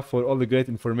 Yahya, for all the great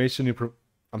information you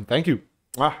thank you.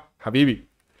 Habibi.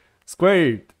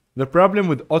 Squared. The problem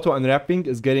with auto unwrapping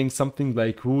is getting something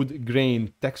like wood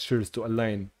grain textures to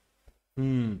align.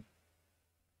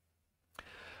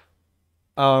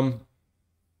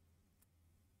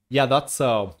 Yeah, that's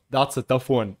a tough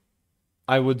one.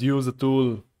 I would use a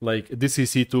tool like a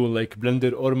DCC tool like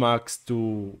Blender or Max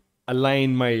to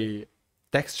align my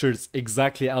textures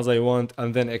exactly as I want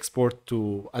and then export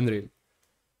to Unreal.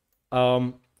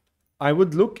 I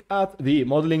would look at the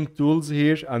modeling tools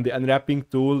here and the unwrapping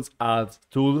tools as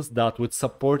tools that would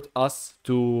support us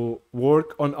to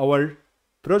work on our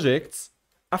projects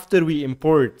after we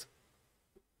import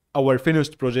our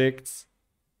finished projects.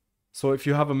 So if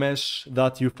you have a mesh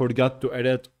that you forgot to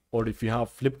edit, or if you have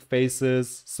flipped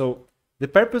faces, so the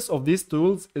purpose of these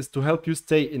tools is to help you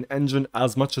stay in engine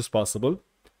as much as possible.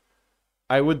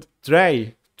 I would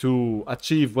try to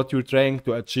achieve what you're trying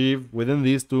to achieve within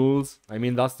these tools. I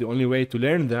mean, that's the only way to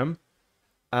learn them.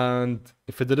 And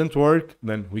if it didn't work,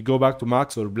 then we go back to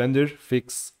Max or Blender,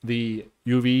 fix the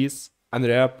UVs,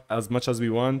 unwrap as much as we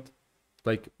want,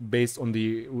 like based on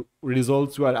the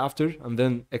results you are after, and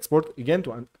then export again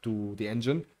to the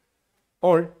engine.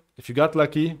 Or if you got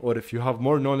lucky, or if you have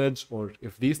more knowledge, or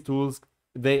if these tools,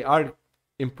 they are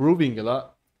improving a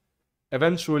lot,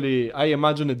 eventually I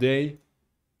imagine a day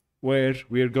where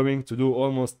we are going to do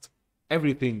almost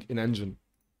everything in engine.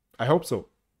 I hope so.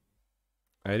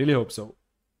 I really hope so.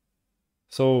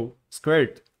 So,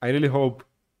 Squared, I really hope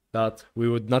that we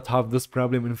would not have this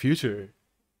problem in future.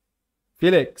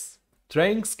 Felix,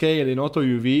 trying scale in Auto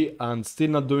UV and still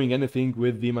not doing anything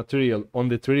with the material on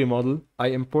the 3D model I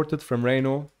imported from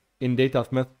Rhino in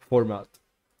DataMath format.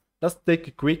 Let's take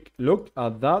a quick look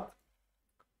at that.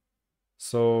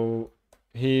 So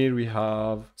here we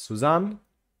have Suzanne,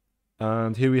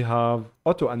 and here we have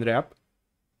Auto Unwrap,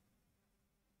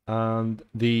 and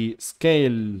the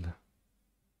scale.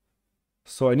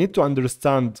 So I need to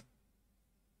understand.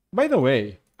 By the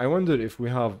way, I wonder if we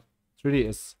have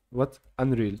 3ds, what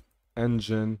Unreal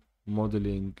Engine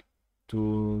modeling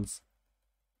tools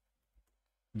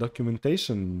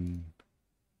documentation.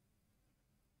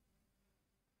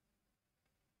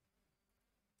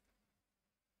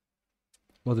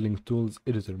 Modeling tools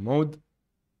editor mode.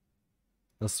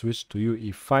 Let's switch to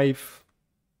UE5.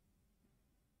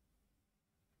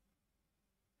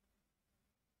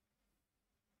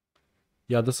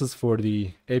 Yeah, this is for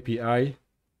the API.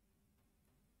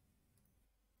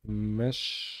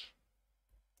 Mesh.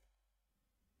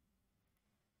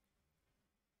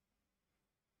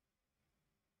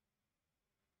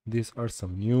 These are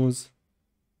some news.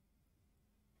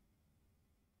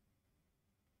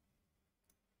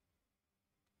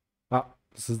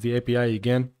 This is the API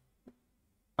again.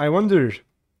 I wonder,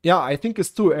 yeah, I think it's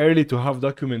too early to have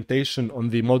documentation on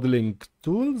the modeling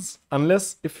tools,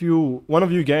 unless if one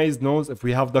of you guys knows if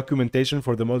we have documentation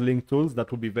for the modeling tools,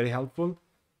 that would be very helpful.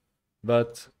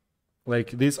 But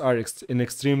like these are in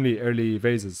extremely early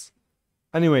phases.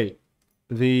 Anyway,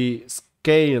 the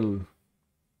scale.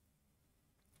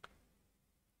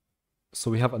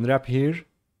 So we have unwrap here.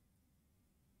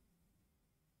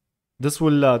 This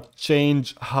will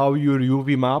change how your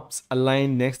UV maps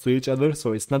align next to each other,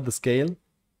 so it's not the scale.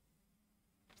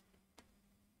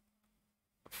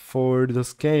 For the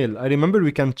scale, I remember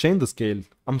we can change the scale,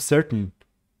 I'm certain.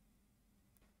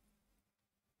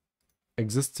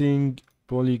 Existing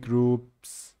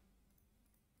polygroups.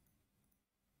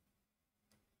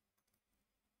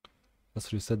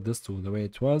 Let's reset this to the way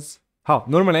it was.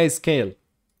 Normalize scale.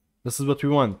 This is what we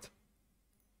want.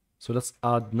 So let's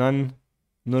add none.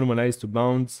 Normalize to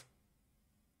bounds.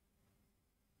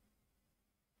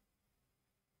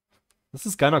 This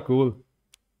is kind of cool.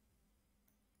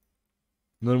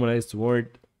 Normalize to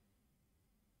word.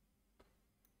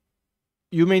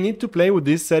 You may need to play with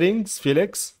these settings,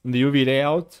 Felix, in the UV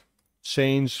layout.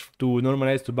 Change to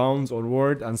normalize to bounds or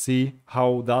word and see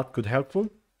how that could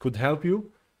help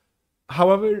you.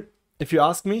 However, if you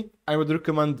ask me, I would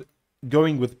recommend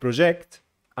going with project,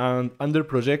 and under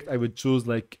project I would choose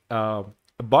like a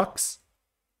box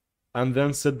and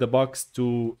then set the box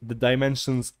to the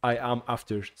dimensions I am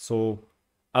after. So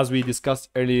as we discussed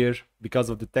earlier, because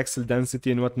of the textile density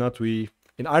and whatnot, in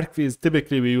Archviz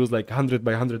typically we use like 100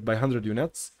 by 100 by 100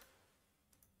 units.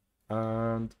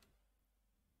 And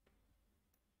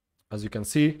as you can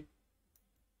see,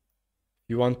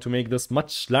 you want to make this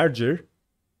much larger,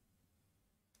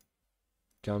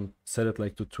 can set it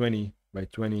like to 20 by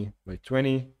 20 by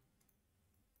 20.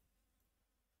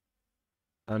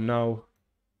 And now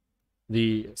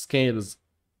the scale is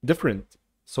different.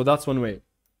 So that's one way.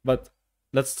 But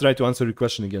let's try to answer your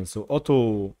question again. So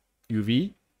auto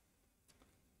UV.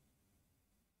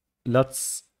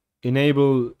 Let's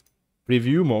enable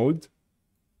preview mode.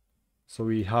 So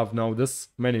we have now this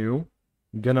menu.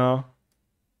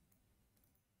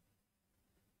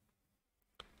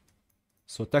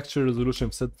 So texture resolution,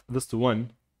 set this to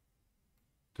 1,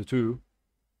 to 2.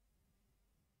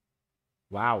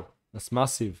 Wow, that's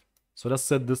massive. So let's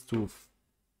set this to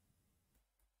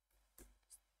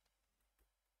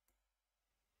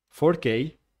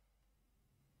 4K.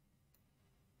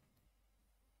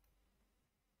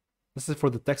 This is for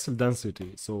the textile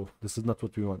density, so this is not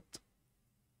what we want.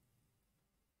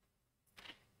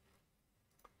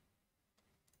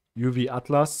 UV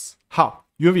Atlas.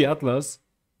 UV Atlas.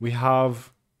 We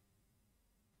have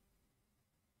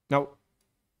now.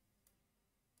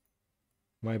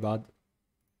 My bad.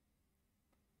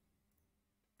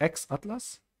 X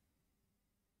Atlas.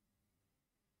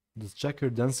 This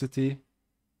checker density.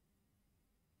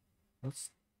 Let's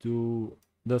do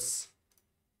this.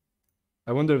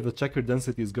 I wonder if the checker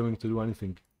density is going to do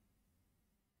anything.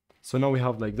 So now we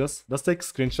have like this. Let's take a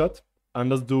screenshot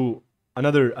and let's do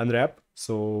another unwrap.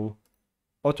 So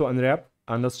auto unwrap,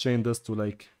 and let's change this to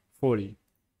like 40.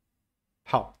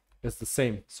 It's the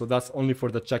same. So that's only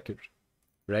for the checker,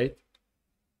 right?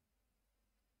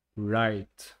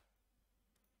 Right.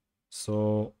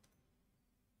 So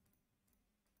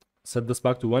set this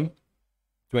back to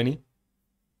 120.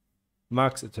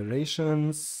 Max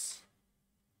iterations.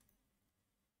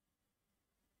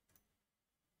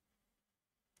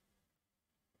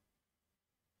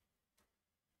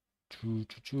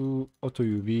 Auto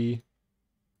UV.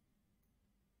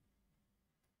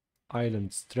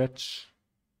 Island stretch.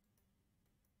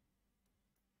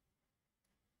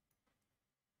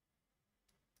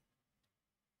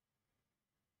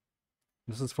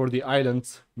 This is for the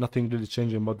islands. Nothing really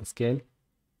changing about the scale.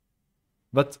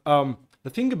 But the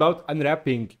thing about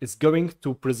unwrapping is going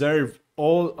to preserve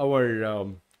all our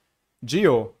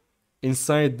geo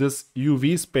inside this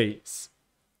UV space.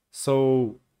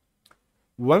 So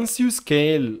once you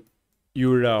scale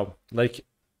your like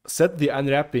set the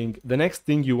unwrapping, the next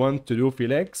thing you want to do,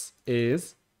 Felix,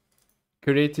 is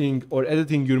creating or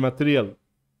editing your material.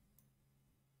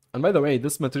 And by the way,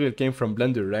 this material came from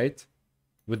Blender, right?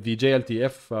 With the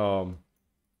JLTF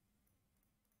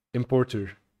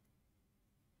importer.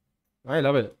 I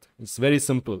love it. It's very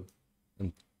simple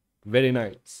and very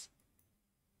nice.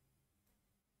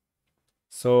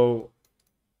 So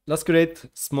let's create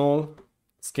small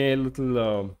scale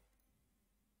little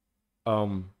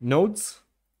nodes.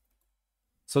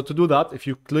 So to do that, if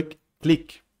you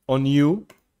click on U,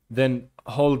 then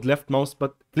hold left mouse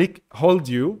button, hold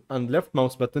U and left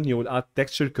mouse button, you will add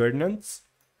texture coordinates.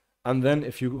 And then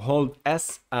if you hold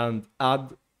S and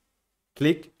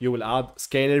click, you will add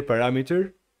scalar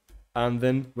parameter. And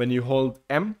then when you hold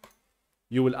M,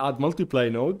 you will add multiply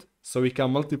node. So we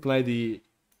can multiply the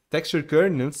texture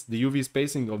coordinates, the UV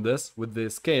spacing of this with the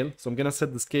scale. So I'm gonna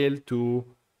set the scale to,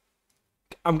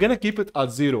 I'm gonna keep it at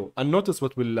 0. And notice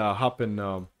what will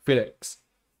happen, Felix.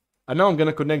 And now I'm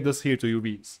gonna connect this here to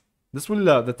UVs. This will,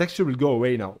 the texture will go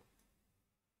away now,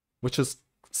 which is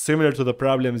similar to the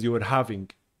problems you were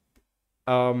having.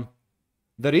 The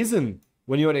reason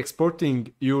when you are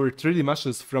exporting your 3D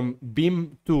meshes from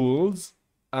beam tools,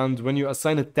 and when you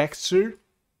assign a texture,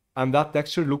 and that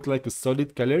texture look like a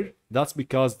solid color, that's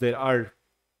because there are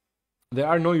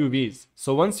no UVs.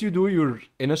 So once you do your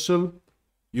initial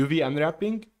UV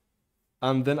unwrapping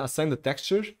and then assign the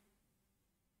texture,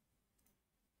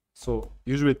 so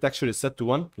usually texture is set to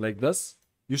 1 like this,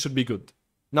 you should be good.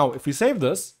 Now if we save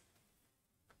this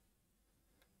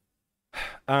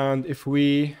and if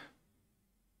we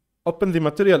open the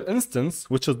material instance,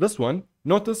 which is this one,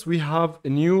 notice we have a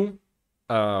new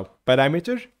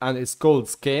parameter and it's called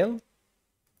scale.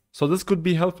 So this could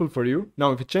be helpful for you.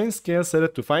 Now if you change scale, set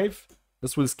it to 5,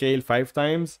 this will scale 5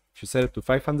 times. If you set it to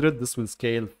 500, this will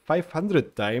scale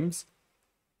 500 times.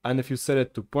 And if you set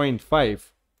it to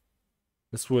 0.5,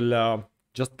 this will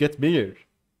just get bigger.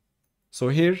 So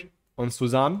here on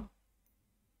Suzanne,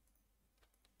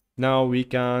 now we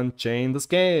can change the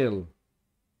scale.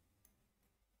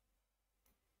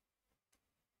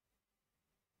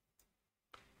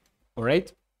 All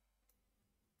right.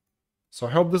 So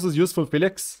I hope this is useful,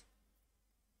 Felix.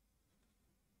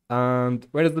 And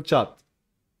where is the chat?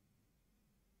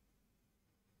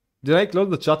 Did I close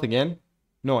the chat again?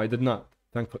 No, I did not.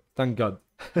 Thank God.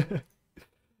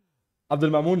 Abdul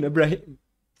Mamoon Ibrahim,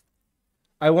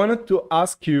 I wanted to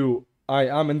ask you, I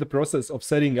am in the process of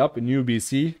setting up a new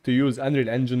PC to use Unreal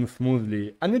Engine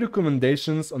smoothly. Any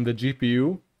recommendations on the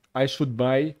GPU? I should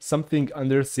buy something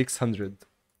under 600.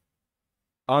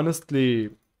 Honestly,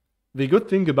 the good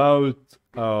thing about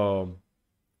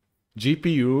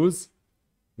GPUs,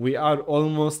 we are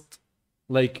almost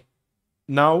like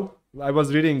now. I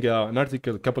was reading an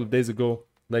article a couple of days ago.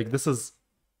 Like this is,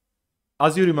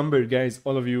 as you remember, guys,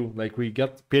 all of you, like we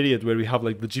got period where we have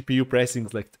like the GPU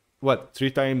pricings like what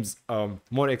 3 times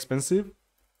more expensive.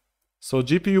 So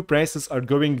GPU prices are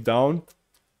going down.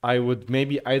 I would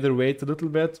maybe either wait a little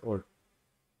bit or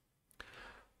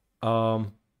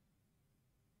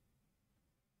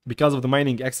because of the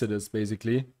mining exodus,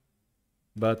 basically.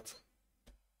 But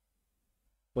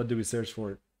what do we search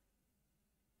for?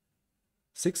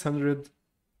 600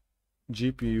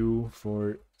 GPU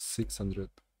for 600.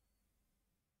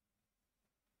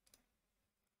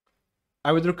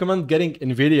 I would recommend getting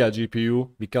NVIDIA GPU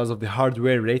because of the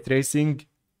hardware ray tracing.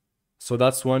 So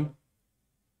that's one.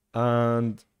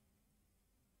 And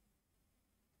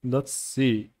let's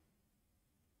see.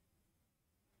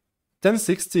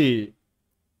 1060,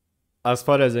 as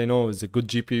far as I know, is a good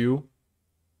GPU.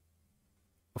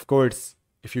 Of course,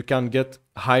 if you can get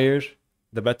higher,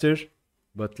 the better.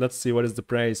 But let's see what is the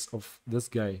price of this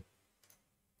guy.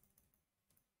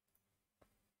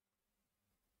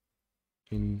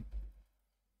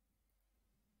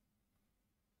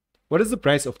 What is the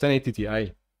price of 1080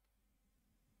 Ti?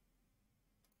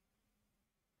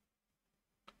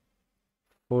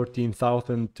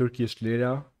 14,000 Turkish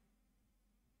lira.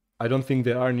 I don't think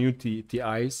there are new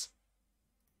TIs.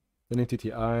 1080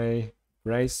 Ti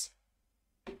price.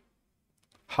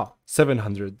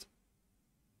 700.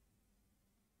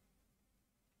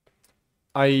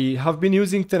 I have been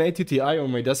using 1080 Ti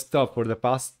on my desktop for the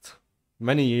past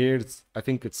many years. I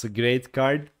think it's a great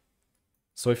card.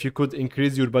 So if you could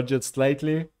increase your budget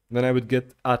slightly, then I would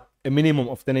get at a minimum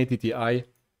of 1080 Ti.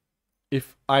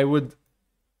 If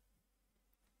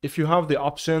you have the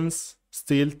options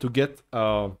still to get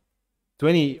not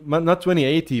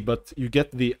 2080, but you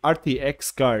get the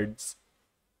RTX cards,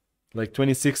 like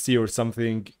 2060 or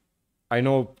something. I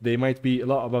know they might be a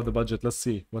lot above the budget. Let's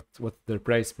see what their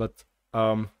price, but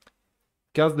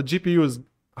because the GPU is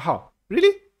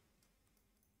really?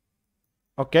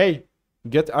 Okay,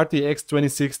 get RTX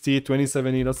 2060,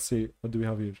 2070. Let's see, what do we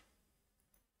have here?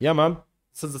 Yeah, man,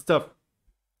 this is the stuff.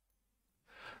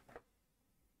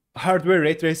 Hardware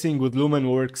ray tracing with Lumen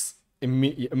works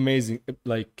amazing,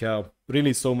 like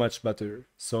really so much better.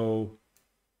 So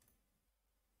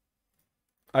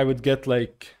I would get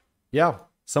like, yeah,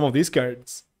 some of these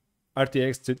cards.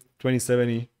 RTX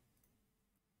 2070.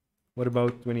 What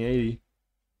about 2080?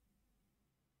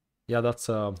 Yeah, that's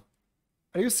are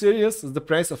you serious? Is the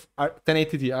price of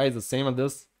 1080 Ti is the same as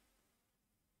this?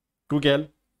 Google.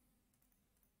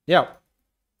 Yeah.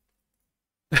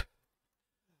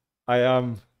 I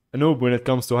am a noob when it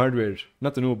comes to hardware.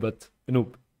 Not a noob, but a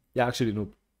noob. Yeah, actually a noob.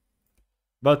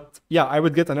 But yeah, I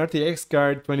would get an RTX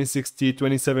card 2060,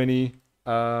 2070.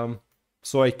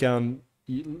 So I can...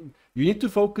 You need to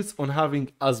focus on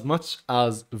having as much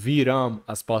as VRAM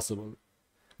as possible.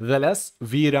 The less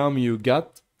VRAM you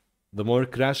get, the more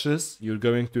crashes you're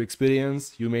going to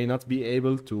experience. You may not be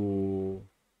able to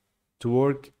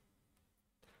work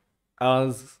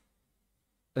as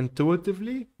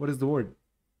intuitively. What is the word?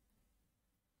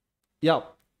 Yeah,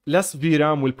 less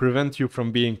VRAM will prevent you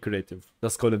from being creative.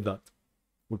 Let's call it that.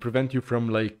 Will prevent you from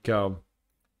like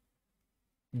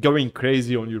going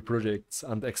crazy on your projects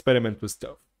and experiment with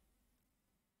stuff.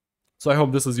 So I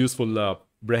hope this is useful,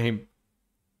 Brahim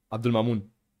Abdul Mamoon.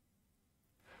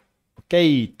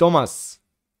 Okay, Thomas,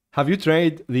 have you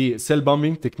tried the cell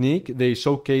bombing technique they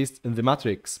showcased in the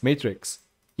Matrix?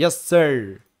 Yes,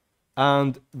 sir.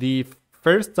 And the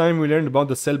first time we learned about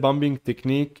the cell bombing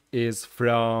technique is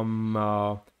from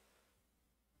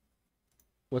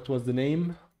what was the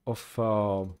name of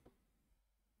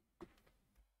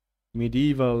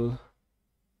medieval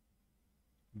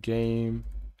game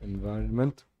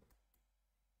environment?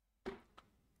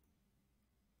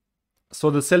 So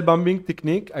the cell bombing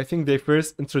technique, I think they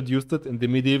first introduced it in the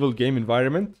medieval game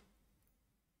environment.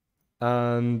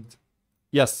 And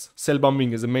yes, cell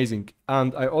bombing is amazing.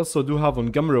 And I also do have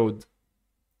on Gumroad.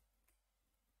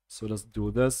 So let's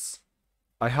do this.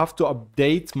 I have to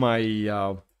update my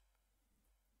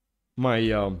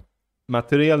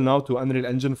material now to Unreal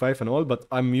Engine 5 and all, but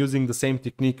I'm using the same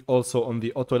technique also on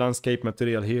the auto landscape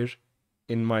material here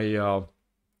in my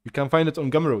you can find it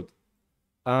on Gumroad.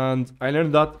 And I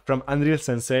learned that from Unreal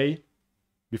Sensei.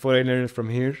 before I learn it from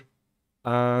here.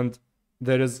 And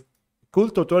there is cool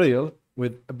tutorial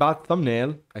with a bad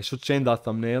thumbnail. I should change that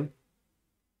thumbnail,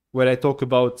 where I talk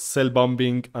about cell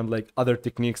bombing and like other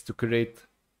techniques to create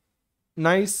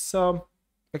nice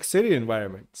exterior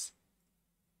environments.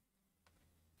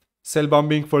 Cell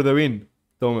bombing for the win,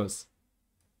 Thomas.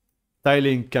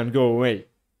 Tiling can go away.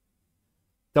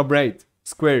 Top right,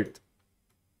 squared.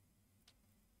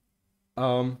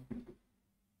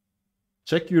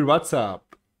 Check your WhatsApp.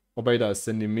 Obaida is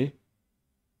sending me.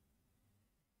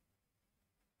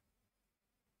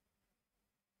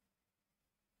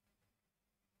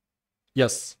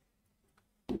 Yes.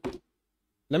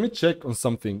 Let me check on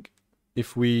something.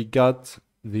 If we got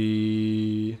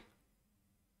the...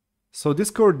 So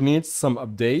Discord needs some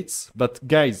updates, but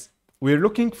guys, we're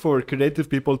looking for creative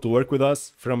people to work with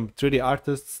us, from 3D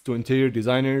artists to interior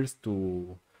designers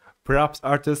to perhaps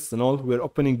artists and all. We're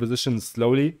opening positions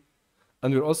slowly,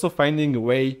 and we're also finding a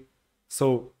way.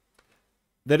 So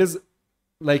there is,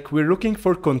 like, we're looking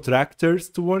for contractors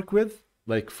to work with,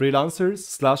 like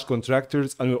freelancers /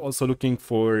 contractors, and we're also looking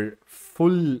for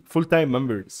full-time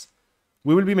members.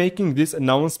 We will be making these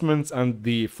announcements and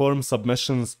the form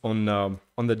submissions on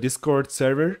the Discord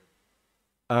server,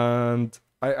 and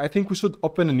I think we should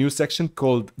open a new section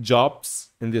called Jobs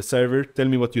in the server. Tell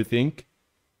me what you think.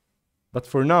 But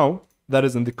for now, that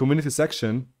is in the community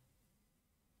section.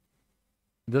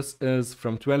 This is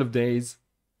from 12 days.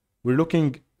 We're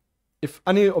looking, if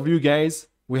any of you guys,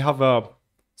 we have a,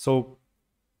 so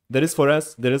there is for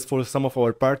us, there is for some of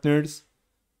our partners.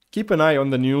 Keep an eye on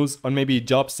the news, on maybe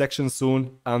job section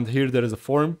soon, and here there is a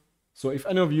form. So if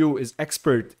any of you is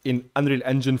expert in Unreal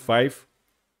Engine 5,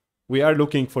 we are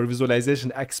looking for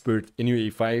visualization expert in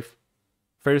UE5.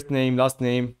 First name, last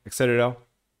name, etc.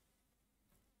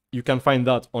 You can find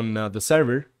that on the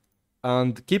server.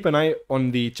 And keep an eye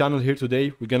on the channel here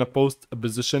today. We're gonna post a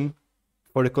position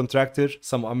for a contractor.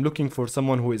 I'm looking for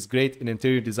someone who is great in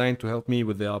interior design to help me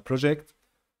with the project.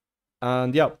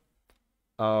 And yeah,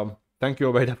 thank you,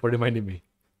 Obaida, for reminding me.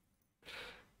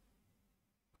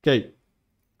 Okay.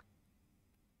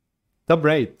 Top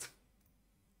right.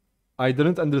 I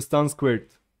didn't understand squared.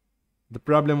 The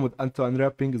problem with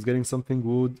unwrapping is getting something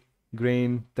wood,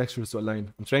 grain, textures to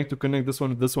align. I'm trying to connect this one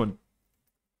with this one.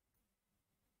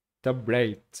 Top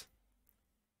right.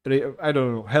 I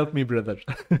don't know. Help me, brother.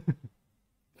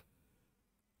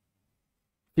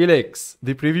 Felix,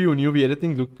 the preview in UV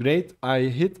editing looked great. I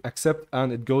hit accept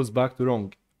and it goes back to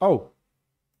wrong. Oh.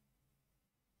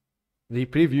 The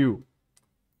preview.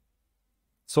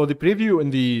 So the preview in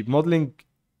the modeling...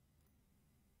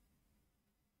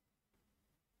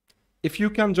 If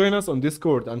you can join us on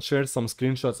Discord and share some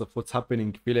screenshots of what's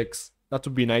happening, Felix, that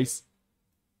would be nice.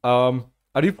 Are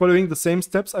you following the same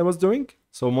steps I was doing?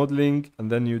 So modeling,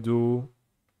 and then you do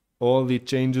all the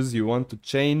changes you want to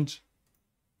change,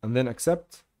 and then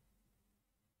accept.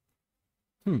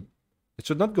 It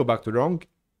should not go back to wrong.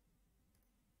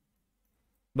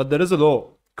 But there is a law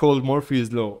called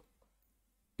Murphy's Law.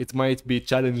 It might be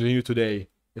challenging you today.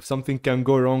 If something can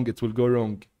go wrong, it will go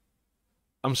wrong.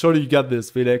 I'm sure you got this,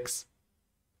 Felix.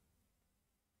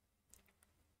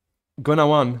 Gonna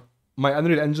 1. My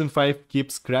Unreal Engine 5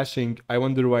 keeps crashing. I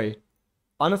wonder why.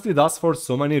 Honestly, that's for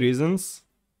so many reasons.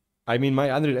 I mean,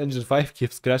 my Unreal Engine 5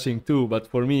 keeps crashing too, but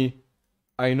for me,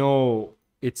 I know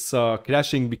it's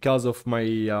crashing because of my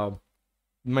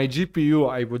my GPU,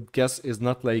 I would guess, is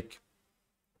not like...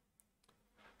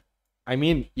 I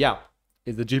mean, yeah,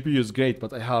 the GPU is great,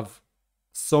 but I have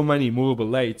so many movable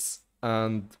lights,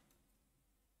 and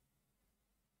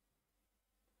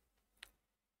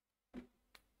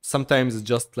sometimes it's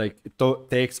just like it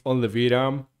takes all the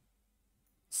VRAM.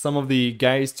 Some of the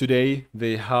guys today,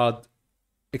 they had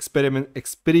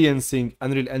experiencing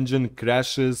Unreal Engine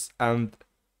crashes, and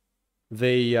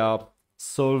they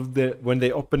solved it when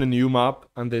they open a new map,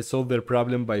 and they solve their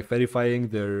problem by verifying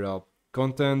their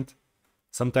content.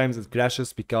 Sometimes it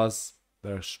crashes because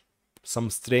there's some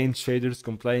strange shaders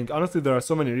complaining. Honestly, there are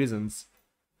so many reasons.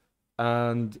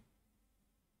 And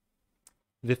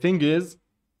the thing is,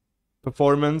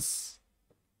 performance,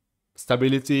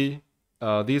 stability,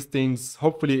 these things,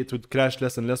 hopefully it would crash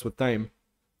less and less with time.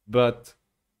 But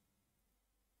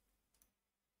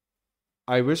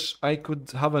I wish I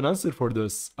could have an answer for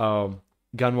this. Ghana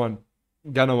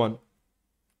 1.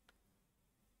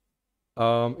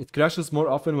 It crashes more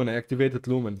often when I activated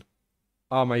Lumen.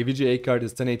 My VGA card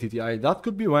is 1080 Ti. That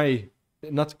could be why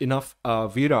not enough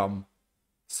VRAM.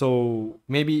 So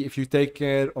maybe if you take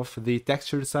care of the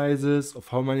texture sizes, of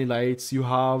how many lights you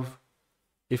have,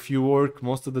 if you work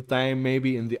most of the time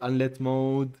maybe in the unlit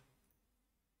mode.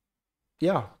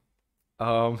 Yeah.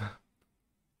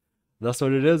 That's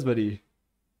what it is, buddy.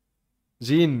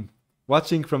 Jean,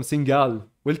 watching from Singal.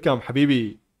 Welcome,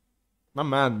 Habibi. My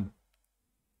man.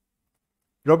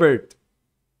 Robert,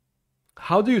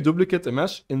 how do you duplicate a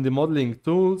mesh in the modeling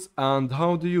tools and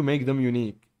how do you make them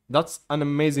unique? That's an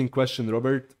amazing question,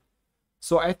 Robert.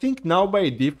 So I think now by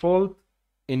default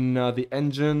in the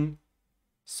engine,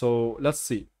 so let's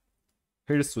see.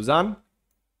 Here's Suzanne,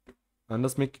 and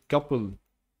let's make a couple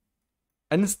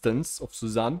instance of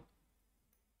Suzanne,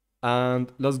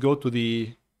 and let's go to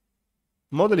the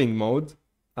modeling mode,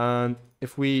 and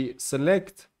if we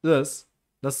select this,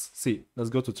 let's see, let's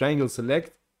go to triangle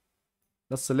select,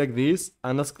 let's select these,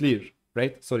 and let's clear,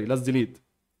 right? Sorry, let's delete.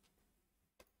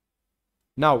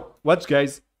 Now, watch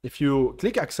guys, if you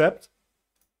click accept,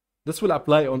 this will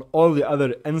apply on all the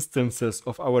other instances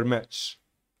of our mesh.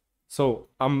 So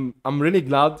I'm really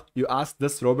glad you asked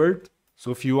this, Robert.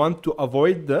 So if you want to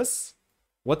avoid this,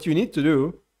 what you need to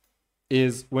do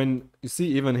is when you see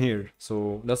even here,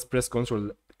 so let's press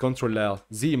Control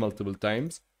Z multiple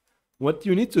times. What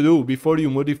you need to do before you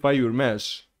modify your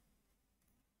mesh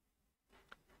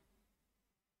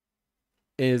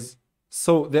is,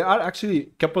 so there are actually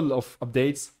a couple of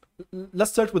updates.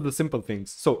 Let's start with the simple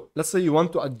things. So let's say you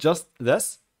want to adjust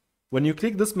this. When you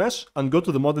click this mesh and go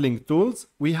to the modeling tools,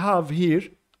 we have here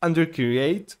under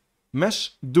create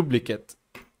mesh duplicate.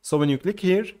 So when you click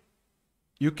here,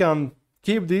 you can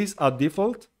keep these at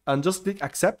default and just click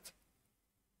accept.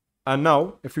 And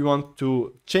now if we want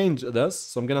to change this,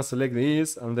 so I'm gonna select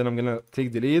these and then I'm gonna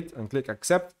click delete and click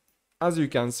accept. As you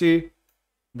can see,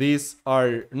 these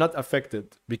are not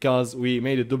affected because we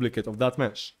made a duplicate of that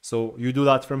mesh. So you do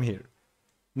that from here.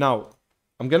 Now,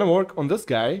 I'm gonna work on this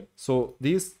guy. So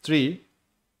these three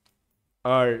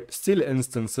are still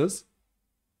instances.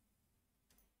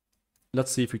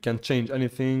 Let's see if we can change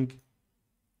anything.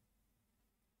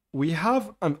 We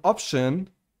have an option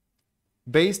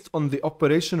based on the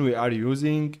operation we are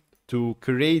using to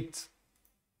create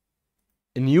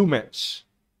a new mesh.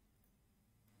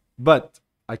 But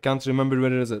I can't remember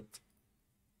where is it.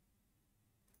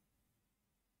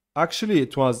 Actually,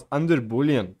 it was under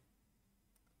Boolean.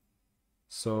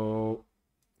 So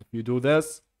if you do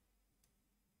this,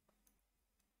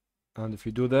 and if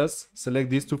you do this, select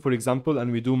these two, for example,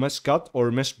 and we do mesh cut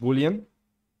or mesh Boolean.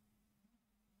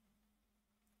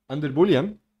 Under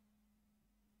Boolean,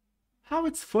 how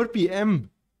it's 4 p.m.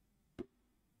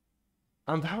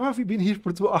 And how have we been here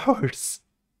for 2 hours?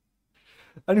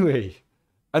 Anyway,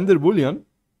 under Boolean,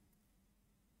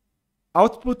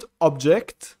 output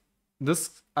object,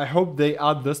 this, I hope they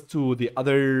add this to the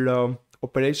other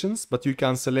operations, but you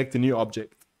can select a new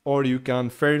object, or you can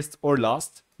first or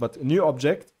last, but a new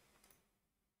object.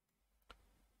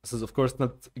 This is of course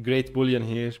not a great Boolean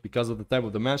here because of the type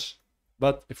of the mesh,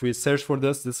 but if we search for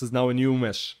this, this is now a new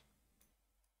mesh.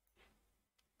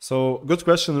 So good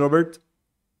question, Robert.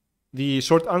 The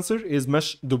short answer is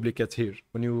mesh duplicate here.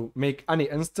 When you make any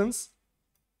instance,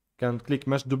 you can click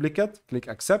mesh duplicate, click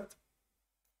accept,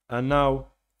 and now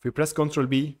if we press Ctrl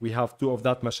B, we have two of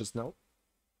that meshes now.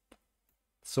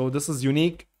 So this is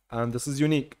unique and this is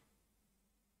unique.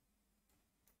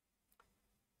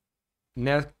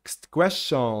 Next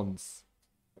questions.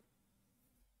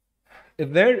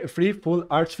 Is there a free full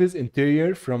Archviz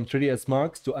interior from 3ds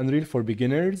Max to Unreal for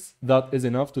beginners that is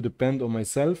enough to depend on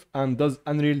myself? And does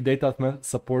Unreal Data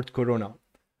support Corona?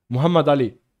 Muhammad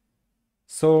Ali.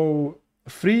 So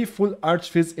free full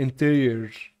Archviz interior.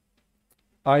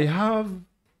 I have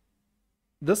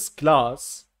this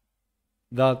class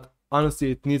that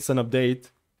honestly it needs an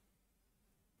update.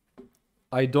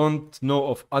 I don't know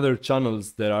of other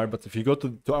channels there are, but if you go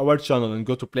to our channel and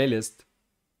go to playlist,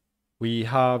 we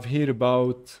have here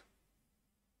about,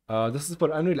 this is for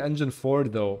Unreal Engine 4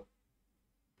 though,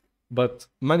 but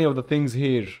many of the things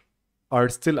here are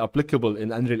still applicable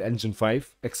in Unreal Engine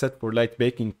 5, except for light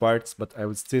baking parts, but I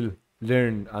would still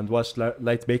learn and watch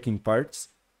light baking parts.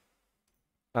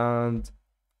 And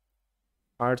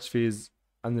Archviz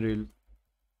Unreal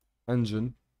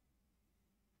Engine.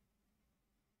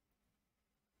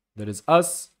 There is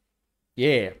us.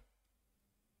 Yeah.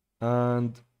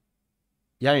 And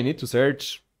yeah, you need to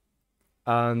search.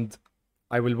 And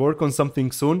I will work on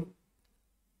something soon.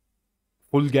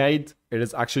 Full guide. It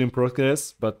is actually in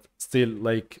progress, but still,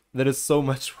 like, there is so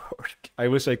much work. I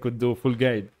wish I could do a full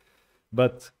guide.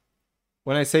 But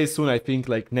when I say soon, I think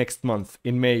like next month,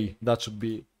 in May, that should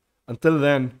be. Until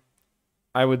then,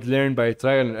 I would learn by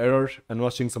trial and error and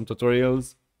watching some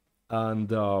tutorials.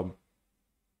 And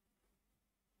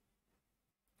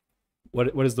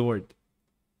what is the word?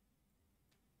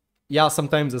 Yeah,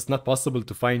 sometimes it's not possible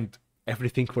to find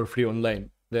everything for free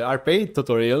online. There are paid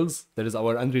tutorials. There is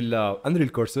our Unreal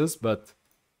courses, but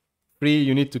free,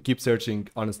 you need to keep searching,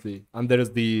 honestly. And there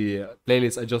is the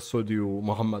playlist I just showed you,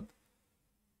 Muhammad.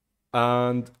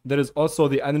 And there is also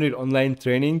the Unreal Online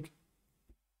training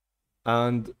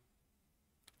and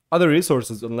other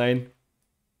resources online.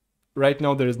 Right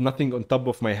now, there is nothing on top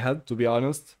of my head, to be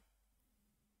honest.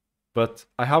 But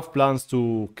I have plans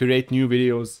to create new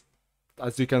videos.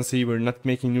 As you can see, we're not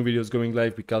making new videos going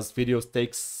live because videos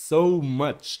take so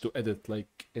much to edit.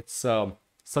 Like, it's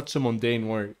such a mundane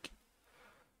work.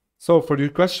 So for your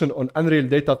question on Unreal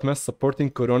Data Mesh supporting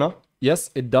Corona, yes,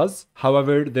 it does.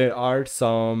 However, there are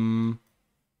some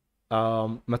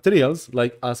materials,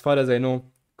 like as far as I know,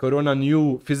 Corona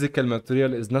new physical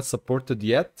material is not supported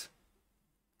yet.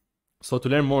 So to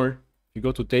learn more, you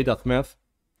go to Tay.math,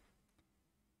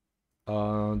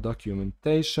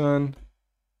 documentation.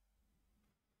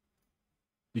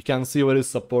 You can see what is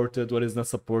supported, what is not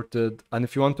supported. And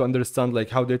if you want to understand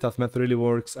like how data math really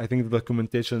works, I think the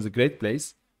documentation is a great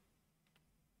place.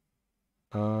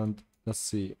 And let's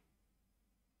see.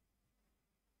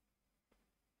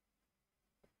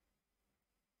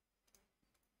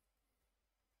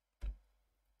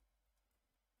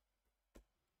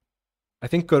 I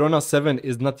think Corona 7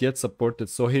 is not yet supported.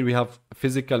 So here we have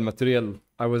physical material.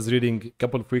 I was reading a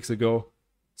couple of weeks ago,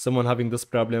 someone having this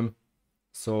problem.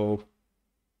 So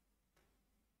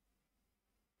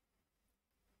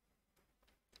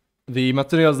the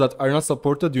materials that are not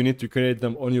supported, you need to create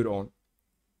them on your own.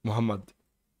 Muhammad.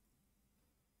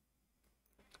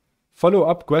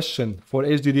 Follow-up question for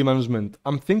HDD management.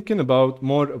 I'm thinking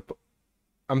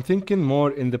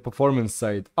more in the performance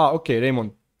side. Okay,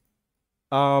 Raymond.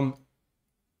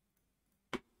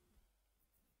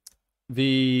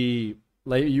 We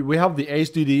have the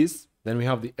HDDs, then we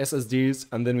have the SSDs,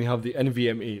 and then we have the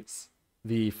NVMEs.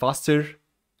 The faster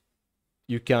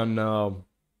you can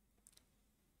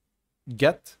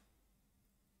get,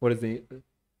 what is the...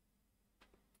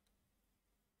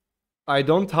 I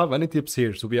don't have any tips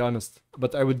here, to be honest,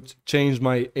 but I would change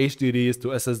my HDDs to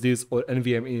SSDs or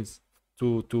NVMEs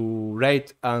to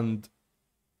write and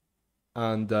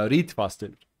read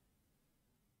faster.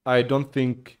 I don't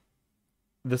think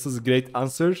this is a great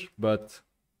answer, but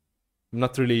I'm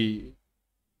not really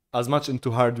as much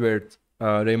into hardware,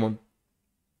 Raymond.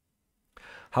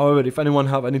 However, if anyone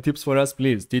have any tips for us,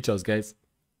 please teach us, guys.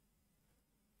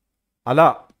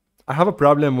 Ala, I have a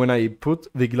problem when I put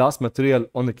the glass material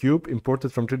on the cube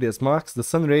imported from 3ds Max. The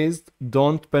sun rays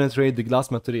don't penetrate the glass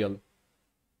material.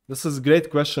 This is a great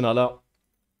question, Ala.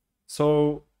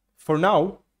 So for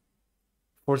now,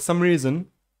 for some reason,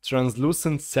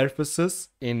 translucent surfaces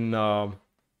in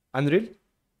Unreal,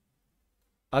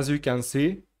 as you can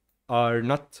see, are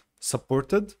not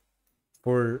supported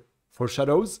for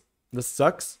shadows. This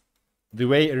sucks. The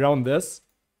way around this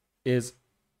is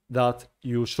that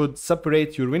you should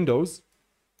separate your windows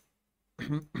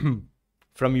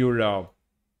from your...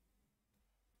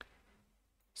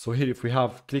 So here, if we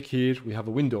click here, we have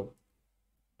a window.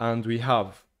 And we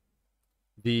have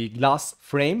the glass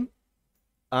frame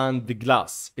and the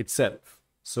glass itself.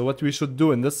 So what we should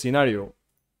do in this scenario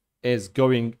is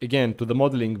going again to the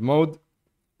modeling mode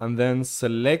and then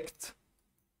select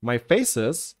my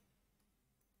faces,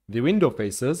 the window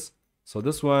faces. So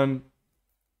this one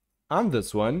and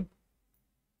this one,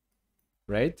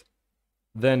 right?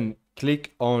 Then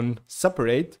click on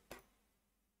separate.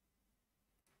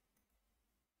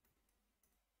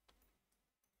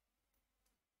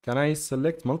 Can I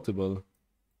select multiple?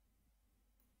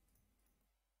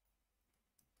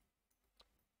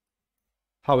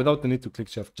 How? Without the need to click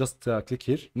shift, just click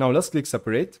here. Now let's click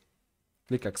separate,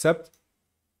 click accept,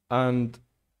 and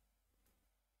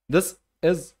this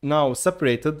is now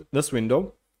separated, this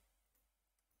window.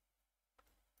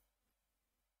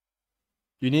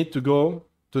 You need to go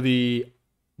to the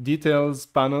details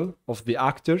panel of the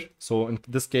actor. So in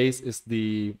this case is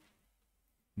the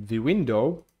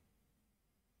window,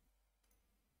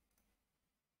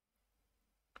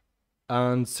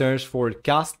 and search for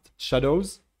cast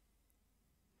shadows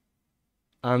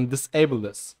and disable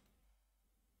this.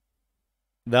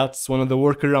 That's one of the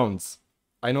workarounds.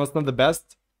 I know it's not the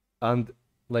best, and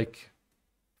like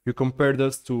you compare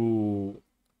this to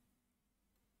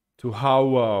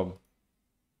how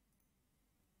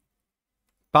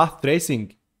path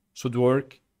tracing should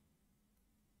work.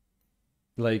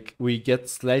 Like we get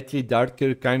slightly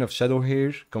darker kind of shadow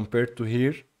here compared to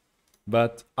here,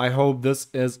 but I hope this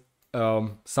is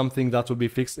something that will be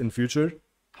fixed in future.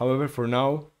 However, for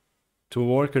now, to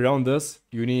work around this,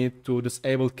 you need to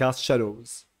disable cast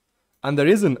shadows. And the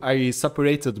reason I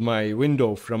separated my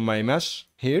window from my mesh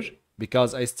here,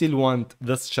 because I still want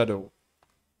this shadow.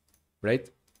 right?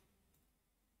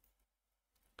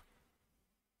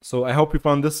 So I hope you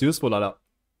found this useful, Ala.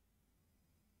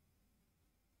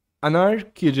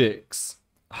 Anarchviz,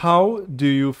 how do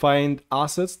you find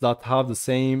assets that have the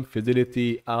same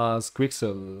fidelity as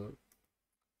Quixel?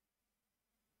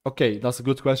 Okay, that's a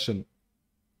good question.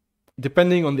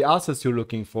 Depending on the assets you're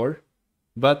looking for,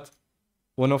 but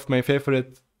one of my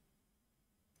favorite.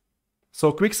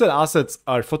 So Quixel assets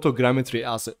are photogrammetry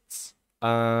assets,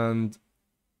 and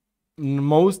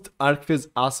most Archviz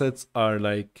assets are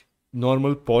like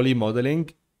normal poly modeling,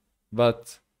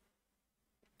 but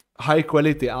high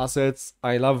quality assets.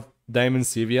 I love Diamond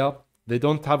Sevia. They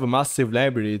don't have a massive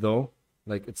library though.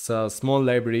 Like it's a small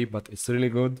library, but it's really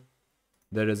good.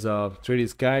 There is a 3D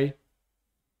Sky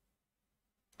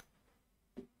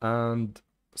and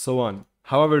so on.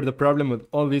 However, the problem with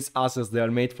all these assets, they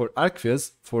are made for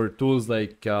Archviz, for tools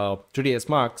like 3ds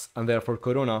Max, and they are for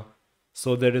Corona.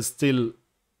 So there is still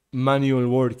manual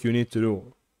work you need to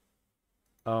do.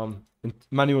 In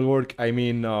manual work, I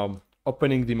mean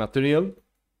opening the material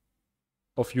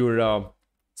of your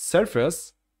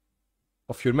surface,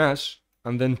 of your mesh,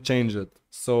 and then change it.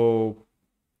 So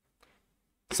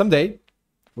someday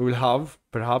we will have,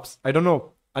 perhaps, I don't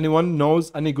know, anyone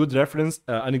knows any good reference,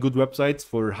 any good websites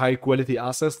for high quality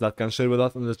assets that can share with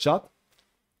us in the chat?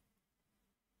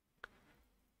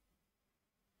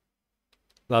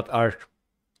 That are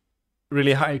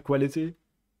really high quality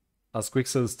as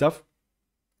Quixel stuff.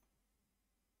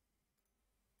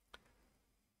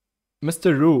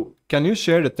 Mr. Ru, can you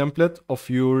share the template of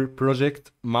your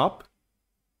project map?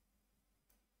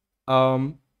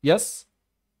 Yes,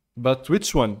 but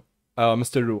which one,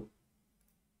 Mr. Ru?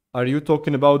 Are you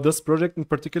talking about this project in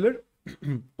particular?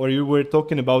 Or you were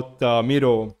talking about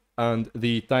Miro and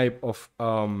the type of,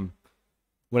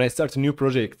 when I start a new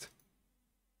project,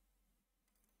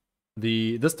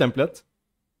 this template,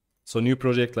 so new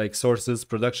project like sources,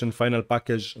 production, final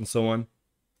package, and so on.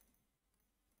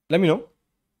 Let me know.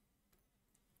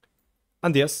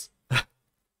 And yes.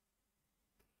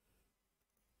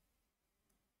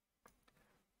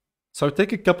 So I'll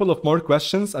take a couple of more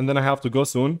questions and then I have to go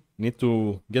soon. Need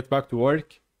to get back to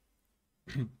work.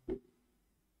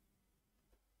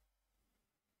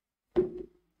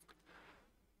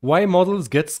 Why models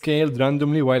get scaled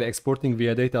randomly while exporting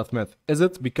via data.meth? Is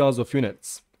it because of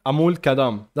units? Amul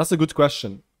Kadam, that's a good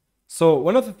question. So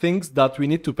one of the things that we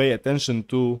need to pay attention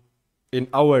to in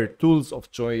our tools of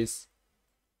choice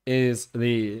is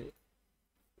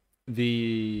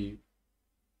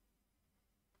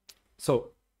so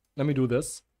let me do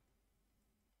this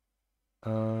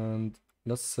and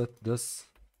let's set this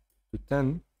to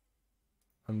 10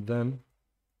 and then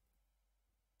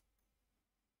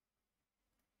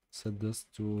set this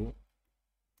to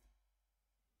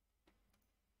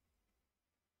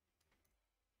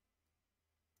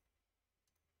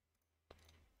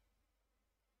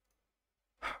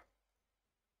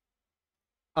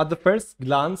at the first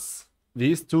glance,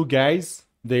 these two guys,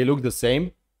 they look the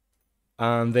same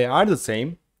and they are the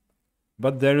same,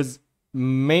 but there is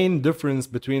main difference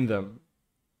between them.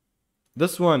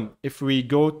 This one, if we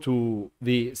go to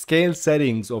the scale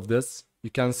settings of this, you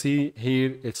can see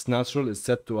here its natural is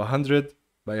set to 100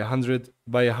 by 100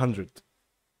 by 100.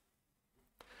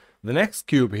 The next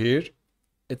cube here,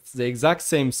 it's the exact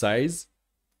same size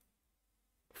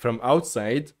from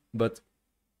outside, but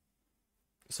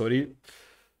sorry.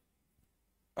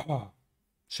 Oh,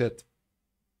 shit.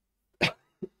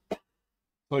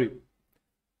 Sorry.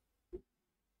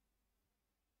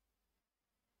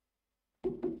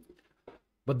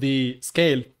 But the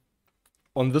scale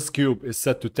on this cube is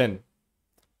set to 10.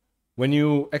 When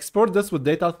you export this with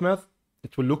data.meth,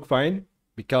 it will look fine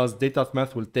because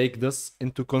data.meth will take this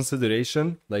into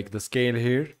consideration, like the scale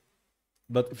here.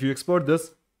 But if you export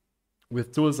this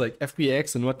with tools like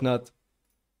FBX and whatnot,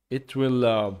 it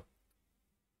will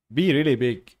be really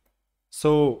big.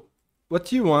 So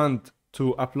what you want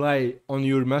to apply on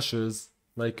your meshes,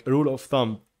 like a rule of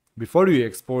thumb, before you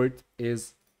export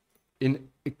is, in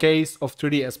a case of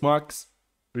 3ds Max,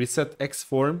 reset X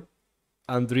form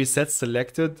and reset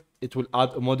selected, it will add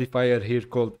a modifier here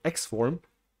called X form.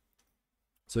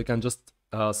 So you can just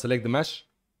select the mesh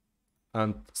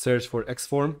and search for X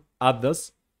form, add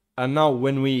this. And now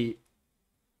when we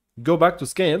go back to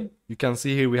scale, you can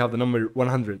see here we have the number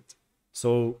 100.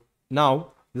 So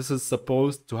now this is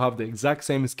supposed to have the exact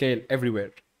same scale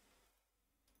everywhere.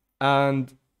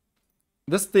 And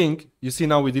this thing, you see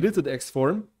now we deleted X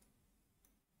form.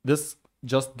 This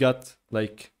just got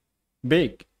like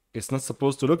big. It's not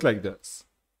supposed to look like this,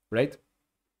 right?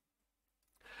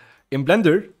 In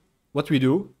Blender, what we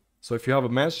do, so if you have a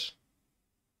mesh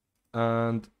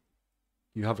and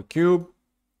you have a cube,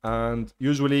 and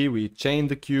usually we chain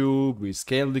the cube, we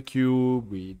scale the cube,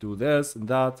 we do this and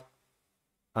that,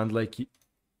 and like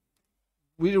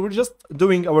we're just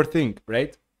doing our thing,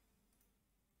 right?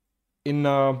 In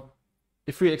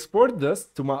if we export this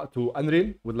to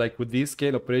Unreal with these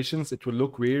scale operations, it will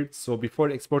look weird. So before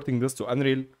exporting this to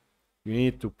Unreal, you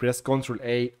need to press Ctrl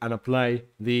A and apply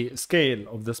the scale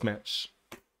of this mesh.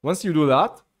 Once you do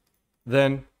that,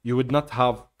 then you would not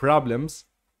have problems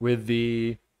with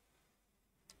the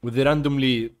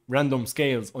random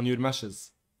scales on your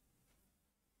meshes.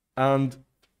 And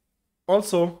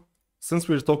also, since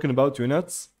we're talking about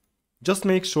units, just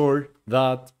make sure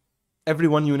that every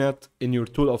 1 unit in your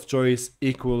tool of choice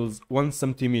equals 1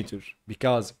 centimeter,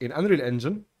 because in Unreal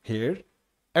Engine here,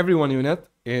 every 1 unit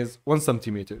is 1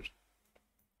 centimeter.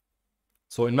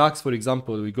 So in Max, for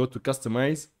example, we go to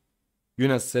customize,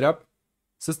 unit setup,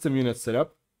 system unit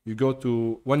setup, you go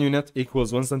to 1 unit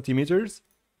equals 1 centimeters.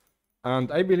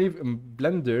 And I believe in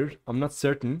Blender, I'm not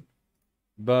certain,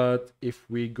 but if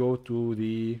we go to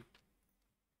the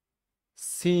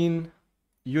scene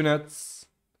units,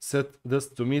 set this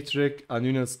to metric, and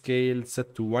unit scale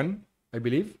set to 1, I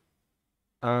believe.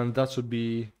 And that should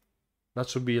be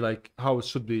like how it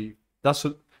should be. That's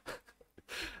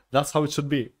how it should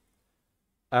be.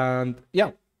 And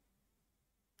yeah,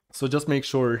 so just make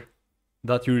sure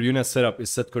that your unit setup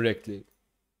is set correctly.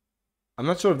 I'm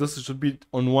not sure if this should be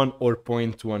on 1 or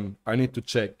 0.1. I need to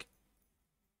check.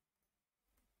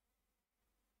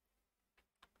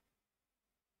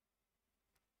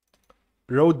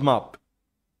 Roadmap.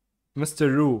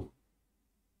 Mr. Roo,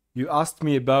 you asked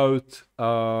me about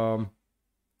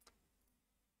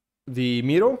the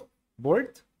Miro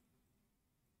board.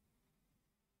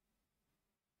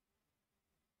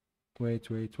 Wait.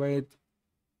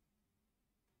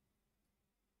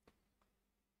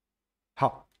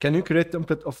 Can you create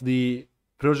template of the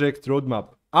project roadmap?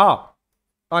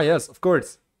 Yes, of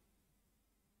course.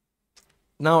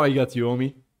 Now I got you,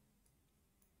 Omi.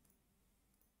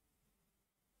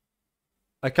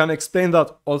 I can explain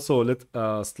that also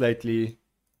slightly.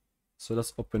 So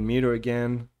let's open Miro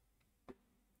again.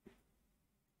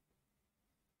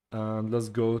 And let's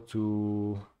go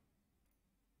to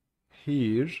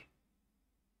here.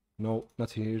 No, not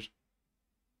here.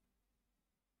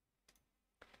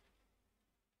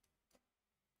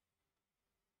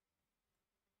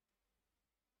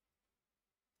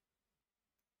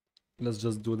 Let's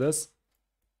just do this.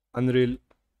 Unreal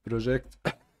project.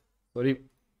 Sorry.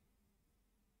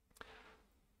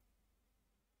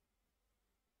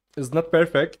 It's not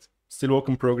perfect. Still work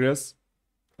in progress.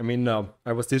 I mean,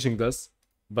 I was teaching this,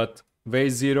 but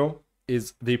phase 0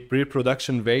 is the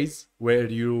pre-production phase where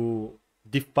you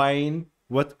define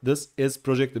what this is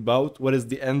project about, what is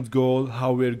the end goal,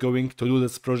 how we're going to do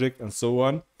this project, and so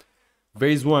on.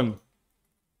 Phase 1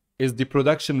 is the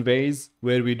production phase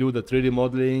where we do the 3D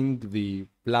modeling, the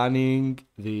planning,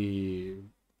 the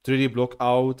 3D block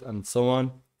out, and so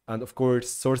on. And of course,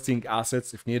 sourcing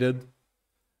assets if needed.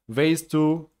 Phase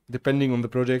 2, depending on the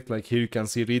project, like here you can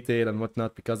see retail and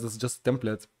whatnot, because it's just a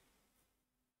template,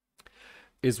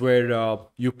 is where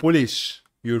you polish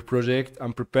your project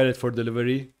and prepare it for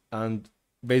delivery. And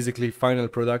basically final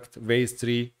product. Phase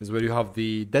 3 is where you have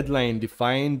the deadline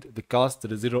defined, the cost,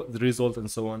 the result, and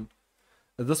so on.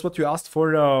 Is this what you asked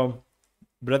for,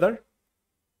 brother?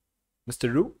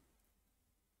 Mr. Roo?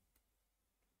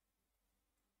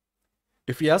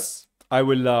 If yes, I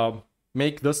will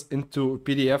make this into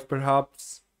PDF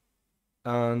perhaps,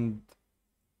 and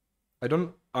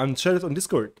and share it on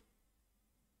Discord.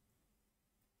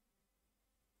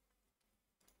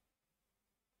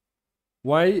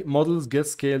 Why models get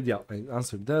scaled? Yeah, I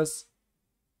answered this.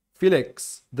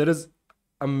 Felix, there is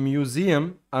a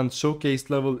museum and showcase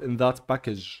level in that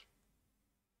package.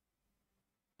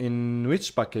 In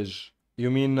which package? You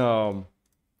mean not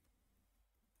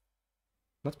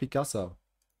Picasso?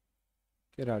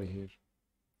 Get out of here.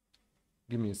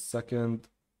 Give me a second.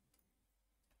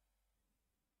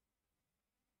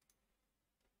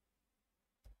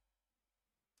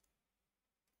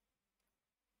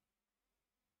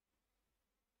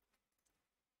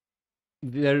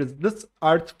 There is this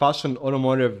art, fashion,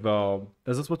 automotive.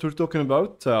 Is this what we're talking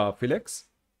about, Felix?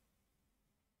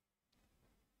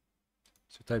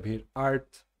 So type here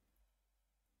art.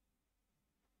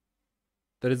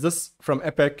 There is this from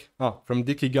Epic, from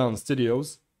Dikigan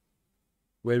Studios,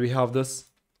 where we have this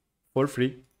for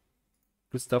free.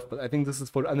 Good stuff, but I think this is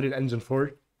for Unreal Engine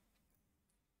 4.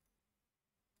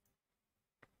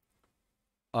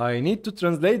 I need to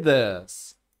translate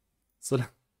this. So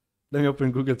let me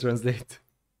open Google Translate.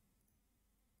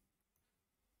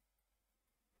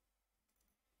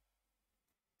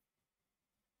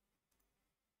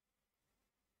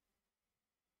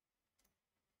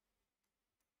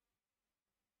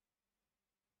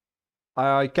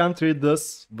 I can't read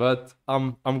this, but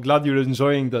I'm glad you're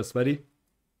enjoying this, buddy.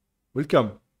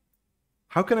 Welcome.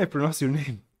 How can I pronounce your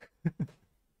name?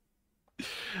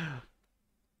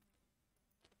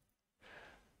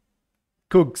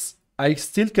 Cooks. I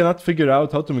still cannot figure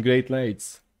out how to migrate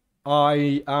lights.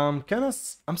 I am kind of.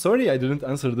 I'm sorry I didn't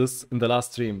answer this in the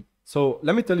last stream. So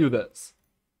let me tell you this.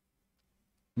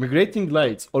 Migrating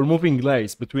lights or moving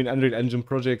lights between Unreal Engine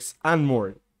projects and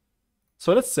more.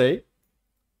 So let's say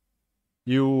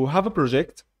you have a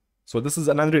project. So this is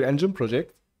an Unreal Engine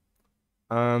project.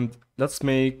 And let's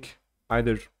make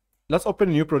either. Let's open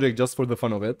a new project just for the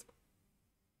fun of it.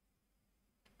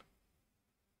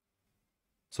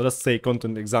 So let's say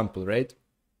content example, right?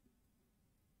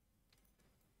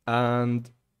 And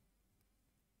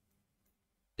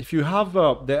if you have,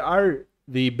 there are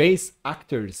the base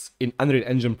actors in Unreal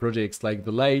Engine projects like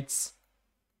the lights,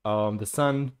 the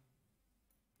sun,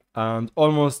 and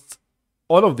almost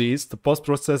all of these, the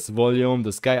post-process volume,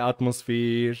 the sky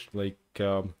atmosphere, like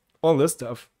all this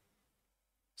stuff.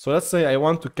 So let's say I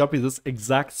want to copy this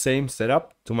exact same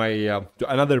setup to my to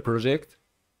another project.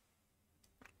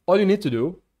 All you need to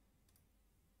do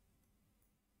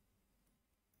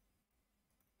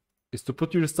is to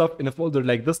put your stuff in a folder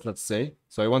like this, let's say.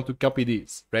 So I want to copy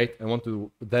these, right? I want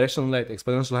to directional light,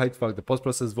 exponential height fog, the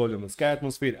post-process volume, the sky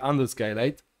atmosphere, and the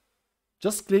skylight.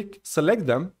 Just click, select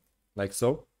them, like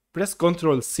so. Press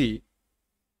Ctrl C.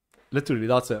 Literally,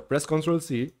 that's it. Press Ctrl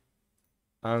C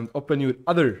and open your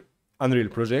other Unreal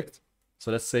project.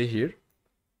 So let's say here.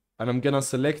 And I'm gonna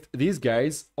select these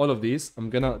guys, all of these. I'm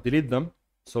gonna delete them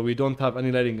so we don't have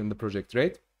any lighting in the project,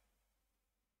 right?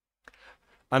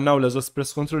 And now let's just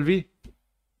press Ctrl V.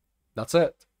 That's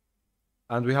it.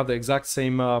 And we have the exact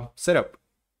same setup.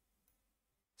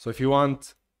 So if you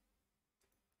want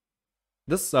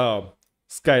this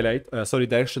skylight,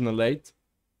 directional light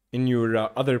in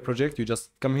your other project, you just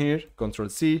come here,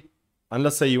 Ctrl C, and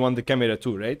let's say you want the camera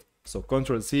too, right? So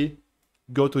Ctrl C,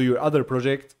 go to your other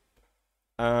project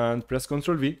and press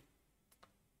Ctrl V.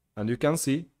 And you can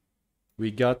see we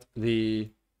got the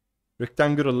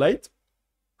rectangular light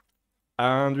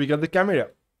and we got the camera.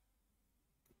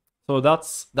 So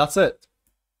that's it.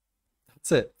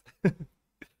 That's it.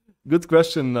 Good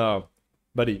question,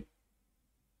 buddy.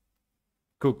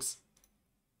 Cooks.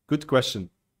 Good question.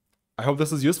 I hope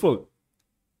this is useful.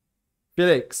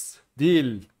 Felix,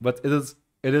 deal, but it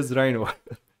is Rhino.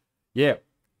 Yeah,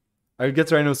 I'll get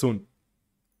Rhino soon.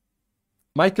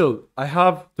 Michael, I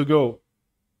have to go.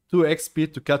 2x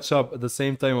speed to catch up at the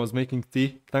same time I was making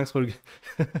tea. Thanks for...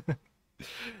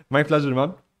 My pleasure,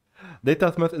 man.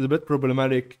 Data math is a bit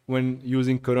problematic when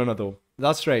using Corona, though.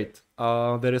 That's right.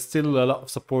 There is still a lot of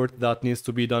support that needs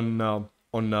to be done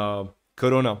on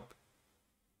Corona.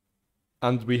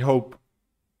 And we hope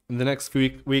in the next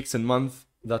few weeks and months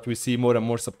that we see more and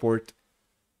more support.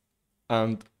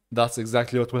 And that's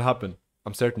exactly what will happen.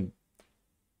 I'm certain.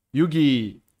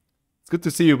 Yugi, it's good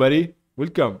to see you, buddy.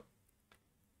 Welcome.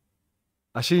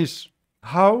 Ashish,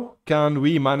 how can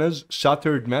we manage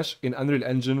shattered mesh in Unreal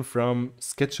Engine from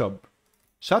SketchUp?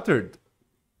 Shattered?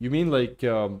 You mean like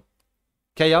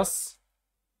chaos?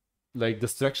 Like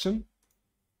destruction?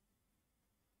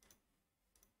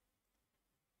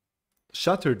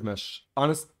 Shattered mesh.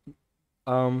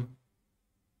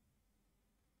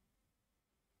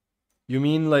 You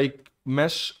mean like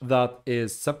mesh that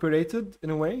is separated in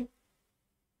a way?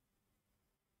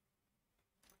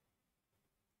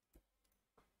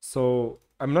 So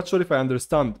I'm not sure if I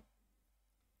understand,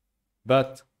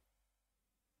 but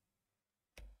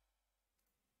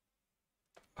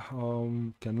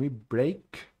can we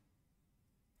break?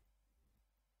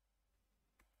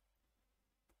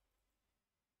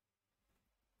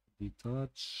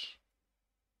 Detach.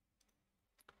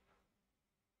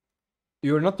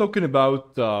 You're not talking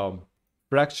about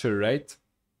fracture, right?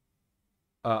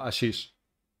 Ashish.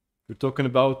 You're talking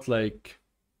about like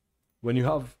when you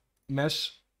have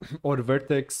mesh or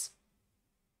vertex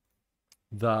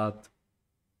that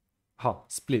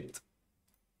split.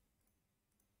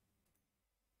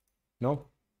 No?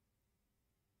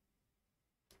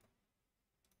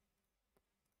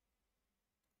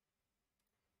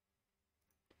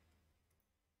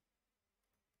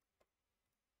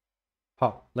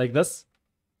 Like this.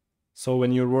 So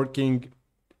when you're working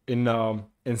in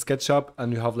SketchUp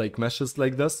and you have like meshes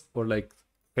like this or like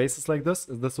faces like this,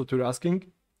 is this what you're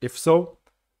asking? If so,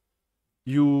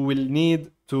 you will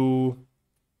need to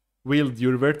wield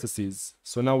your vertices.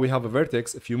 So now we have a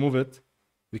vertex. If you move it,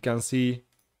 we can see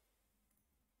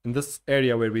in this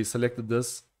area where we selected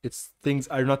this, things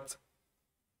are not,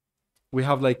 we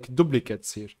have like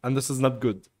duplicates here, and this is not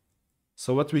good.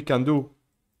 So what we can do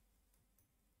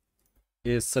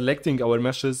is selecting our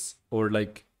meshes, or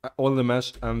like all the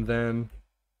mesh, and then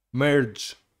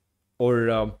merge,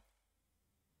 or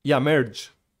yeah,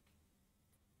 merge.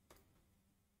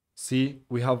 See,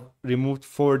 we have removed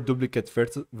 4 duplicate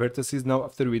vertices now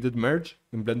after we did merge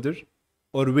in Blender,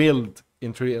 or wheeled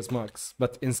in 3ds Max.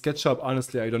 But in SketchUp,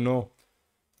 honestly, I don't know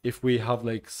if we have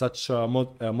like such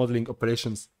modeling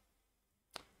operations.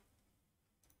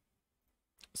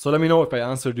 So let me know if I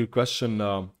answered your question,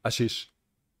 Ashish.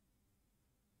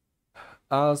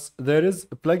 As there is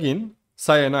a plugin,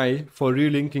 Cyanide, for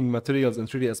relinking materials in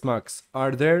 3ds Max.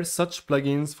 Are there such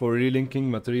plugins for relinking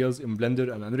materials in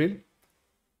Blender and Unreal?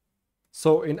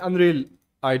 So in Unreal,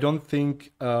 I don't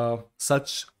think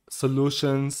such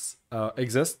solutions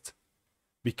exist,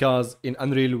 because in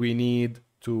Unreal we need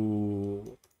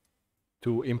to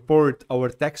import our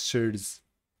textures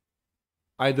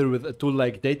either with a tool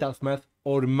like DataFmath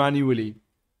or manually,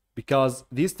 because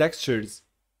these textures,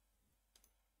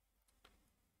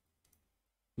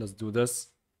 let's do this.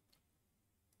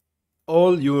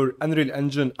 All your Unreal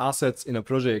Engine assets in a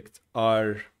project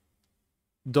are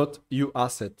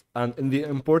 .uasset, and in the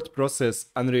import process,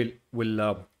 Unreal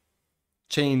will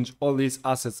change all these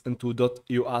assets into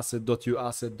 .uasset,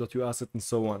 .uasset, .uasset, and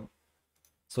so on.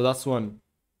 So that's one.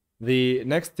 The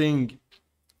next thing,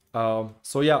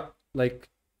 so yeah, like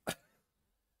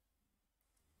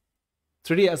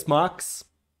 3ds Max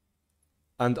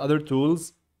and other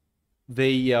tools,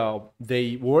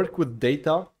 they work with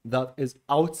data that is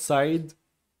outside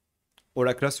or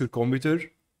across your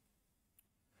computer,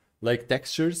 like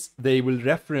textures. They will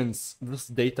reference this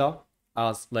data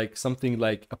as like something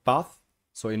like a path.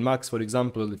 So in Max, for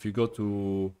example, if you go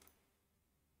to,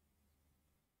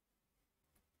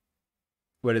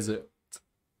 where is it?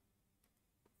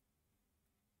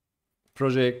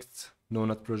 Project, no,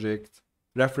 not project,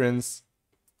 reference,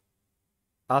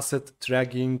 asset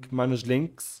tracking, manage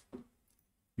links.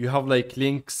 You have like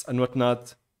links and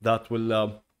whatnot that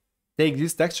will take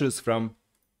these textures from,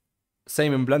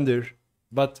 same in Blender,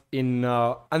 but in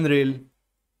Unreal,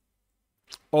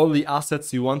 all the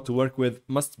assets you want to work with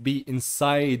must be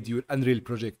inside your Unreal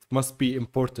project, must be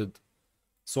imported.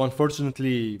 So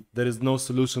unfortunately, there is no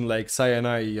solution like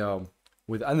Cyanide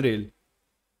with Unreal.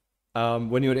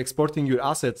 When you're exporting your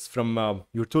assets from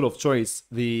your tool of choice,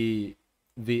 the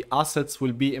assets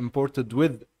will be imported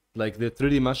with like the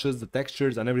 3D meshes, the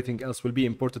textures, and everything else will be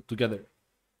imported together.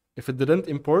 If it didn't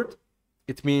import,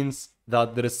 it means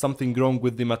that there is something wrong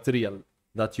with the material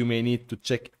that you may need to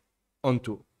check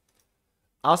onto.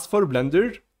 As for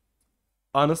Blender,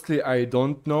 honestly, I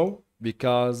don't know,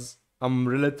 because I'm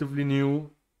relatively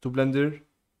new to Blender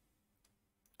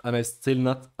and I'm still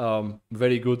not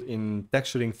very good in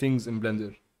texturing things in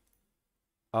Blender.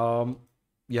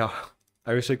 Yeah,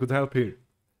 I wish I could help here.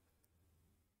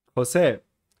 Jose,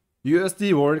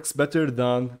 USD works better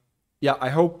than, yeah, I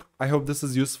hope this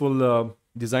is useful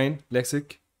design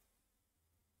lexic.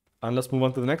 And let's move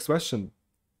on to the next question.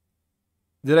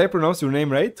 Did I pronounce your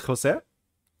name right, Jose?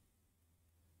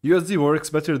 USD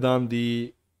works better than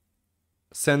the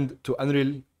Send to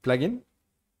Unreal plugin.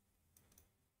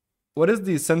 What is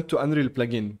the Send to Unreal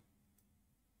plugin?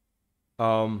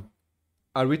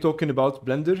 Are we talking about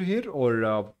Blender here,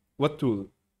 or what tool?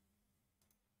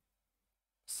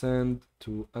 Send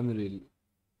to Unreal.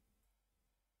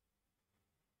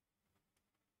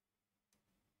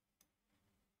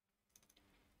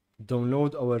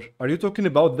 Download our... Are you talking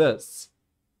about this?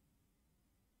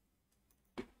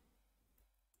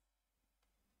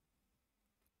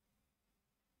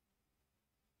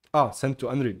 Ah, Send to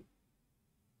Unreal.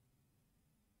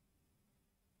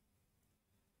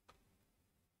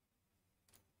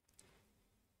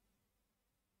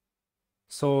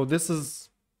 So this is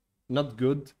not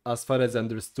good as far as I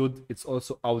understood. It's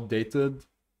also outdated.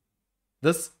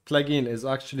 This plugin is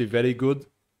actually very good,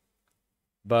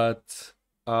 but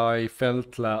I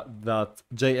felt that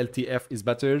JLTF is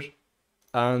better.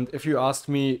 And if you ask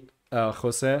me,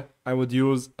 Jose, I would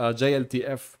use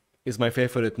JLTF is my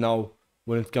favorite now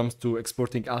when it comes to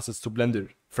exporting assets to Blender,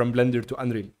 from Blender to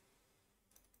Unreal.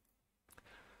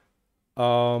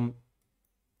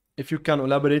 If you can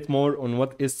elaborate more on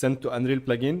what is Send to Unreal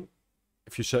plugin,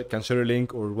 if you can share a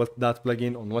link or what that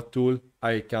plugin on what tool,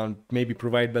 I can maybe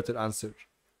provide better answer.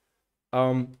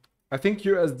 I think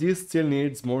USD still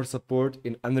needs more support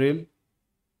in Unreal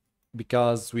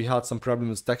because we had some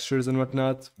problems with textures and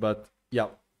whatnot, but yeah,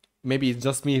 maybe it's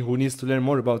just me who needs to learn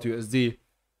more about USD,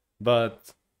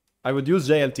 but I would use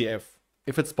JLTF.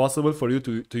 If it's possible for you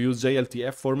to use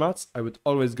JLTF formats, I would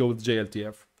always go with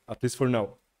JLTF, at least for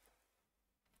now.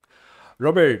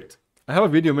 Robert, I have a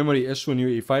video memory issue in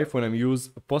UE5 when I use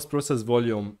post-process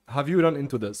volume. Have you run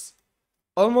into this?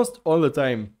 almost all the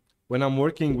time when I'm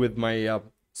working with my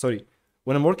sorry,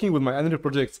 when I'm working with my Unreal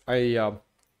projects,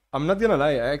 I'm not gonna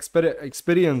lie, I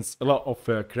experience a lot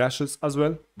of crashes as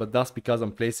well, but that's because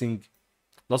I'm placing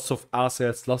lots of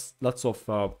assets, lots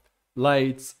of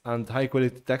lights and high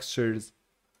quality textures,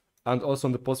 and also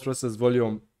on the post process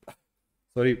volume.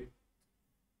 Sorry,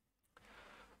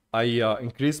 I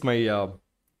increase my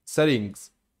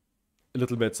settings a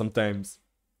little bit sometimes.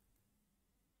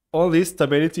 All these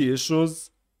stability issues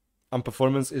and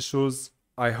performance issues,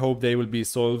 I hope they will be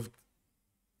solved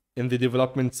in the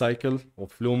development cycle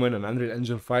of Lumen and Unreal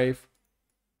Engine 5.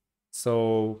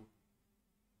 So,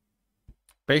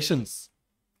 patience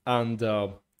and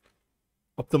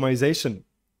optimization.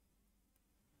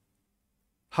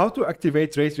 How to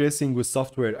activate ray tracing with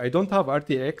software? I don't have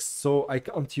RTX, so I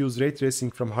can't use ray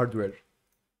tracing from hardware.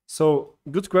 So,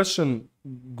 good question,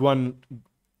 Guna,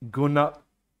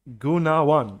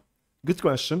 Guna1. Good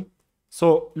question.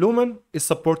 So, Lumen is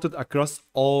supported across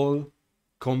all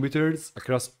computers,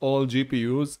 across all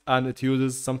GPUs, and it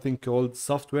uses something called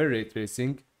software ray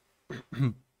tracing.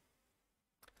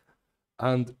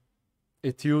 And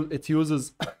it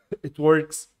uses it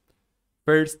works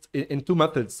first in two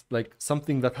methods, like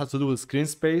something that has to do with screen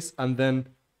space, and then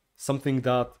something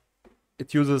that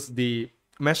it uses the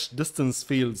mesh distance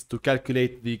fields to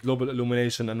calculate the global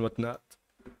illumination and whatnot.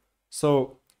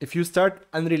 So if you start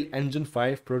Unreal Engine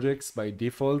 5 projects, by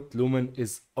default Lumen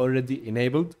is already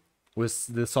enabled with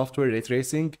the software ray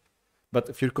tracing. But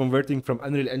if you're converting from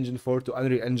Unreal Engine 4 to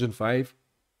Unreal Engine 5,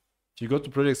 if you go to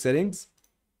project settings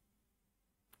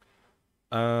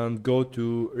and go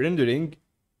to rendering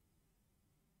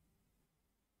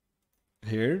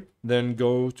here, then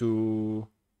go to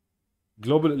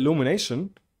global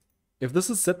illumination. If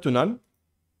this is set to none,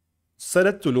 set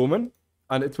it to Lumen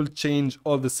and it will change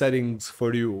all the settings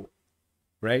for you,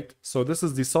 right? So this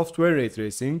is the software ray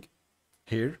tracing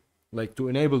here, like to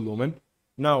enable Lumen.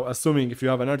 Now, assuming if you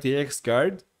have an RTX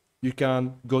card, you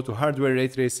can go to hardware ray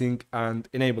tracing and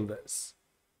enable this.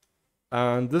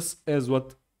 And this is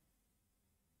what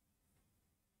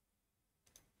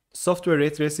software ray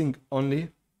tracing only.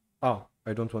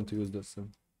 I don't want to use this.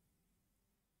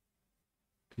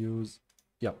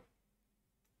 Yeah.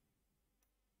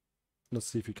 Let's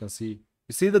see if you can see.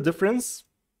 You see the difference?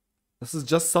 This is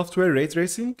just software ray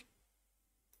tracing,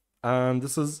 and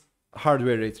this is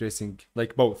hardware ray tracing,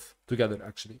 like both together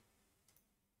actually.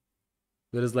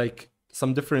 There is like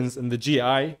some difference in the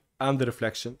GI and the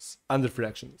reflections and the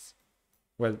refractions.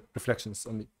 Well, reflections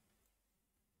only.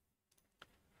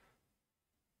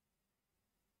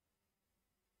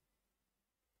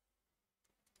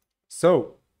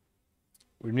 So,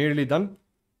 we're nearly done.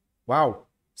 Wow,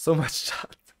 so much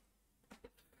chat.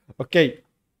 Okay.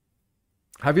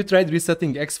 Have you tried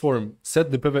resetting Xform?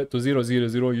 Set the pivot to 0, 0,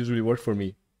 0 usually work for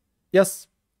me. Yes.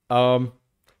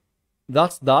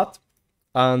 That's that.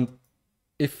 And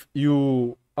if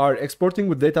you are exporting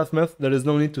with DataMeth, there is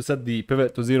no need to set the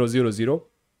pivot to 0, 0, 0.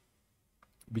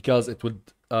 Because it would,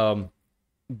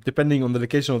 depending on the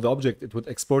location of the object, it would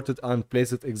export it and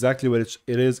place it exactly where it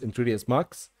is in 3ds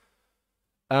Max.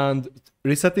 And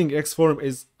resetting Xform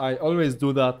is, I always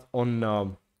do that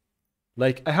on,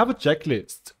 like I have a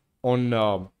checklist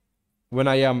on when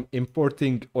I am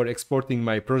importing or exporting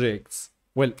my projects.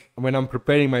 Well, when I'm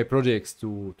preparing my projects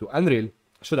to Unreal,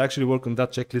 I should actually work on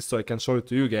that checklist so I can show it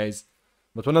to you guys.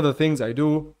 But one of the things I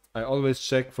do, I always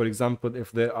check, for example,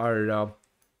 if there are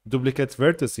duplicate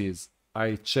vertices.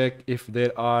 I check if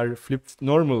there are flipped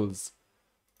normals.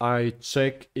 I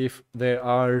check if there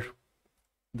are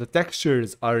the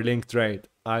textures are linked right.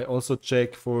 I also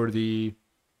check for the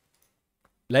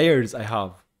layers I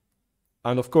have.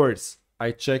 And of course,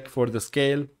 I check for the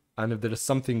scale, and if there is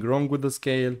something wrong with the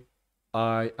scale,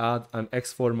 I add an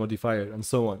X4 modifier and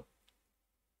so on.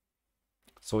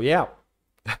 So yeah.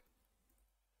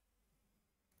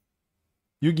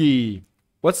 Yugi,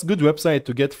 what's a good website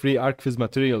to get free Archviz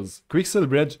materials? Quixel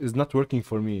Bridge is not working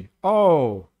for me.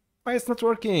 Oh, why it's not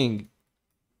working?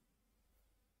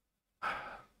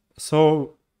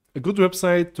 So, a good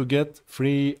website to get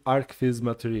free Archviz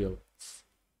materials.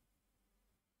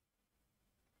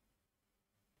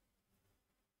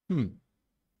 I'm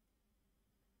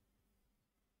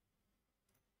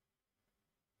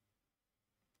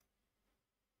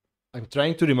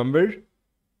trying to remember.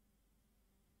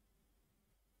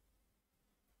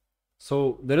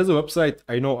 So there is a website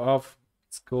I know of.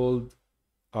 It's called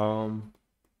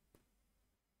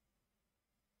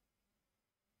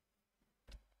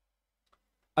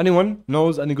anyone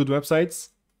knows any good websites?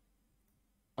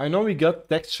 I know we got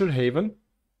Texture Haven.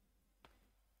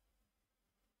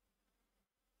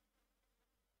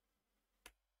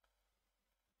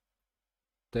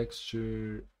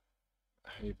 Texture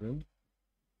Haven.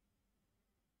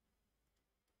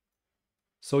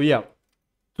 So yeah,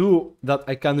 two that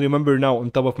I can remember now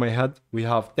on top of my head. We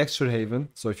have Texture Haven.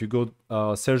 So if you go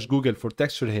search Google for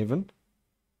Texture Haven,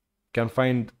 you can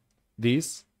find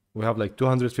these. We have like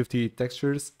 250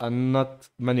 textures, and not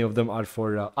many of them are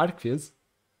for Archviz.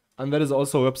 And there is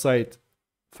also a website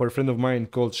for a friend of mine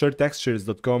called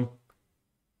sharetextures.com.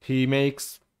 He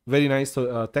makes very nice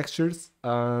textures,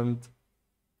 and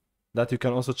that you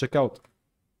can also check out.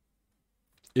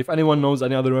 If anyone knows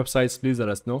any other websites, please let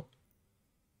us know.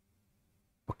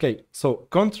 Okay, so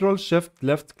Control Shift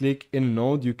left click in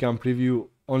Node, you can preview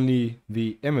only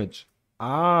the image.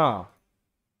 Ah,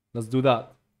 let's do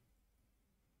that.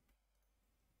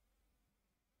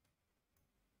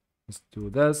 Let's do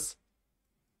this.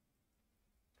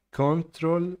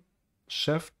 Control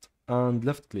Shift and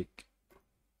left click.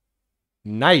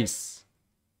 Nice.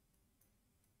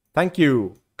 Thank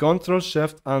you. Control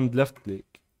Shift and left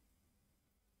click.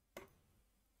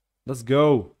 Let's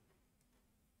go.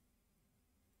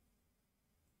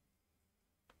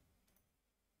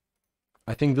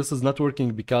 I think this is not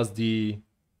working because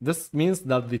this means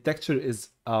that the texture is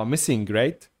missing,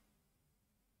 right?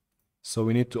 So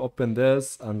we need to open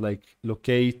this and like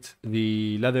locate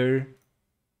the leather.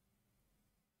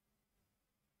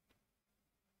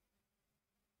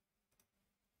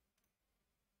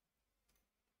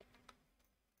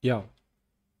 Yeah.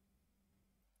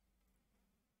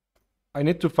 I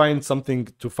need to find something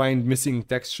to find missing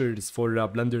textures for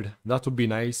Blender. That would be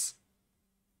nice.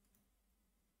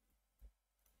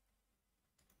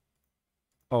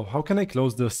 Oh, how can I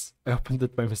close this? I opened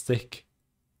it by mistake.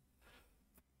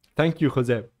 Thank you,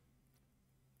 Jose.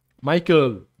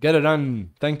 Michael, get a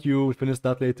run. Thank you. We'll finish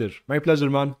that later. My pleasure,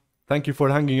 man. Thank you for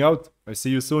hanging out. I'll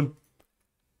see you soon.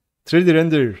 3D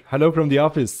Render, hello from the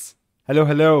office. Hello,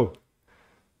 hello.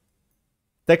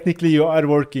 Technically, you are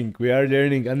working. We are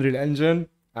learning Unreal Engine.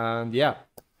 And yeah,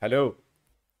 hello.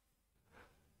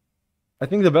 I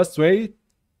think the best way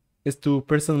is to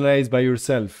personalize by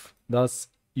yourself. That's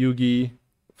Yugi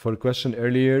for a question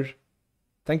earlier.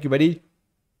 Thank you, buddy.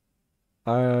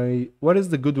 What is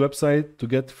the good website to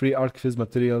get free Archviz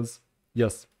materials?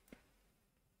 Yes.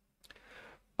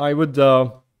 I would,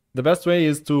 the best way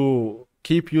is to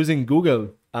keep using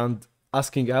Google and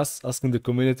asking us, asking the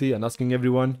community and asking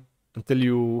everyone until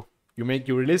you make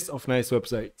your list of nice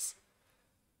websites.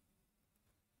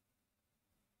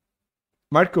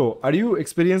 Marco, are you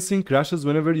experiencing crashes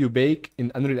whenever you bake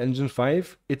in Unreal Engine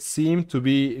 5? It seemed to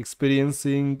be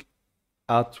experiencing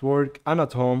at work and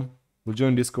at home. We'll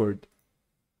join Discord.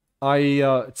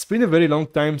 It's been a very long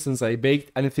time since I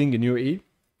baked anything in UE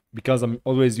because I'm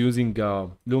always using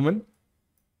LUMMMEN.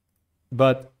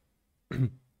 But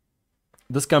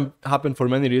this can happen for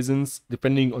many reasons,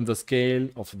 depending on the scale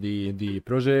of the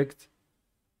project,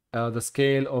 the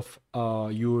scale of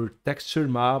your texture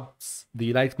maps,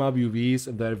 the light map UVs,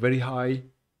 if they're very high,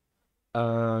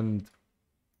 and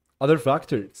other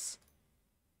factors.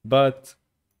 But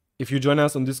if you join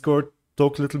us on Discord,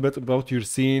 talk a little bit about your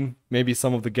scene, maybe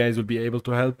some of the guys will be able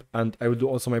to help, and I will do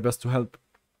also my best to help.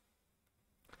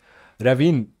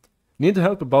 Ravin, need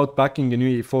help about packing in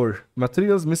UE4.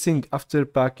 Materials missing after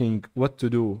packing, what to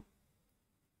do?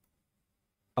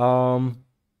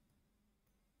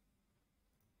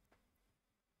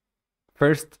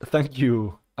 First, thank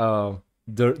you,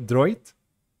 Droid.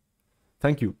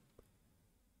 Thank you.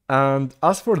 And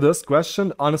as for this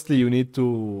question, honestly, you need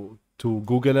to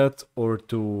Google it or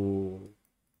to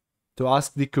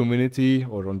ask the community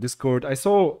or on Discord. I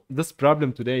saw this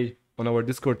problem today on our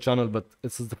Discord channel, but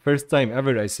this is the first time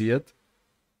ever I see it.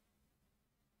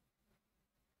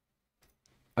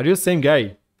 Are you the same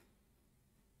guy?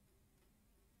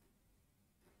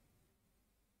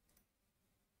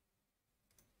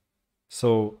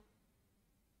 So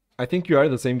I think you are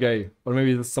the same guy, or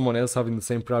maybe there's someone else having the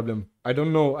same problem. I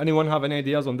don't know. Anyone have any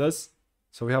ideas on this?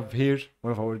 So we have here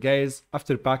one of our guys.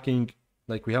 After packing,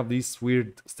 like we have these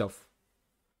weird stuff.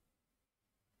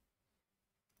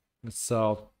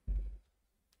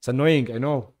 It's annoying, I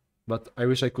know, but I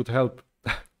wish I could help.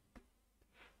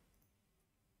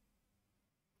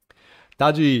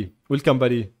 Taji, welcome,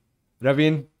 buddy.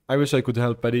 Ravin, I wish I could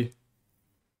help, buddy.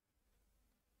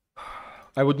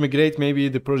 I would migrate maybe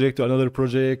the project to another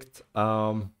project.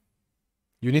 You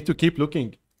need to keep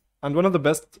looking. And one of the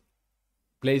best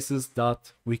places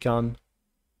that we can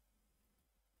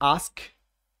ask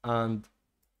and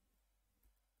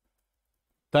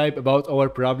type about our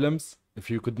problems, if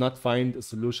you could not find a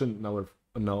solution in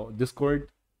our Discord,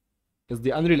 is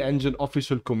the Unreal Engine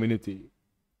official community.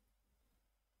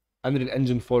 Unreal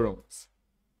Engine forums.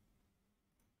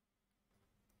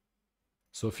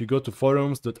 So if you go to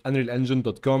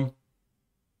forums.unrealengine.com,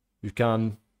 you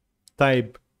can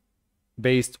type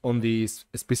based on the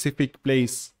specific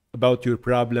place about your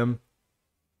problem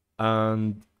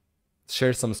and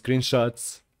share some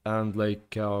screenshots and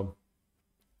like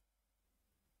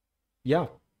yeah,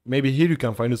 maybe here you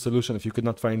can find a solution if you could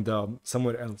not find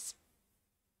somewhere else.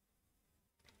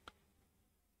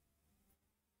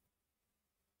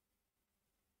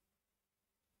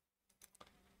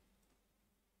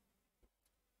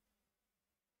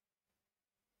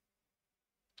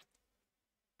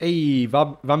 Hey,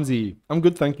 Vamzi, I'm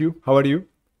good, thank you. How are you?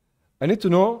 I need to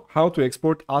know how to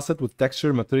export asset with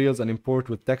texture materials and import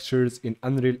with textures in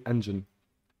Unreal Engine.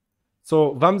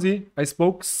 So, Vamzi, I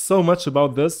spoke so much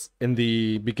about this in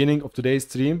the beginning of today's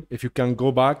stream. If you can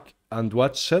go back and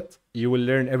watch it, you will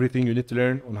learn everything you need to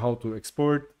learn on how to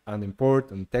export and import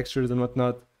and textures and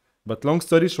whatnot. But long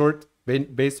story short,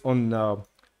 based on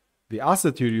the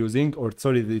asset you're using, or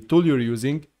sorry, the tool you're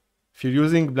using, if you're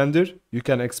using Blender, you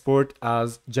can export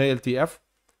as JLTF.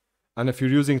 And if you're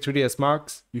using 3ds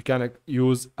Max, you can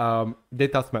use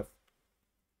DataSmith.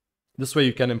 This way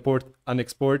you can import and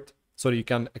export, sorry, you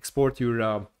can export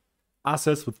your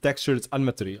assets with textures and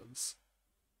materials.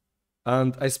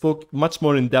 And I spoke much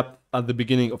more in depth at the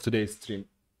beginning of today's stream.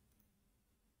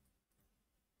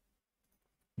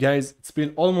 Guys, it's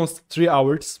been almost 3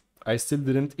 hours. I still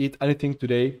didn't eat anything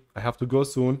today. I have to go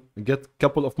soon, get a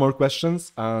couple of more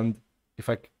questions, and if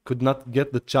I could not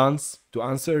get the chance to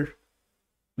answer,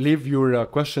 leave your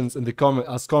questions in the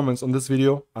comments on this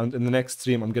video, and in the next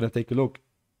stream I'm gonna take a look.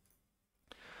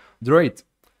 Droid,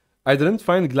 I didn't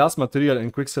find glass material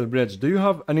in Quixel Bridge. Do you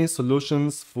have any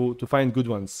solutions to find good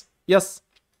ones? Yes.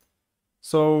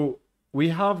 So we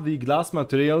have the glass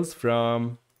materials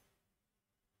from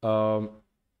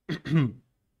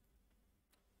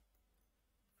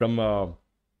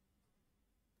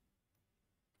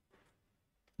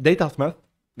DataSmith.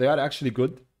 They are actually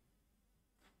good.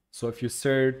 So if you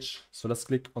search, so let's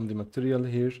click on the material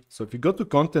here. So if you go to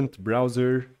content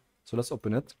browser, so let's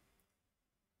open it.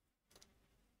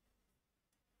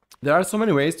 There are so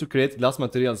many ways to create glass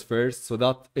materials first, so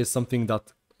that is something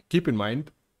that keep in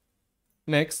mind.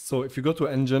 Next, so if you go to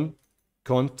engine,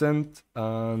 content,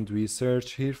 and we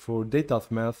search here for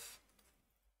DataSmith.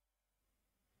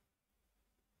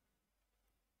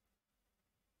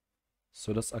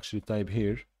 So let's actually type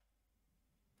here.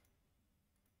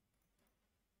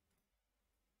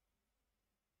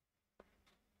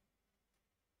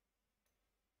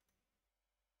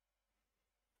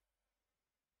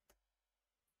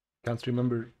 Can't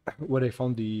remember where I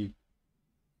found the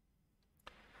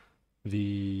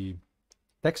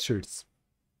textures.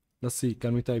 Let's see,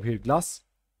 can we type here glass?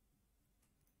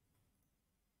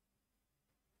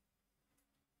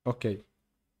 Okay.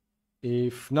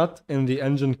 If not in the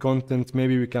engine content,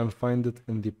 maybe we can find it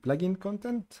in the plugin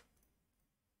content.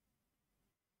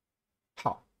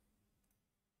 How?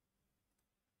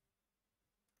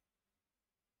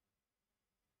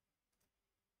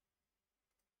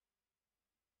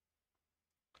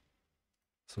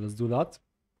 So let's do that.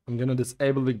 I'm gonna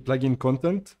disable the plugin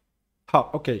content.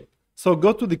 Okay. So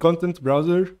go to the content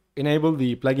browser, enable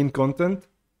the plugin content,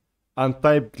 and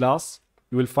type glass.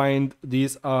 You will find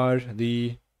these are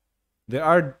there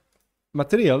are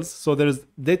materials. So there's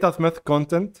DataSmith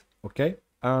content, okay?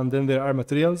 And then there are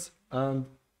materials, and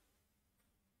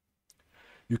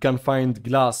you can find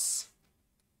glass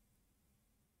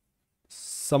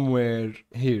somewhere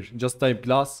here. Just type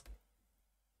glass.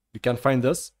 You can find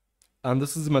this. And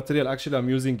this is the material actually I'm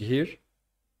using here,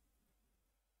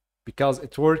 because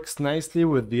it works nicely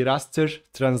with the raster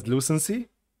translucency.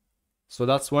 So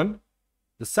that's one.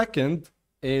 The second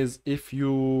is if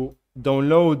you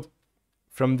download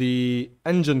from the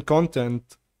engine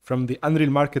content from the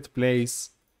Unreal Marketplace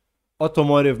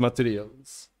automotive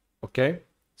materials. Okay?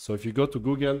 So if you go to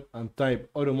Google and type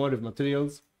automotive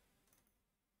materials,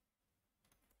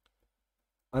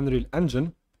 Unreal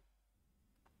Engine,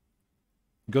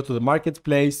 go to the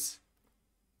marketplace,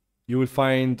 you will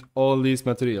find all these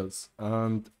materials,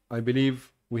 and I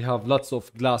believe we have lots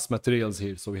of glass materials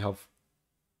here. So we have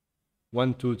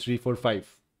 1, 2, 3, 4,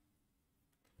 5.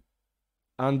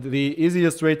 And the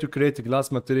easiest way to create a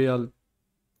glass material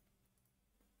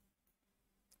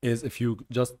is if you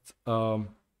just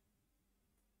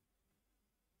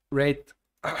rate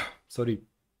sorry,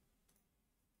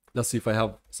 let's see if I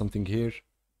have something here.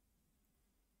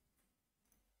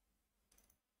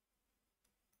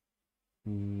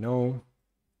 No.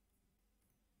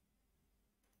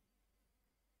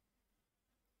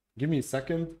 Give me a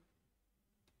second.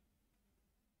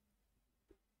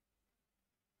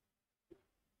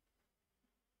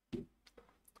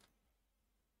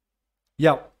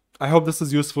 Yeah, I hope this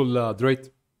is useful,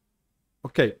 Drake.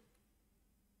 Okay.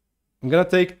 I'm gonna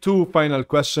take two final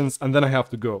questions and then I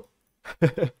have to go.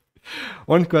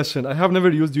 One question. I have never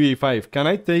used UE5. Can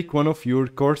I take one of your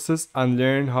courses and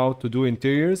learn how to do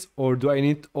interiors, or do I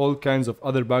need all kinds of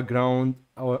other background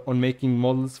on making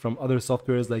models from other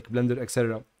softwares like Blender,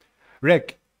 etc.?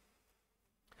 Rick,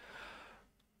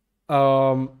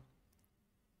 um,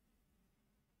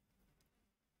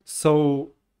 so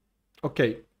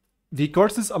okay, the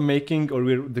courses I'm making, or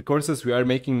the courses we are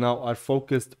making now, are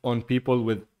focused on people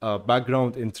with a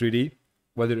background in 3D,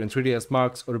 whether in 3ds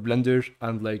Max or Blender,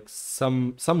 and like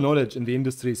some knowledge in the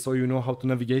industry, so you know how to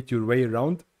navigate your way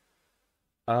around.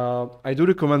 I do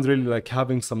recommend really like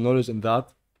having some knowledge in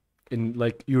that, in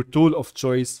like your tool of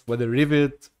choice, whether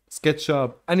Revit,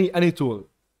 SketchUp, any tool.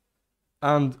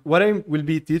 And what I will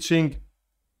be teaching,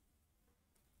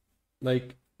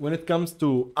 like when it comes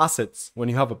to assets, when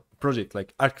you have a project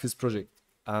like Archviz project,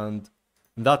 and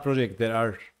in that project there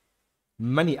are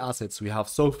many assets. We have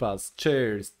sofas,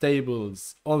 chairs,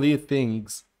 tables, all these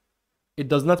things. It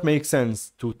does not make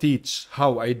sense to teach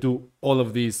how I do all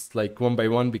of these like one by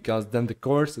one, because then the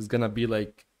course is gonna be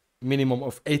like minimum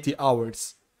of 80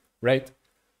 hours, right?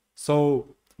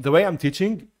 So the way I'm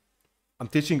teaching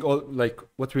all like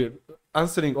what we're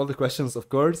answering all the questions, of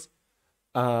course,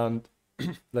 and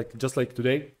like just like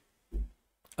today.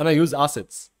 And I use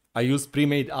assets. I use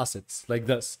pre-made assets like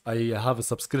this. I have a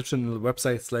subscription to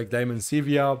websites like Diamond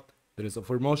Sevia. There is a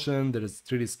 4Motion, there is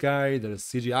 3D Sky, there is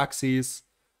CG Axis,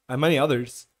 and many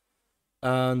others.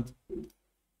 And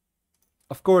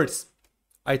of course,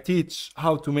 I teach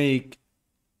how to make,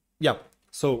 yeah.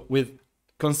 So with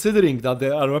considering that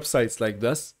there are websites like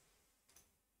this,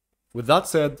 with that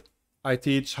said, I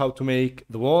teach how to make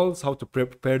the walls, how to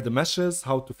prepare the meshes,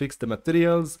 how to fix the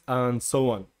materials, and so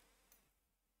on.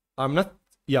 I'm not,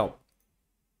 yeah.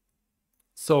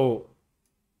 So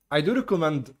I do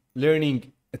recommend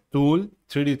learning a tool,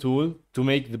 3D tool, to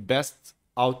make the best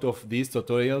out of these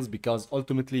tutorials, because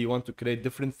ultimately you want to create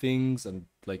different things and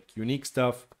like unique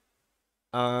stuff.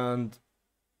 And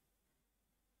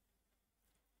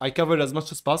I cover as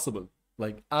much as possible,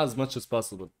 like as much as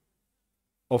possible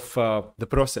of the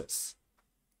process,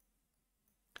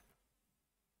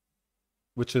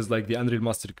 which is like the Unreal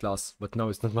Masterclass, but now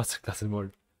it's not Masterclass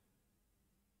anymore.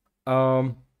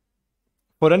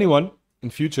 For anyone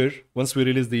in future, once we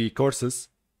release the courses,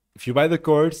 if you buy the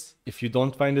course, if you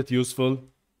don't find it useful,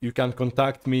 you can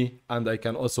contact me and I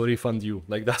can also refund you.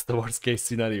 Like that's the worst case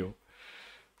scenario.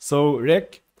 So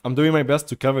Rick, I'm doing my best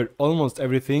to cover almost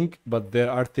everything, but there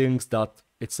are things that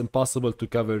it's impossible to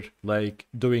cover, like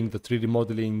doing the 3D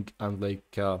modeling and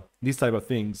like these type of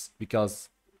things, because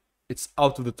it's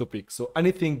out of the topic. So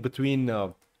anything between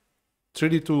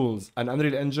 3D tools and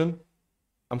Unreal Engine,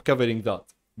 I'm covering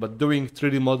that. But doing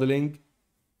 3D modeling,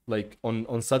 like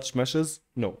on such meshes,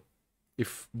 no.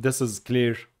 If this is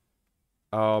clear,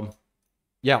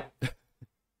 yeah.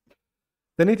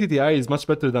 1080 Ti is much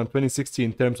better than 2060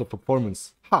 in terms of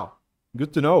performance. Ha,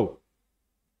 good to know.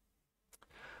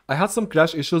 I had some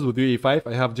crash issues with UE5.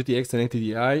 I have GTX 1080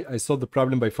 Ti. I solved the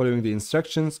problem by following the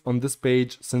instructions on this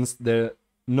page, since there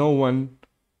no one,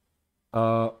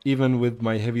 even with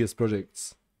my heaviest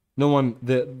projects. No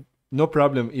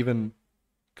problem even.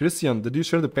 Christian, did you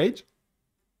share the page?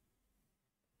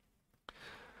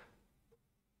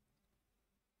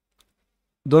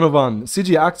 Donovan,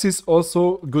 CG Axis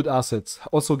also good assets.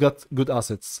 Also got good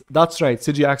assets. That's right.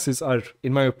 CG Axis are,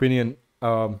 in my opinion,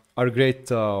 are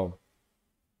great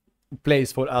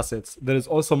place for assets. There is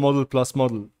also Model Plus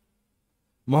Model.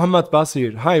 Muhammad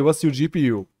Basir, hi, what's your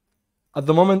GPU? At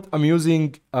the moment, I'm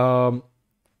using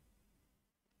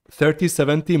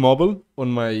 3070 mobile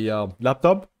on my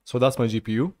laptop. So that's my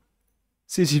GPU.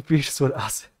 CGPs for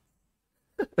assets.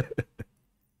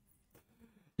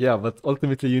 Yeah, but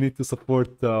ultimately you need to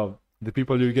support the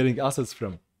people you're getting assets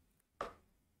from.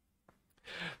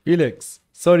 Felix,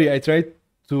 sorry, I tried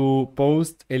to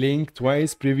post a link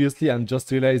twice previously and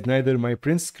just realized neither my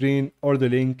print screen or the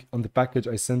link on the package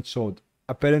I sent showed.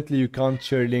 Apparently you can't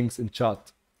share links in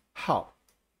chat. How?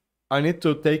 I need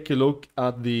to take a look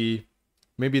at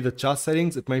maybe the chat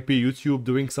settings. It might be YouTube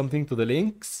doing something to the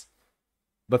links.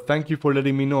 But thank you for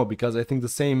letting me know, because I think the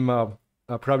same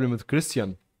problem with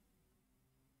Christian.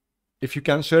 If you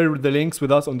can share the links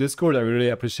with us on Discord, I really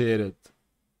appreciate it.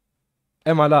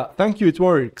 Emala, thank you, it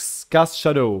works. Cast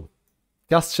Shadow.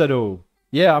 Cast Shadow.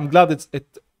 Yeah, I'm glad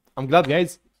I'm glad,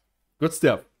 guys. Good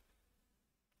stuff.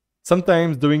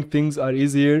 Sometimes doing things are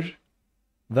easier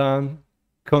than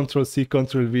Ctrl-C,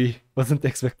 Ctrl-V. Wasn't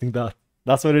expecting that.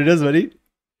 That's what it is, buddy.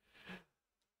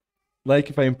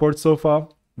 Like if I import sofa,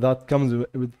 that comes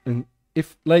with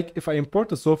if I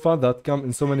import a sofa that come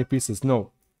in so many pieces,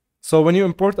 no. So when you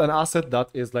import an asset that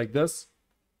is like this,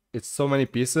 it's so many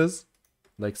pieces,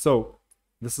 like so.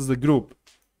 This is the group.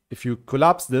 If you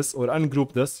collapse this or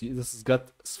ungroup this, this has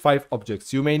got 5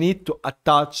 objects. You may need to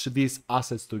attach these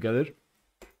assets together,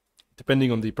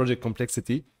 depending on the project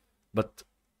complexity. But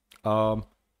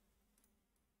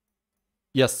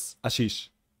yes, Ashish.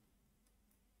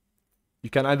 You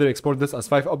can either export this as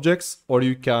 5 objects, or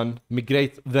you can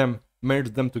migrate them, merge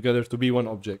them together to be one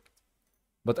object.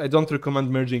 But I don't recommend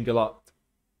merging a lot.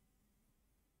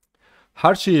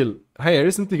 Harshil, hey, I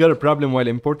recently got a problem while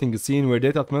importing a scene where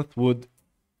DataMath would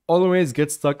always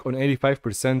get stuck on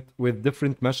 85% with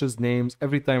different meshes names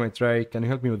every time I try. Can you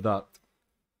help me with that?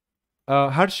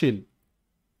 Harshil,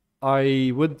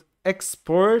 I would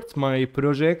export my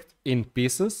project in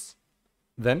pieces.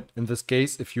 Then, in this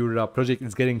case, if your project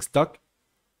is getting stuck,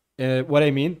 what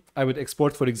I mean, I would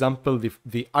export, for example,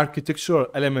 the architectural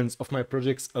elements of my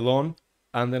projects alone,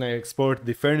 and then I export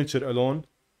the furniture alone,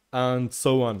 and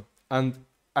so on. And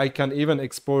I can even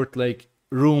export like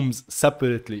rooms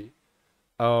separately.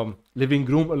 Living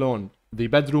room alone, the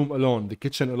bedroom alone, the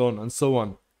kitchen alone, and so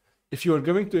on. If you are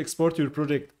going to export your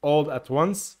project all at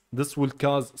once, this will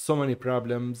cause so many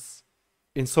problems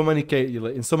in so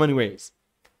many ways.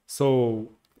 So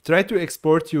try to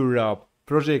export your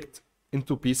project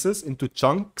into pieces, into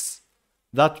chunks.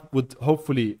 That would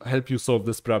hopefully help you solve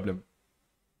this problem.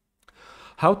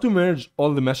 How to merge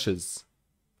all the meshes?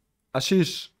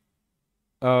 Ashish,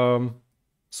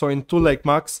 so in Tool Like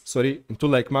Max,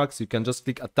 you can just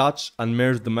click attach and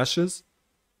merge the meshes.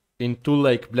 In Tool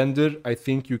Like Blender, I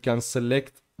think you can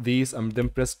select these and then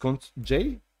press Ctrl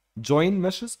J, join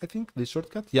meshes, I think the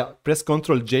shortcut. Yeah, press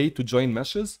Ctrl J to join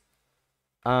meshes.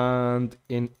 And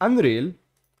in Unreal,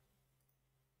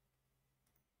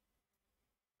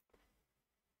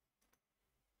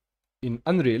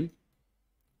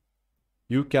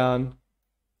 you can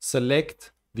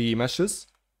select the meshes.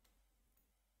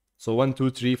 So 1, 2,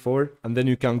 3, 4, and then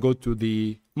you can go to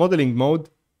the modeling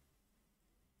mode.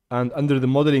 And under the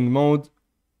modeling mode,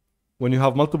 when you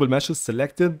have multiple meshes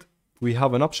selected, we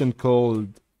have an option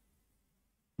called,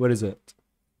 where is it?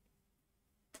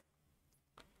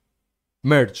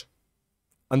 Merge.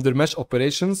 Under mesh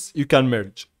operations, you can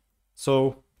merge.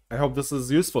 So I hope this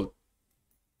is useful.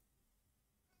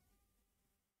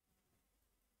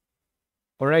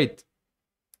 All right.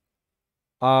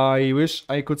 I wish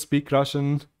I could speak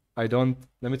Russian. I don't.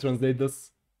 Let me translate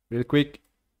this real quick.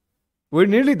 We're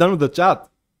nearly done with the chat.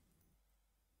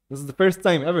 This is the first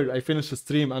time ever I finish a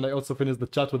stream and I also finish the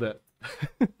chat with it.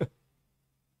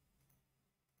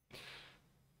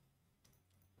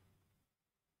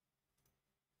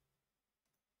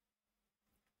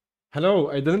 Hello,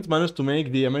 I didn't manage to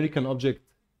make the American object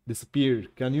disappear.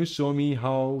 Can you show me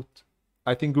how?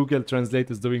 I think Google Translate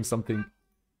is doing something.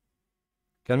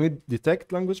 Can we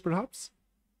detect language perhaps?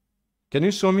 Can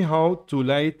you show me how to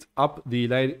light up the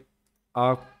light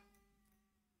up?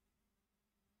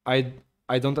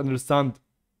 I don't understand.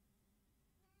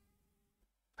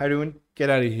 Harun, get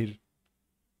out of here.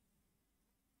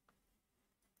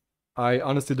 I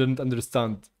honestly didn't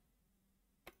understand.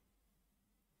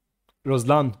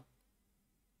 Roslan.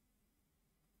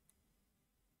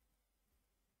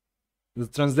 The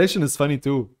translation is funny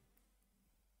too.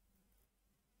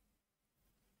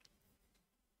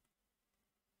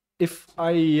 If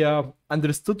I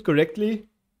understood correctly,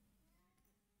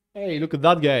 hey, look at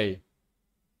that guy.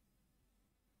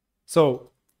 So,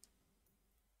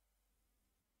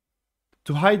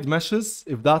 to hide meshes,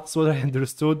 if that's what I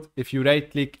understood, if you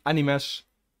right-click any mesh,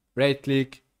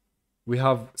 right-click, we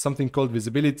have something called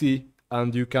visibility,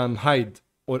 and you can hide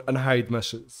or unhide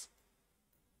meshes.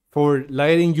 For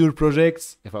layering your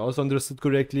projects, if I also understood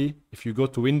correctly, if you go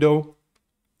to Window,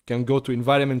 you can go to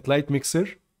Environment Light Mixer.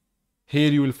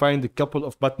 Here you will find a couple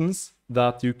of buttons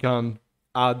that you can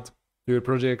add to your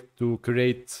project to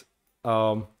create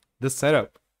this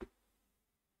setup.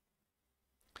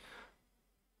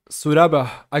 Surabah,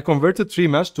 I converted 3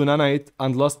 mesh to nanite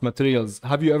and lost materials.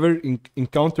 Have you ever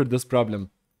encountered this problem?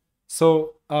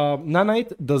 So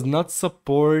nanite does not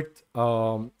support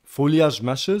foliage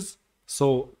meshes.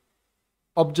 So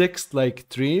objects like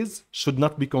trees should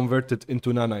not be converted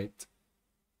into nanite.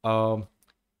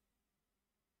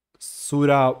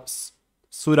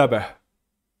 Surabah.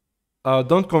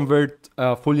 Don't convert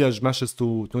foliage meshes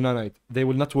to nanite. They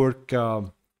will not work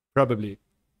probably.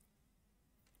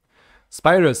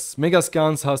 Spirus,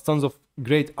 Megascans has tons of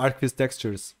great Archviz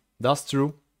textures. That's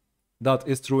true. That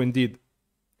is true indeed.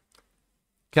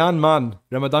 Man,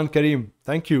 Ramadan Kareem.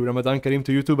 Thank you, Ramadan Kareem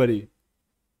to you too, buddy.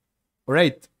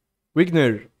 Alright.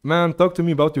 Wigner, man, talk to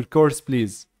me about your course,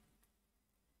 please.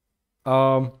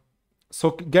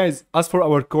 So guys, as for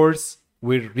our course,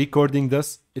 we're recording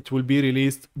this. It will be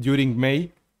released during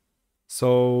May.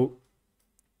 So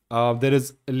there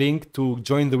is a link to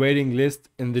join the waiting list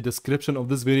in the description of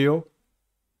this video.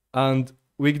 And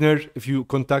Wigner, if you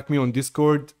contact me on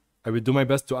Discord, I will do my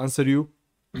best to answer you.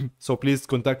 So please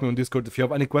contact me on Discord if you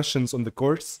have any questions on the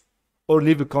course, or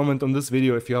leave a comment on this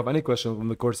video if you have any questions on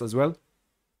the course as well.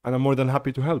 And I'm more than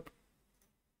happy to help.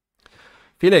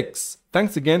 Felix,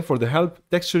 thanks again for the help.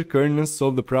 Texture kernels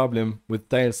solve the problem with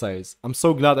tile size. I'm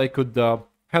so glad I could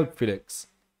help, Felix.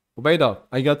 Ubaida,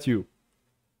 I got you.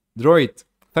 Droid,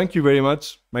 thank you very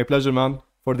much. My pleasure, man,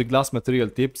 for the glass material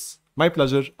tips. My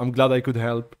pleasure. I'm glad I could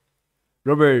help.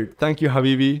 Robert, thank you,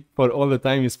 Habibi, for all the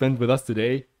time you spent with us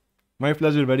today. My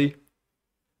pleasure, buddy.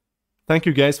 Thank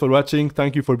you guys for watching.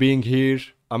 Thank you for being here.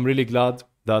 I'm really glad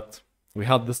that we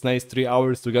had this nice 3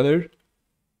 hours together.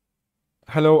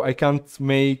 Hello, I can't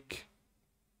make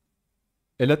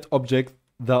a lit object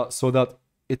so that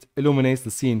it illuminates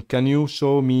the scene. Can you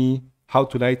show me how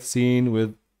to light scene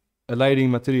with a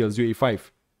lighting materials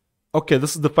UE5? Okay,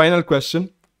 this is the final question.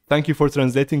 Thank you for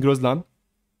translating, Roslan.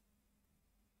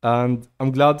 And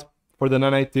I'm glad for the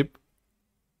nanite tip.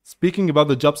 Speaking about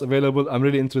the jobs available, I'm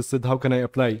really interested. How can I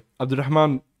apply?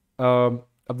 Abdulrahman,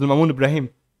 Abdulmamoon Ibrahim,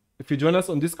 if you join us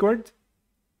on Discord,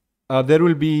 there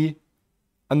will be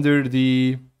under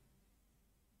the,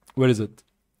 where is it?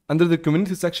 Under the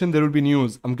community section, there will be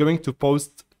news. I'm going to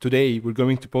post today. We're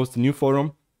going to post a new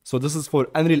forum. So this is for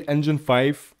Unreal Engine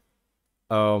 5.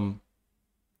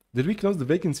 Did we close the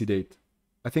vacancy date?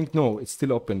 I think no, it's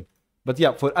still open. But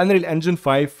yeah, for Unreal Engine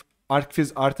 5,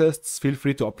 Archviz artists, feel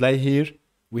free to apply here.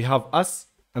 We have us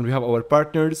and we have our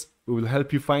partners. We will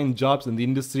help you find jobs in the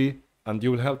industry and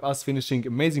you will help us finishing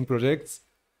amazing projects.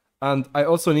 And I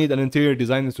also need an interior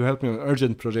designer to help me on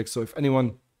urgent projects. So if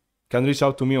anyone can reach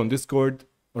out to me on Discord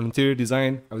on interior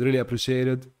design, I would really appreciate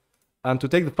it. And to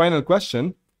take the final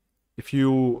question,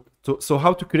 so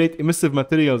how to create emissive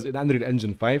materials in Unreal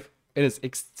Engine 5? It is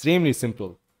extremely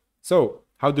simple. So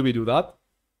how do we do that?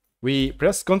 We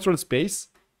press Ctrl Space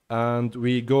and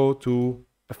we go to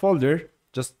a folder.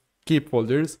 Just keep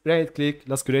folders, right click,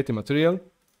 let's create a material.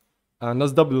 And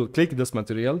let's double click this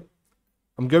material.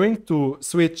 I'm going to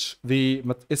switch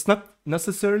it's not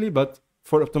necessarily, but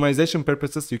for optimization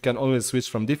purposes, you can always switch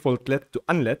from default lit to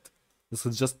unlit. This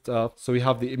is just, so we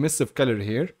have the emissive color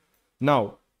here.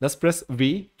 Now, let's press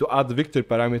V to add the vector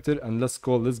parameter and let's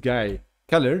call this guy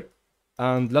color.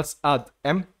 And let's add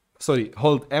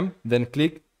hold M, then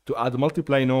click to add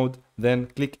multiply node, then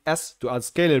click S to add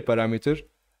scalar parameter.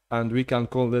 And we can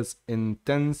call this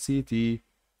intensity.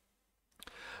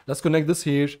 Let's connect this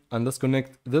here and let's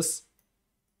connect this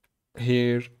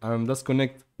here and let's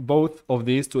connect both of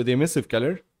these to the emissive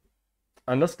color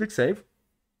and let's click save.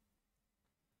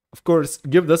 Of course,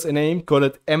 give this a name, call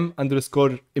it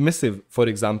M_emissive, for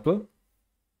example,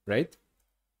 right?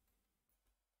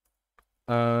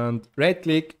 And right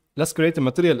click, let's create a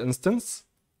material instance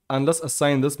and let's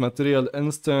assign this material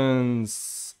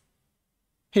instance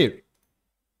here,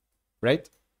 right?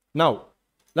 Now,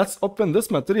 let's open this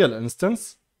material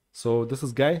instance. So this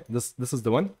is this is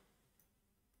the one.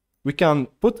 We can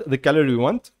put the color we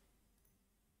want.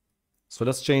 So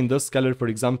let's change this color, for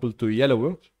example, to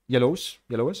yellowish,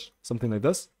 something like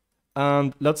this.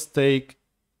 And let's take,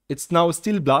 it's now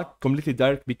still black, completely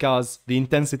dark, because the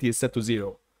intensity is set to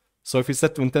 0. So if we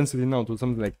set to intensity now to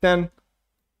something like 10,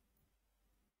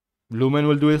 Lumen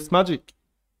will do its magic.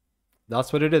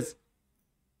 That's what it is.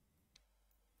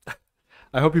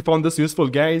 I hope you found this useful,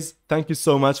 guys. Thank you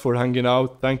so much for hanging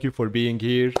out. Thank you for being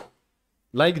here.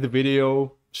 Like the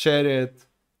video. Share it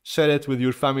with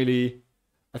your family.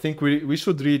 I think we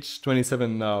should reach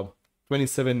 27 I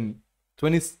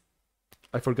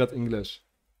forgot English.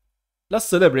 Let's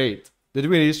celebrate. Did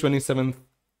we reach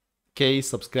 27k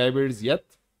subscribers yet?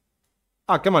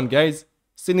 Ah, come on guys,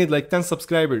 still need like 10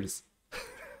 subscribers.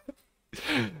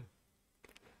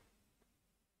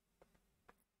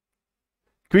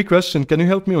 Quick question, can you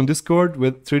help me on Discord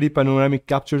with 3D panoramic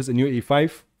captures in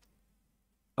UE5?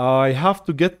 I have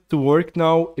to get to work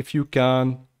now. If you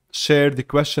can share the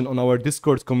question on our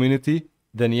Discord community,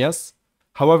 then yes.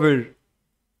 However,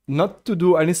 not to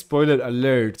do any spoiler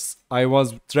alerts, I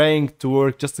was trying to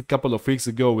work just a couple of weeks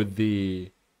ago in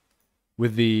the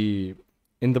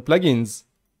plugins,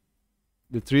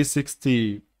 the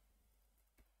 360,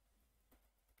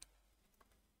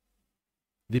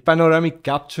 the panoramic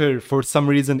capture for some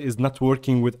reason is not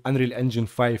working with Unreal Engine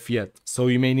 5 yet. So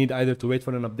you may need either to wait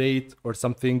for an update or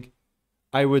something.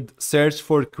 I would search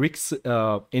for quick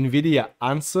NVIDIA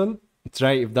Ansel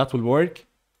try if that will work.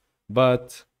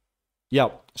 But yeah,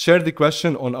 share the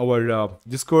question on our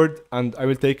Discord, and I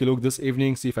will take a look this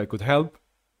evening, see if I could help.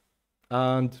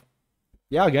 And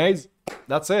yeah, guys,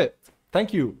 that's it.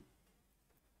 Thank you.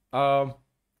 I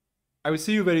will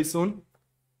see you very soon.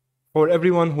 For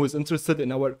everyone who is interested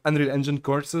in our Unreal Engine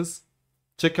courses,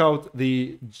 check out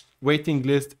the waiting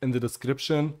list in the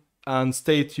description and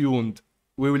stay tuned.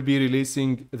 We will be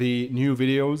releasing the new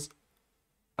videos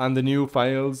and the new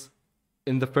files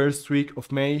in the first week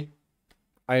of May.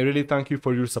 I really thank you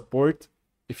for your support.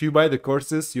 If you buy the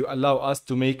courses, you allow us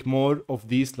to make more of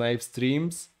these live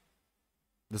streams.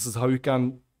 This is how you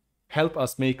can help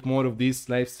us make more of these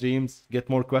live streams, get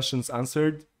more questions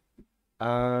answered.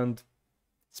 And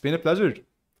it's been a pleasure.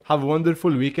 Have a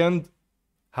wonderful weekend.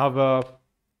 Have a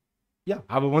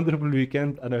wonderful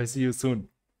weekend, and I'll see you soon.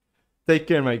 Take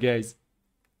care, my guys.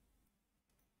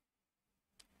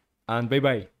 And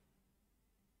bye-bye.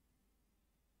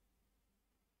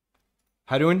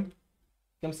 Harun,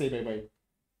 come say bye-bye.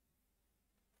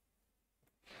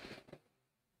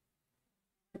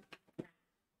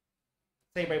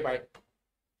 Say bye-bye.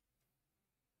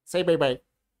 Say bye-bye.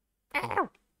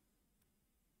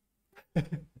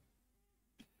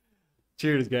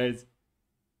 Cheers, guys.